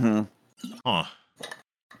 Mm-hmm. Huh.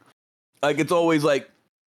 Like it's always like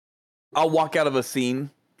I'll walk out of a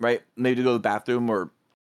scene, right? Maybe to go to the bathroom or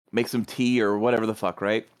make some tea or whatever the fuck,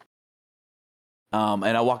 right? And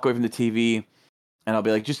I'll walk away from the TV, and I'll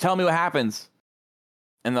be like, "Just tell me what happens."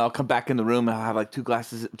 And then I'll come back in the room and I'll have like 2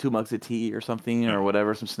 mugs of tea or something or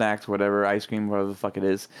whatever, some snacks, whatever, ice cream, whatever the fuck it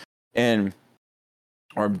is. Or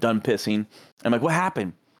I'm done pissing. I'm like, what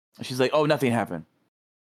happened? And she's like, oh, nothing happened.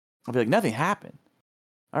 I'll be like, nothing happened.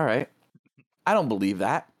 All right. I don't believe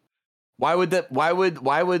that. Why would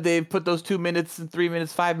they put those 2 minutes and 3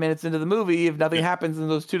 minutes, 5 minutes into the movie if nothing happens in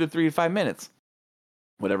those 2 to 3 to 5 minutes?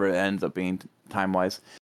 Whatever it ends up being time-wise.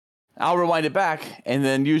 I'll rewind it back, and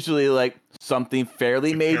then usually like something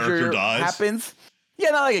fairly major happens.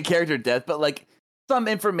 Yeah, not like a character death, but like some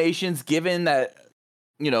information's given that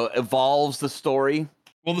evolves the story.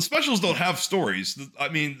 Well, the specials don't have stories. I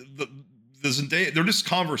mean, the Zendaya, they're just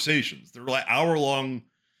conversations. They're like hour-long.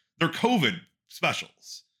 They're COVID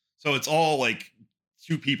specials, so it's all like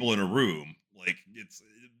two people in a room. Like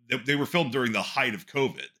they were filmed during the height of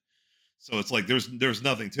COVID. So it's like there's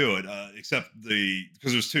nothing to it except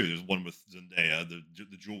because there's two. There's one with Zendaya, the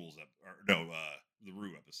Jules, the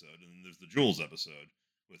Rue episode, and then there's the Jules episode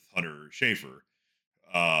with Hunter Schafer.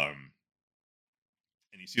 And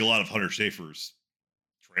you see a lot of Hunter Schafer's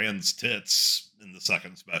trans tits in the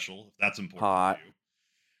second special, if that's important to you.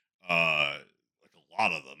 Like a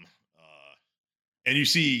lot of them. And you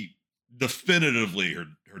see definitively her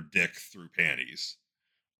dick through panties.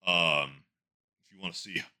 If you want to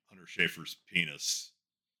see Hunter Schafer's penis,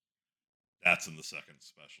 that's in the second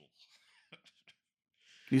special.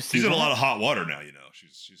 She's in a lot of hot water now, you know.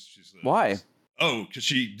 She's Why? Because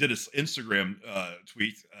she did an Instagram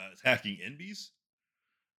tweet attacking NBs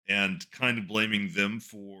and kind of blaming them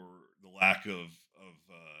for the lack of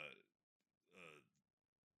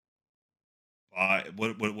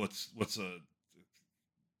what's a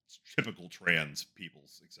typical trans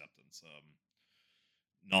people's acceptance,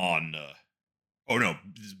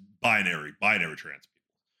 binary trans people.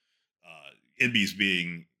 NBs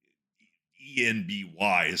being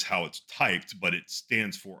ENBY is how it's typed, but it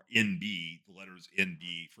stands for NB, the letters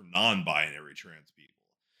NB for non-binary trans people.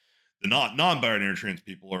 The non-binary trans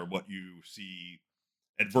people are what you see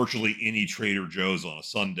at virtually any Trader Joe's on a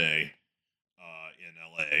Sunday in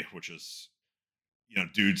LA, which is, you know,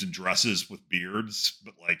 dudes in dresses with beards,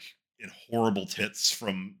 but like in horrible tits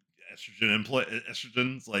from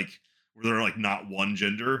estrogens, like where they're like not one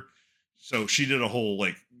gender. So she did a whole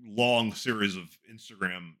like long series of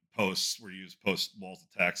Instagram posts where you just post walls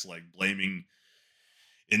of text like blaming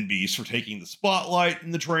NBs for taking the spotlight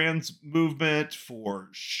in the trans movement, for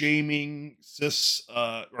shaming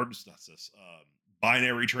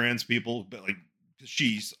binary trans people, but like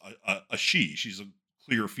she's she's a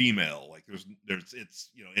clear female. Like there's it's,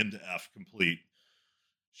 you know, M to F complete.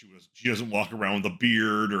 She doesn't walk around with a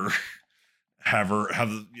beard or have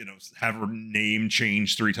her name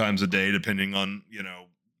changed 3 times a day depending on, you know,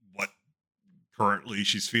 what currently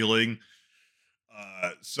she's feeling.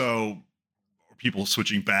 So people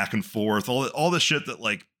switching back and forth, all the shit that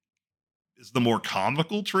like is the more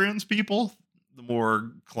comical trans people, the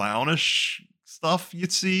more clownish stuff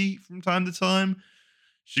you'd see from time to time.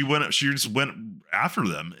 She just went after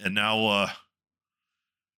them, and now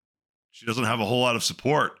she doesn't have a whole lot of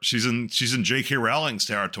support. She's in J.K. Rowling's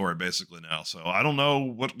territory basically now. So I don't know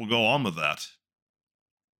what will go on with that.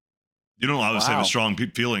 You don't obviously have a strong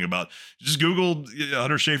feeling about. Just Google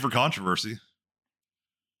Hunter Schafer controversy.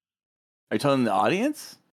 Are you telling the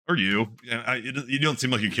audience? Or you? You don't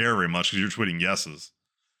seem like you care very much because you're tweeting yeses.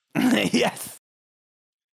 Yes.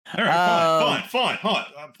 All right, fine.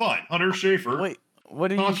 Hunter Schafer. Wait,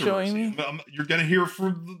 what are you showing me? You're gonna hear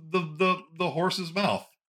from the horse's mouth.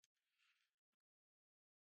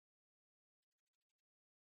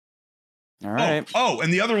 All right. Oh,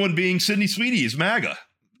 and the other one being Sydney Sweeney is MAGA.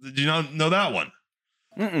 Did you not know that one?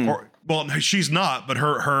 Well, she's not, but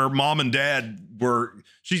her mom and dad were.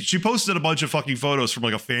 She posted a bunch of fucking photos from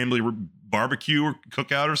like a family barbecue or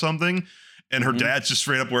cookout or something, and her dad's just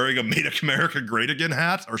straight up wearing a "Make America Great Again"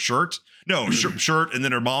 hat or shirt. No, shirt, and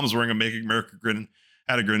then her mom's wearing a "Make America Great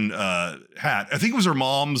Again" hat. I think it was her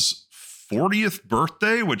mom's 40th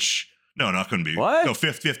birthday, which no, couldn't be. What? No,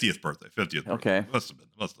 50th birthday. 50th. Okay, must have been.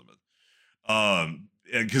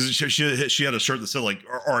 Because she had a shirt that said like,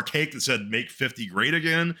 or a cake that said "Make 50 Great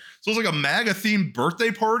Again." So it was like a MAGA themed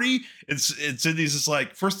birthday party. It's Cindy's just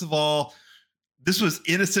like, first of all, this was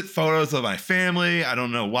innocent photos of my family. I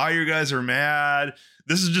don't know why you guys are mad.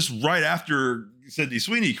 This is just right after Sydney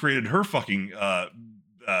Sweeney created her fucking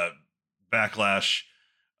backlash,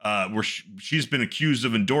 where she's been accused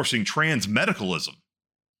of endorsing trans medicalism.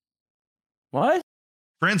 What?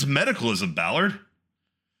 Trans medicalism, Ballard.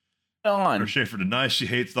 On. Schafer denies she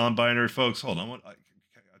hates non-binary folks. Hold on, I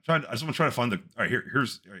just want to try to find the. All right,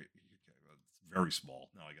 here's all right, it's very small.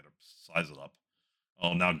 Now I got to size it up.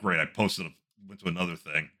 Oh, now great! I went to another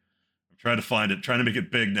thing. I'm trying to find it, trying to make it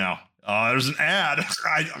big now. There's an ad.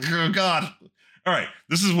 Oh God! All right,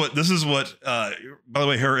 this is what. By the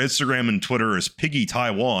way, her Instagram and Twitter is Piggy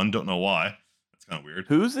Taiwan. Don't know why. That's kind of weird.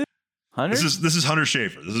 Who's it? Hunter. This is Hunter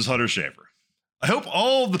Schafer. This is Hunter Schafer. I hope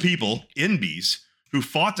all the people NBs who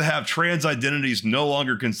fought to have trans identities no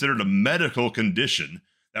longer considered a medical condition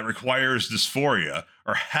that requires dysphoria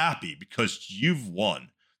are happy because you've won.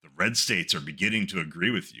 The red states are beginning to agree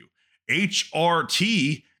with you.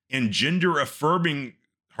 HRT and gender-affirming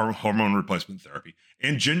hormone replacement therapy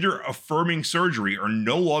and gender-affirming surgery are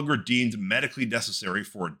no longer deemed medically necessary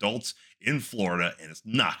for adults in Florida, and it's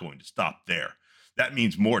not going to stop there. That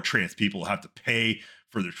means more trans people have to pay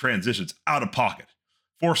for their transitions out of pocket.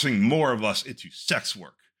 forcing more of us into sex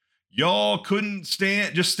work. Y'all couldn't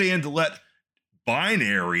stand to let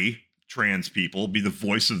binary trans people be the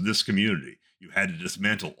voice of this community. You had to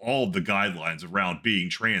dismantle all of the guidelines around being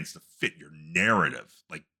trans to fit your narrative,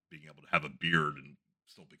 like being able to have a beard and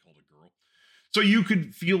still be called a girl. So you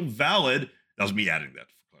could feel valid. That was me adding that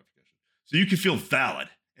for clarification. So you could feel valid,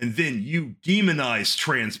 and then you demonize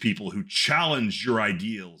trans people who challenge your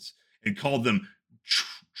ideals and called them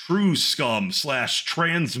true scum /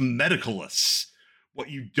 trans medicalists. What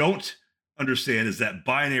you don't understand is that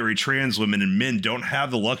binary trans women and men don't have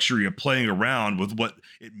the luxury of playing around with what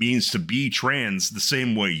it means to be trans the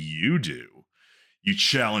same way you do. You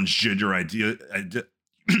challenge gender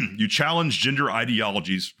you challenge gender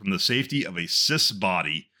ideologies from the safety of a cis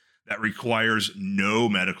body that requires no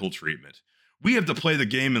medical treatment. We have to play the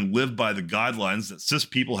game and live by the guidelines that cis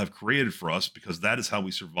people have created for us because that is how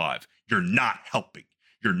we survive. You're not helping.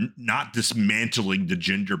 You're not dismantling the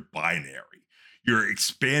gender binary. You're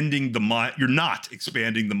expanding you're not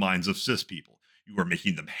expanding the minds of cis people. You are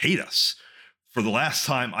making them hate us. For the last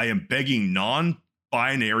time, I am begging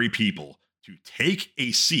non-binary people to take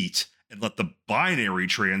a seat and let the binary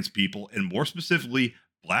trans people, and more specifically,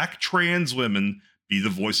 Black trans women, be the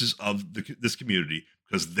voices of this community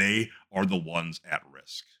because they are the ones at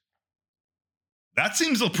risk. That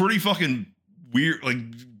seems a pretty fucking weird, like,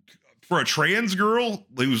 for a trans girl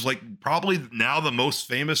who's like probably now the most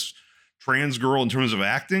famous trans girl in terms of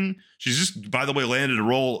acting. She's just, by the way, landed a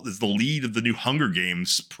role as the lead of the new Hunger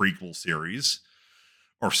Games prequel series,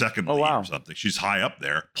 or second lead or something. She's high up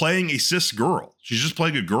there, playing a cis girl. She's just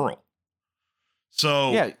playing a girl.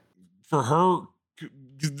 So yeah, for her,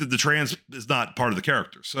 the trans is not part of the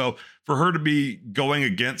character. So for her to be going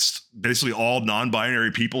against basically all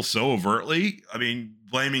non-binary people so overtly, I mean,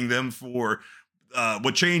 blaming them for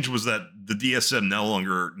what changed was that the DSM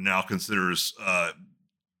now considers.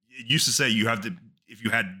 It used to say you have to, if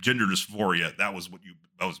you had gender dysphoria, that was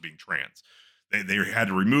being trans. They had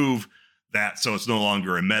to remove that, so it's no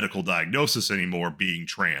longer a medical diagnosis anymore. Being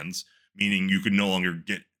trans, meaning you can no longer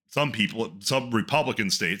get. Some Republican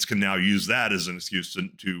states can now use that as an excuse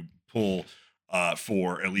to pull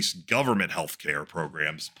for at least government health care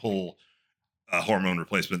programs, pull hormone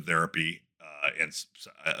replacement therapy and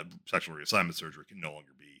sexual reassignment surgery can no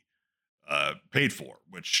longer be paid for,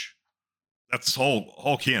 which that's a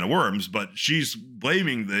whole can of worms. But she's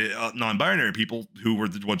blaming the non-binary people who were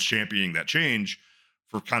the ones championing that change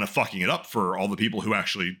for kind of fucking it up for all the people who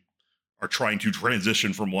actually are trying to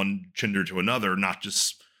transition from one gender to another, not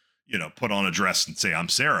just, put on a dress and say I'm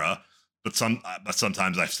Sarah, but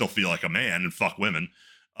sometimes I still feel like a man and fuck women,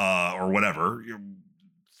 or whatever. You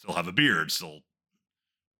still have a beard, still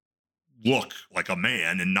look like a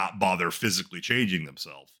man, and not bother physically changing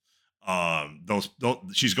themselves.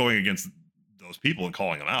 She's going against those people and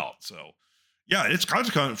calling them out. So yeah, it's kind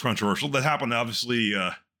of controversial. That happened obviously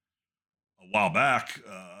a while back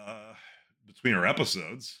between our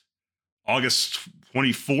episodes. August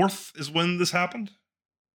 24th is when this happened.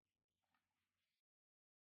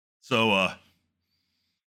 So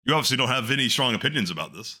you obviously don't have any strong opinions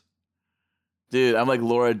about this. Dude, I'm like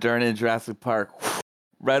Laura Dern in Jurassic Park.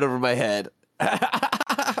 Right over my head. Well,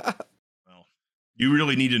 you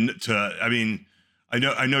really need to, I mean,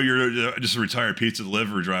 I know you're just a retired pizza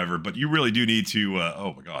delivery driver, but you really do need to,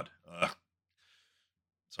 oh my God.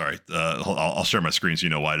 Sorry. I'll share my screen so you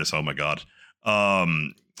know why this. Oh my God. I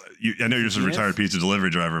know you're just a retired pizza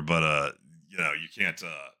delivery driver, but you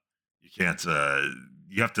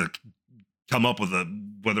have to come up with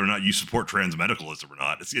whether or not you support trans medicalism or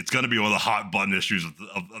not. It's going to be one of the hot button issues of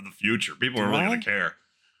the future. People are really going to care.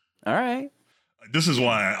 All right. This is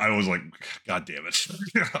why I was like, God damn it.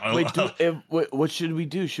 What should we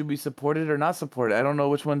do? Should we support it or not support it? I don't know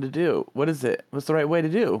which one to do. What is it? What's the right way to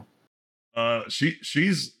do?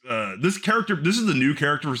 She's this character. This is the new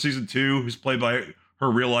character for season 2, who's played by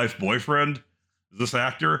her real life boyfriend. This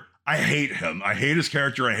actor, I hate him. I hate his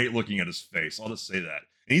character. I hate looking at his face. I'll just say that.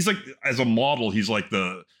 And he's like, as a model, he's like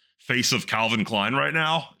the face of Calvin Klein right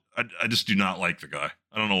now. I just do not like the guy.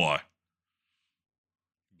 I don't know why.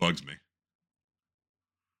 Bugs me.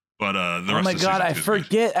 But the rest oh my of God, I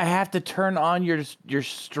forget. I have to turn on your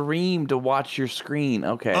stream to watch your screen.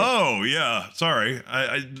 Okay. Oh yeah, sorry.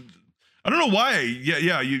 I don't know why.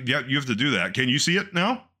 Yeah. You have to do that. Can you see it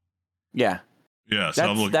now? Yeah. Yeah.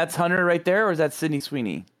 So that's Hunter right there, or is that Sydney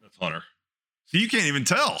Sweeney? That's Hunter. So you can't even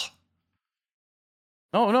tell.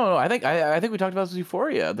 Oh no. I think we talked about this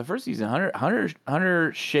Euphoria, the first season. Hunter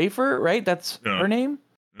Schafer, right? That's her name.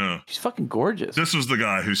 Yeah. She's fucking gorgeous. This was the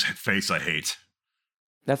guy whose face I hate.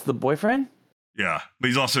 That's the boyfriend? Yeah, but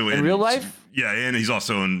he's also in real life. Yeah, and he's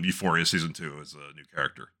also in Euphoria season 2 as a new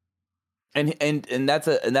character. And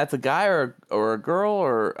that's a guy or a girl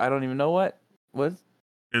or I don't even know what.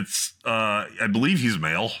 It's I believe he's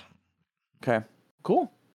male. Okay,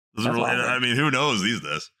 cool. Doesn't really, I mean, who knows these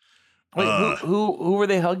days? Wait, who were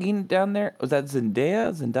they hugging down there? Was that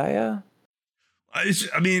Zendaya?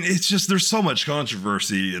 I mean, it's just there's so much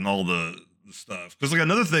controversy in all the stuff. Because like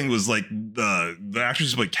another thing was like the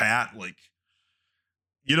actress who played Kat, like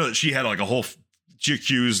she had like a whole she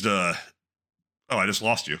accused. Oh, I just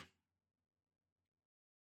lost you.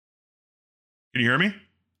 Can you hear me?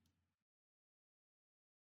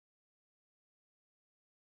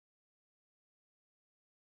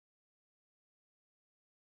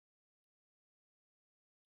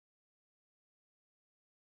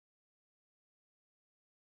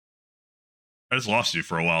 I just lost you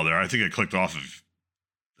for a while there. I think I clicked off of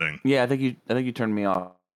thing. Yeah, I think you turned me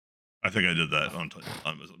off. I think I did that on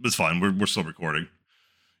it's fine. We're still recording.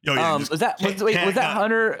 Was that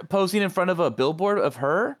Hunter posing in front of a billboard of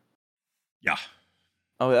her? Yeah.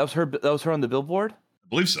 Oh, that was her. That was her on the billboard. I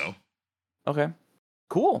believe so. Okay.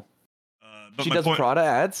 Cool. But she does Prada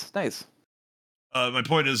ads. Nice. My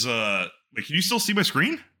point is, wait, can you still see my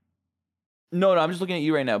screen? No, I'm just looking at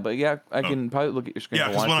you right now. But yeah, I can probably look at your screen. Yeah,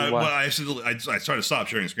 because I tried to stop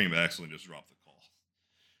sharing the screen, but I accidentally just dropped the call.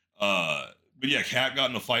 But yeah, Kat got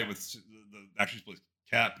in a fight with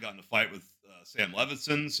Kat got in a fight with Sam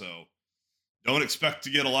Levinson. So don't expect to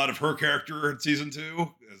get a lot of her character in season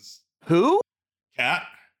 2. Who? Kat.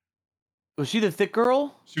 Was she the thick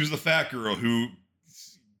girl? She was the fat girl who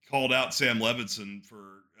called out Sam Levinson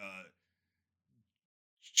for.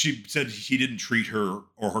 She said he didn't treat her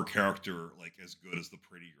or her character like as good as the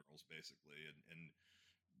pretty girls, basically, and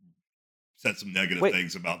said some negative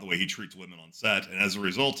things about the way he treats women on set. And as a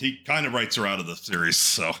result, he kind of writes her out of the series.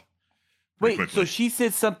 So, so she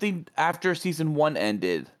said something after season 1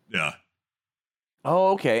 ended. Yeah.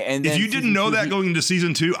 Oh, okay. And if you didn't know that going into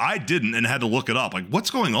season 2, I didn't, and had to look it up. Like, what's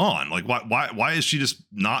going on? Like, why is she just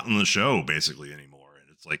not in the show basically anymore? And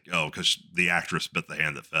it's like, oh, because the actress bit the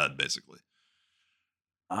hand that fed, basically.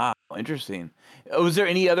 Ah, interesting. Was there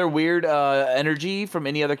any other weird energy from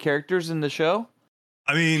any other characters in the show?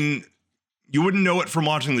 I mean, you wouldn't know it from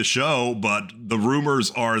watching the show, but the rumors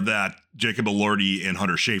are that Jacob Elordi and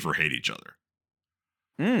Hunter Schafer hate each other.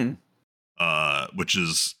 Which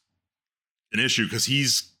is an issue because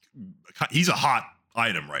he's a hot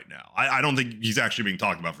item right now. I don't think he's actually being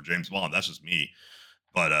talked about for James Bond. That's just me.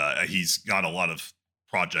 But he's got a lot of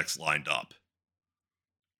projects lined up.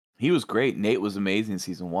 He was great. Nate was amazing in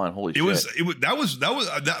season 1. Holy shit.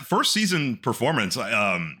 That first season performance. He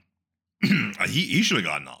should have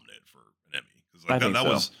gotten nominated for an Emmy.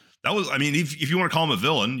 That was. I mean, if you want to call him a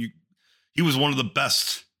villain, he was one of the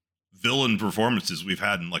best villain performances we've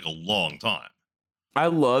had in like a long time. I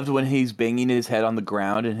loved when he's banging his head on the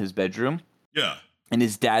ground in his bedroom. Yeah. And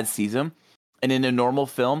his dad sees him. And in a normal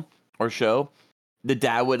film or show, the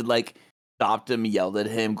dad would like stopped him, yelled at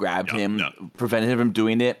him, grabbed him, prevented him from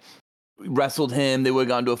doing it, wrestled him. They would have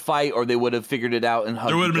gone to a fight, or they would have figured it out and hugged.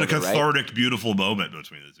 There would have been a cathartic, beautiful moment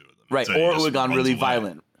between the two of them. Right. Or it would have gone really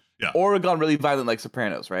violent. Yeah. Or it would have gone really violent like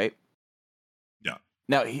Sopranos, right? Yeah.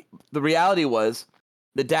 Now, the reality was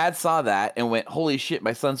the dad saw that and went, holy shit,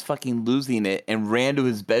 my son's fucking losing it, and ran to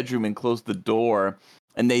his bedroom and closed the door.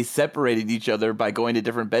 And they separated each other by going to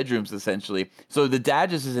different bedrooms, essentially. So the dad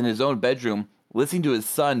just is in his own bedroom, listening to his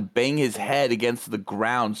son bang his head against the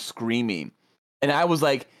ground, screaming. And I was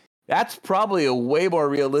like, that's probably a way more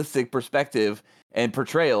realistic perspective and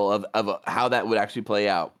portrayal of how that would actually play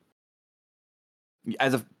out.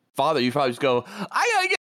 As a father, you probably just go, I gotta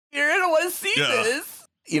get here, I don't want to see this,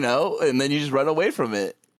 and then you just run away from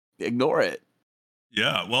it, ignore it.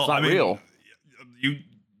 Yeah, well, it's not real.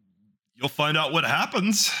 You'll find out what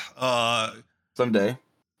happens someday.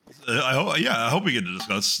 I hope we get to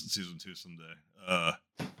discuss season 2 someday.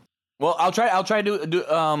 Well, I'll try to do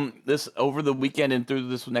this over the weekend and through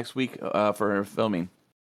this next week for filming.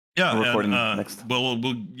 Yeah, we're recording next. Well,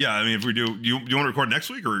 yeah. I mean, if we do you want to record next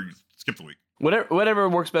week or skip the week? Whatever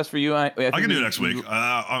works best for you. I can do it next week.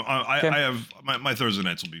 I have my Thursday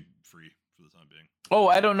nights will be free for the time being. Oh,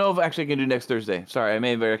 I don't know if actually I can do next Thursday. Sorry, I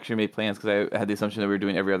may have actually made plans because I had the assumption that we were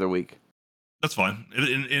doing every other week. That's fine.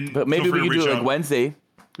 But maybe we could do it like Wednesday.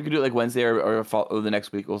 We could do it like Wednesday or the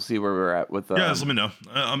next week. We'll see where we're at with. Just let me know.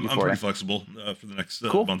 I'm pretty flexible for the next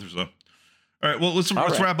month or so. All right. Well, let's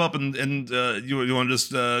wrap up and you want to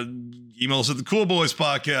just email us at the Cool Boys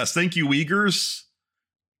Podcast. Thank you, Uyghurs.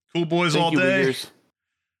 Cool Boys all day. Uyghurs.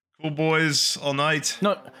 Cool Boys all night.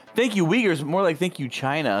 No, thank you, Uyghurs. More like thank you,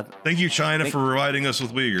 China. Thank you, China, for providing us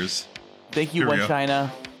with Uyghurs. Thank you, Here we One go.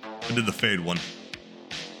 China. I did the fade one.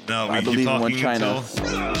 Now I we believe keep in One talking China.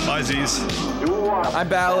 until... Bye, Z's. I'm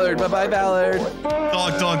Ballard. Bye-bye, Ballard.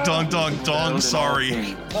 Dong.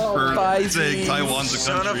 Sorry for Bye, saying Z's. Taiwan's a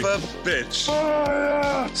Son country. of a bitch.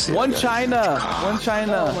 One China. One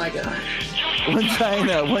China. Oh my god. One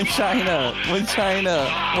China. One China. One China.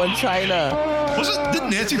 One China. Didn't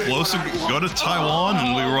Nancy Pelosi go to Taiwan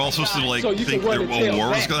and we were all supposed to like So you think can that run a and tell war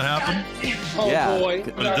was that. going to happen? Oh Yeah. boy.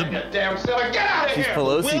 But it didn't. She's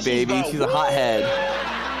Pelosi, baby. She's a hothead.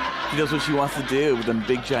 She knows what she wants to do with them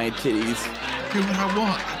big giant titties. Do what I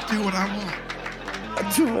want. Do what I want. I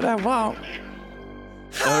do what I want.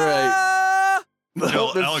 All right.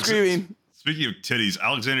 Yo, They're Alex, screaming. Speaking of titties,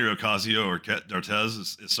 Alexandria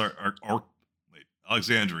Ocasio-Cortez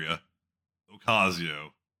Alexandria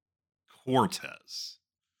Ocasio-Cortez.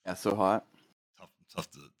 Yeah, so hot. Tough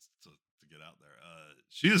to get out there.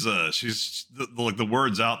 She's the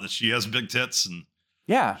word's out that she has big tits and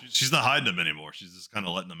Yeah. she's not hiding them anymore. She's just kind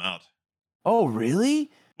of letting them out. Oh, really?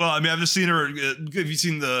 Well, I mean, I've just seen her. Have you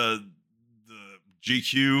seen the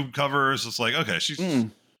GQ covers? It's like, okay, she's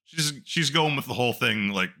going with the whole thing.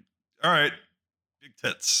 Like, all right, big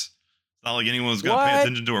tits. It's not like anyone's gonna pay What?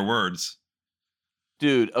 attention to her words.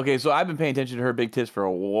 Dude, okay, so I've been paying attention to her big tits for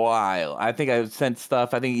a while. I think I've sent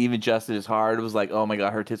stuff. I think even Justin is hard. It was like, oh my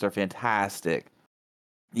god, her tits are fantastic.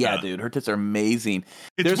 Yeah, Yeah. dude, her tits are amazing.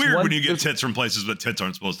 It's There's weird one- when you get there's- tits from places that tits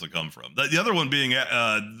aren't supposed to come from. The other one being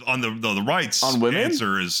on the rights On women?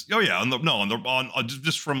 answer is on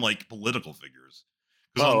just from like political figures.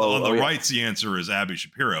 Because Oh, on the yeah. rights, the answer is Abby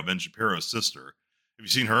Shapiro, Ben Shapiro's sister. Have you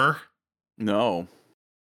seen her? No.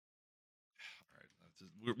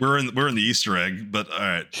 We're in the Easter egg, but all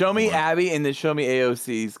right. Show me hold on. Abby and then show me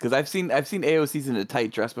AOC's because I've seen AOC's in a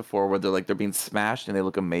tight dress before where they're being smashed and they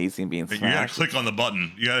look amazing being You gotta smashed. click on the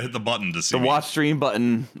button. You gotta hit the button to see. The me. watch stream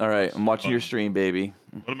button. All right, I'm watching your Button. stream, baby.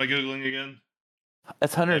 What am I googling again?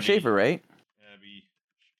 That's Hunter and Abby. Schaefer, right? Abby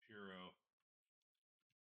Shapiro.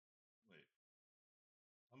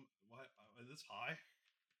 Wait. What? Is this high?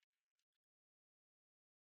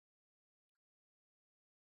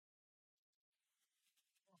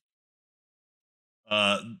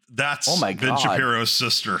 That's Oh my Ben God. Shapiro's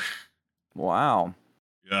sister. Wow.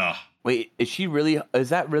 Yeah. Wait, is she really? Is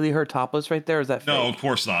that really her topless right there? Or is that fake? No, of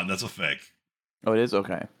course not. That's a fake. Oh, it is.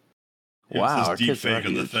 Okay. Yeah, Wow, It's her this deep tits are fake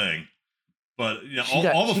of the huge. thing. But yeah, She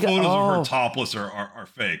got- all the she got- photos of her oh. topless are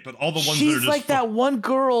fake. But all the ones that are She's just like that one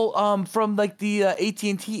girl from like the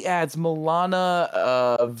AT&T ads,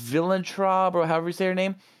 Milana Vilantraub or however you say her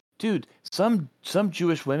name. Dude, some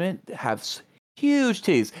Jewish women have huge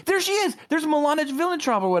titties. There she is. There's Milana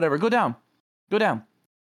Vilantraub or whatever. Go down. Go down.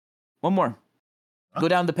 One more. Go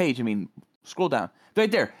down the page. I mean, scroll down.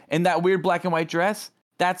 Right there. In that weird black and white dress.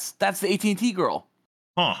 That's the AT&T girl.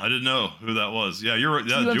 Huh, I didn't know who that was. Yeah, you're right.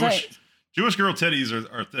 See what I'm Yeah, saying? Jewish girl titties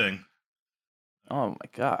are a thing. Oh my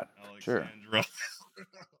god. Sure. Alexandra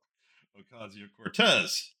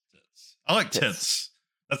Ocasio-Cortez. Tits. I like tits.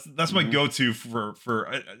 That's my Mhm. go-to for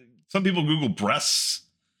some people Google breasts.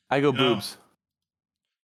 I go You know? boobs.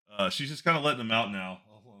 She's just kind of letting them out now.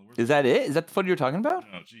 Oh, hold on, where's Is that it? Is that the photo you're talking about?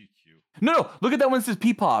 No, GQ. No. Look at that one that says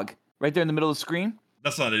Peepog right there in the middle of the screen.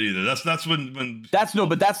 That's not it either. That's when That's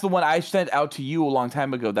that's the one I sent out to you a long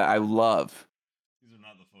time ago that I love. these are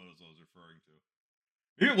not the photos I was referring to.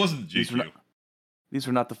 Maybe it wasn't the These were GQ. These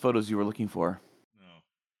were not the photos you were looking for. No.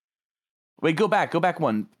 Wait, go back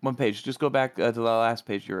one page. Just go back to the last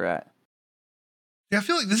page you were at. Yeah, I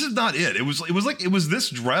feel like this is not it. It was this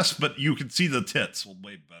dress, but you could see the tits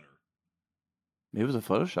way better. Maybe it was a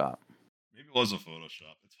Photoshop. Maybe it was a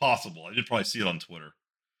Photoshop. It's possible. I did probably see it on Twitter.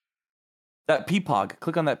 That Peepog.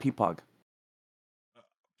 Click on that Peepog.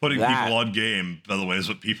 Putting That- people on game, by the way, is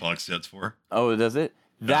what PPOG stands for. Oh, does it?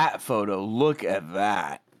 Yeah. That photo. Look at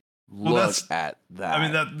that. Well, Look that's- at that. I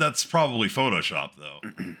mean, that's probably Photoshop, though.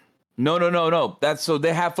 No. That's so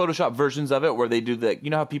they have Photoshop versions of it where they do you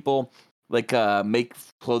know how people like make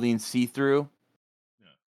clothing see through? Yeah.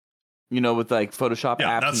 You know, with like Photoshop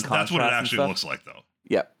Yeah, apps. that's and what it contrast and actually stuff? looks like, though.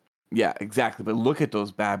 Yep. Yeah, exactly. But look at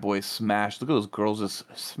those bad boys smashed. Look at those girls just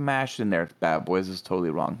smashed in there. Bad boys is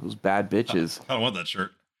totally wrong. Those bad bitches. I don't want that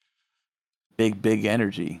shirt. Big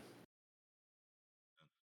energy.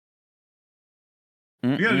 We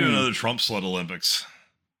got to do Mm-mm. another Trump slut Olympics.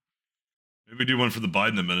 Maybe do one for the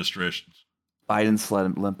Biden administration. Biden sled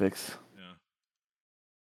Olympics. Yeah.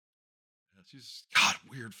 She's God,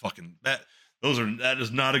 weird fucking that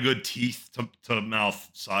is not a good teeth to mouth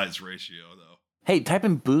size ratio, though. Hey, type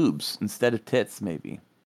in boobs instead of tits, maybe.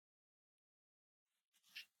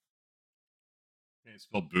 Can't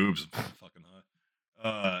spell boobs. I'm fucking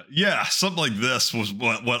Yeah, something like this was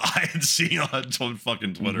what I had seen on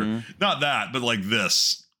fucking Twitter. Mm-hmm. Not that, but like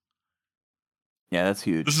this. Yeah, that's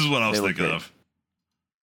huge. This is what I was thinking of.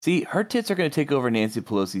 See, her tits are going to take over Nancy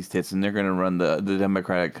Pelosi's tits, and they're going to run the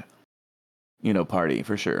Democratic, party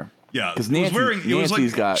for sure. Yeah, because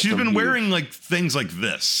she's been wearing like things like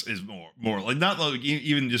this is more like not like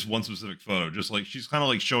even just one specific photo, just like she's kind of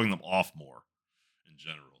like showing them off more in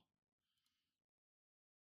general.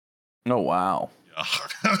 Oh wow! Yeah,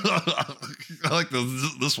 I like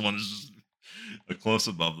this one is just a close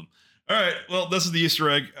up of them. All right, well, this is the Easter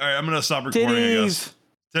egg. All right, I'm gonna stop recording. Titties. I guess.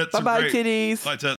 Tits Bye, titties. Bye, tits.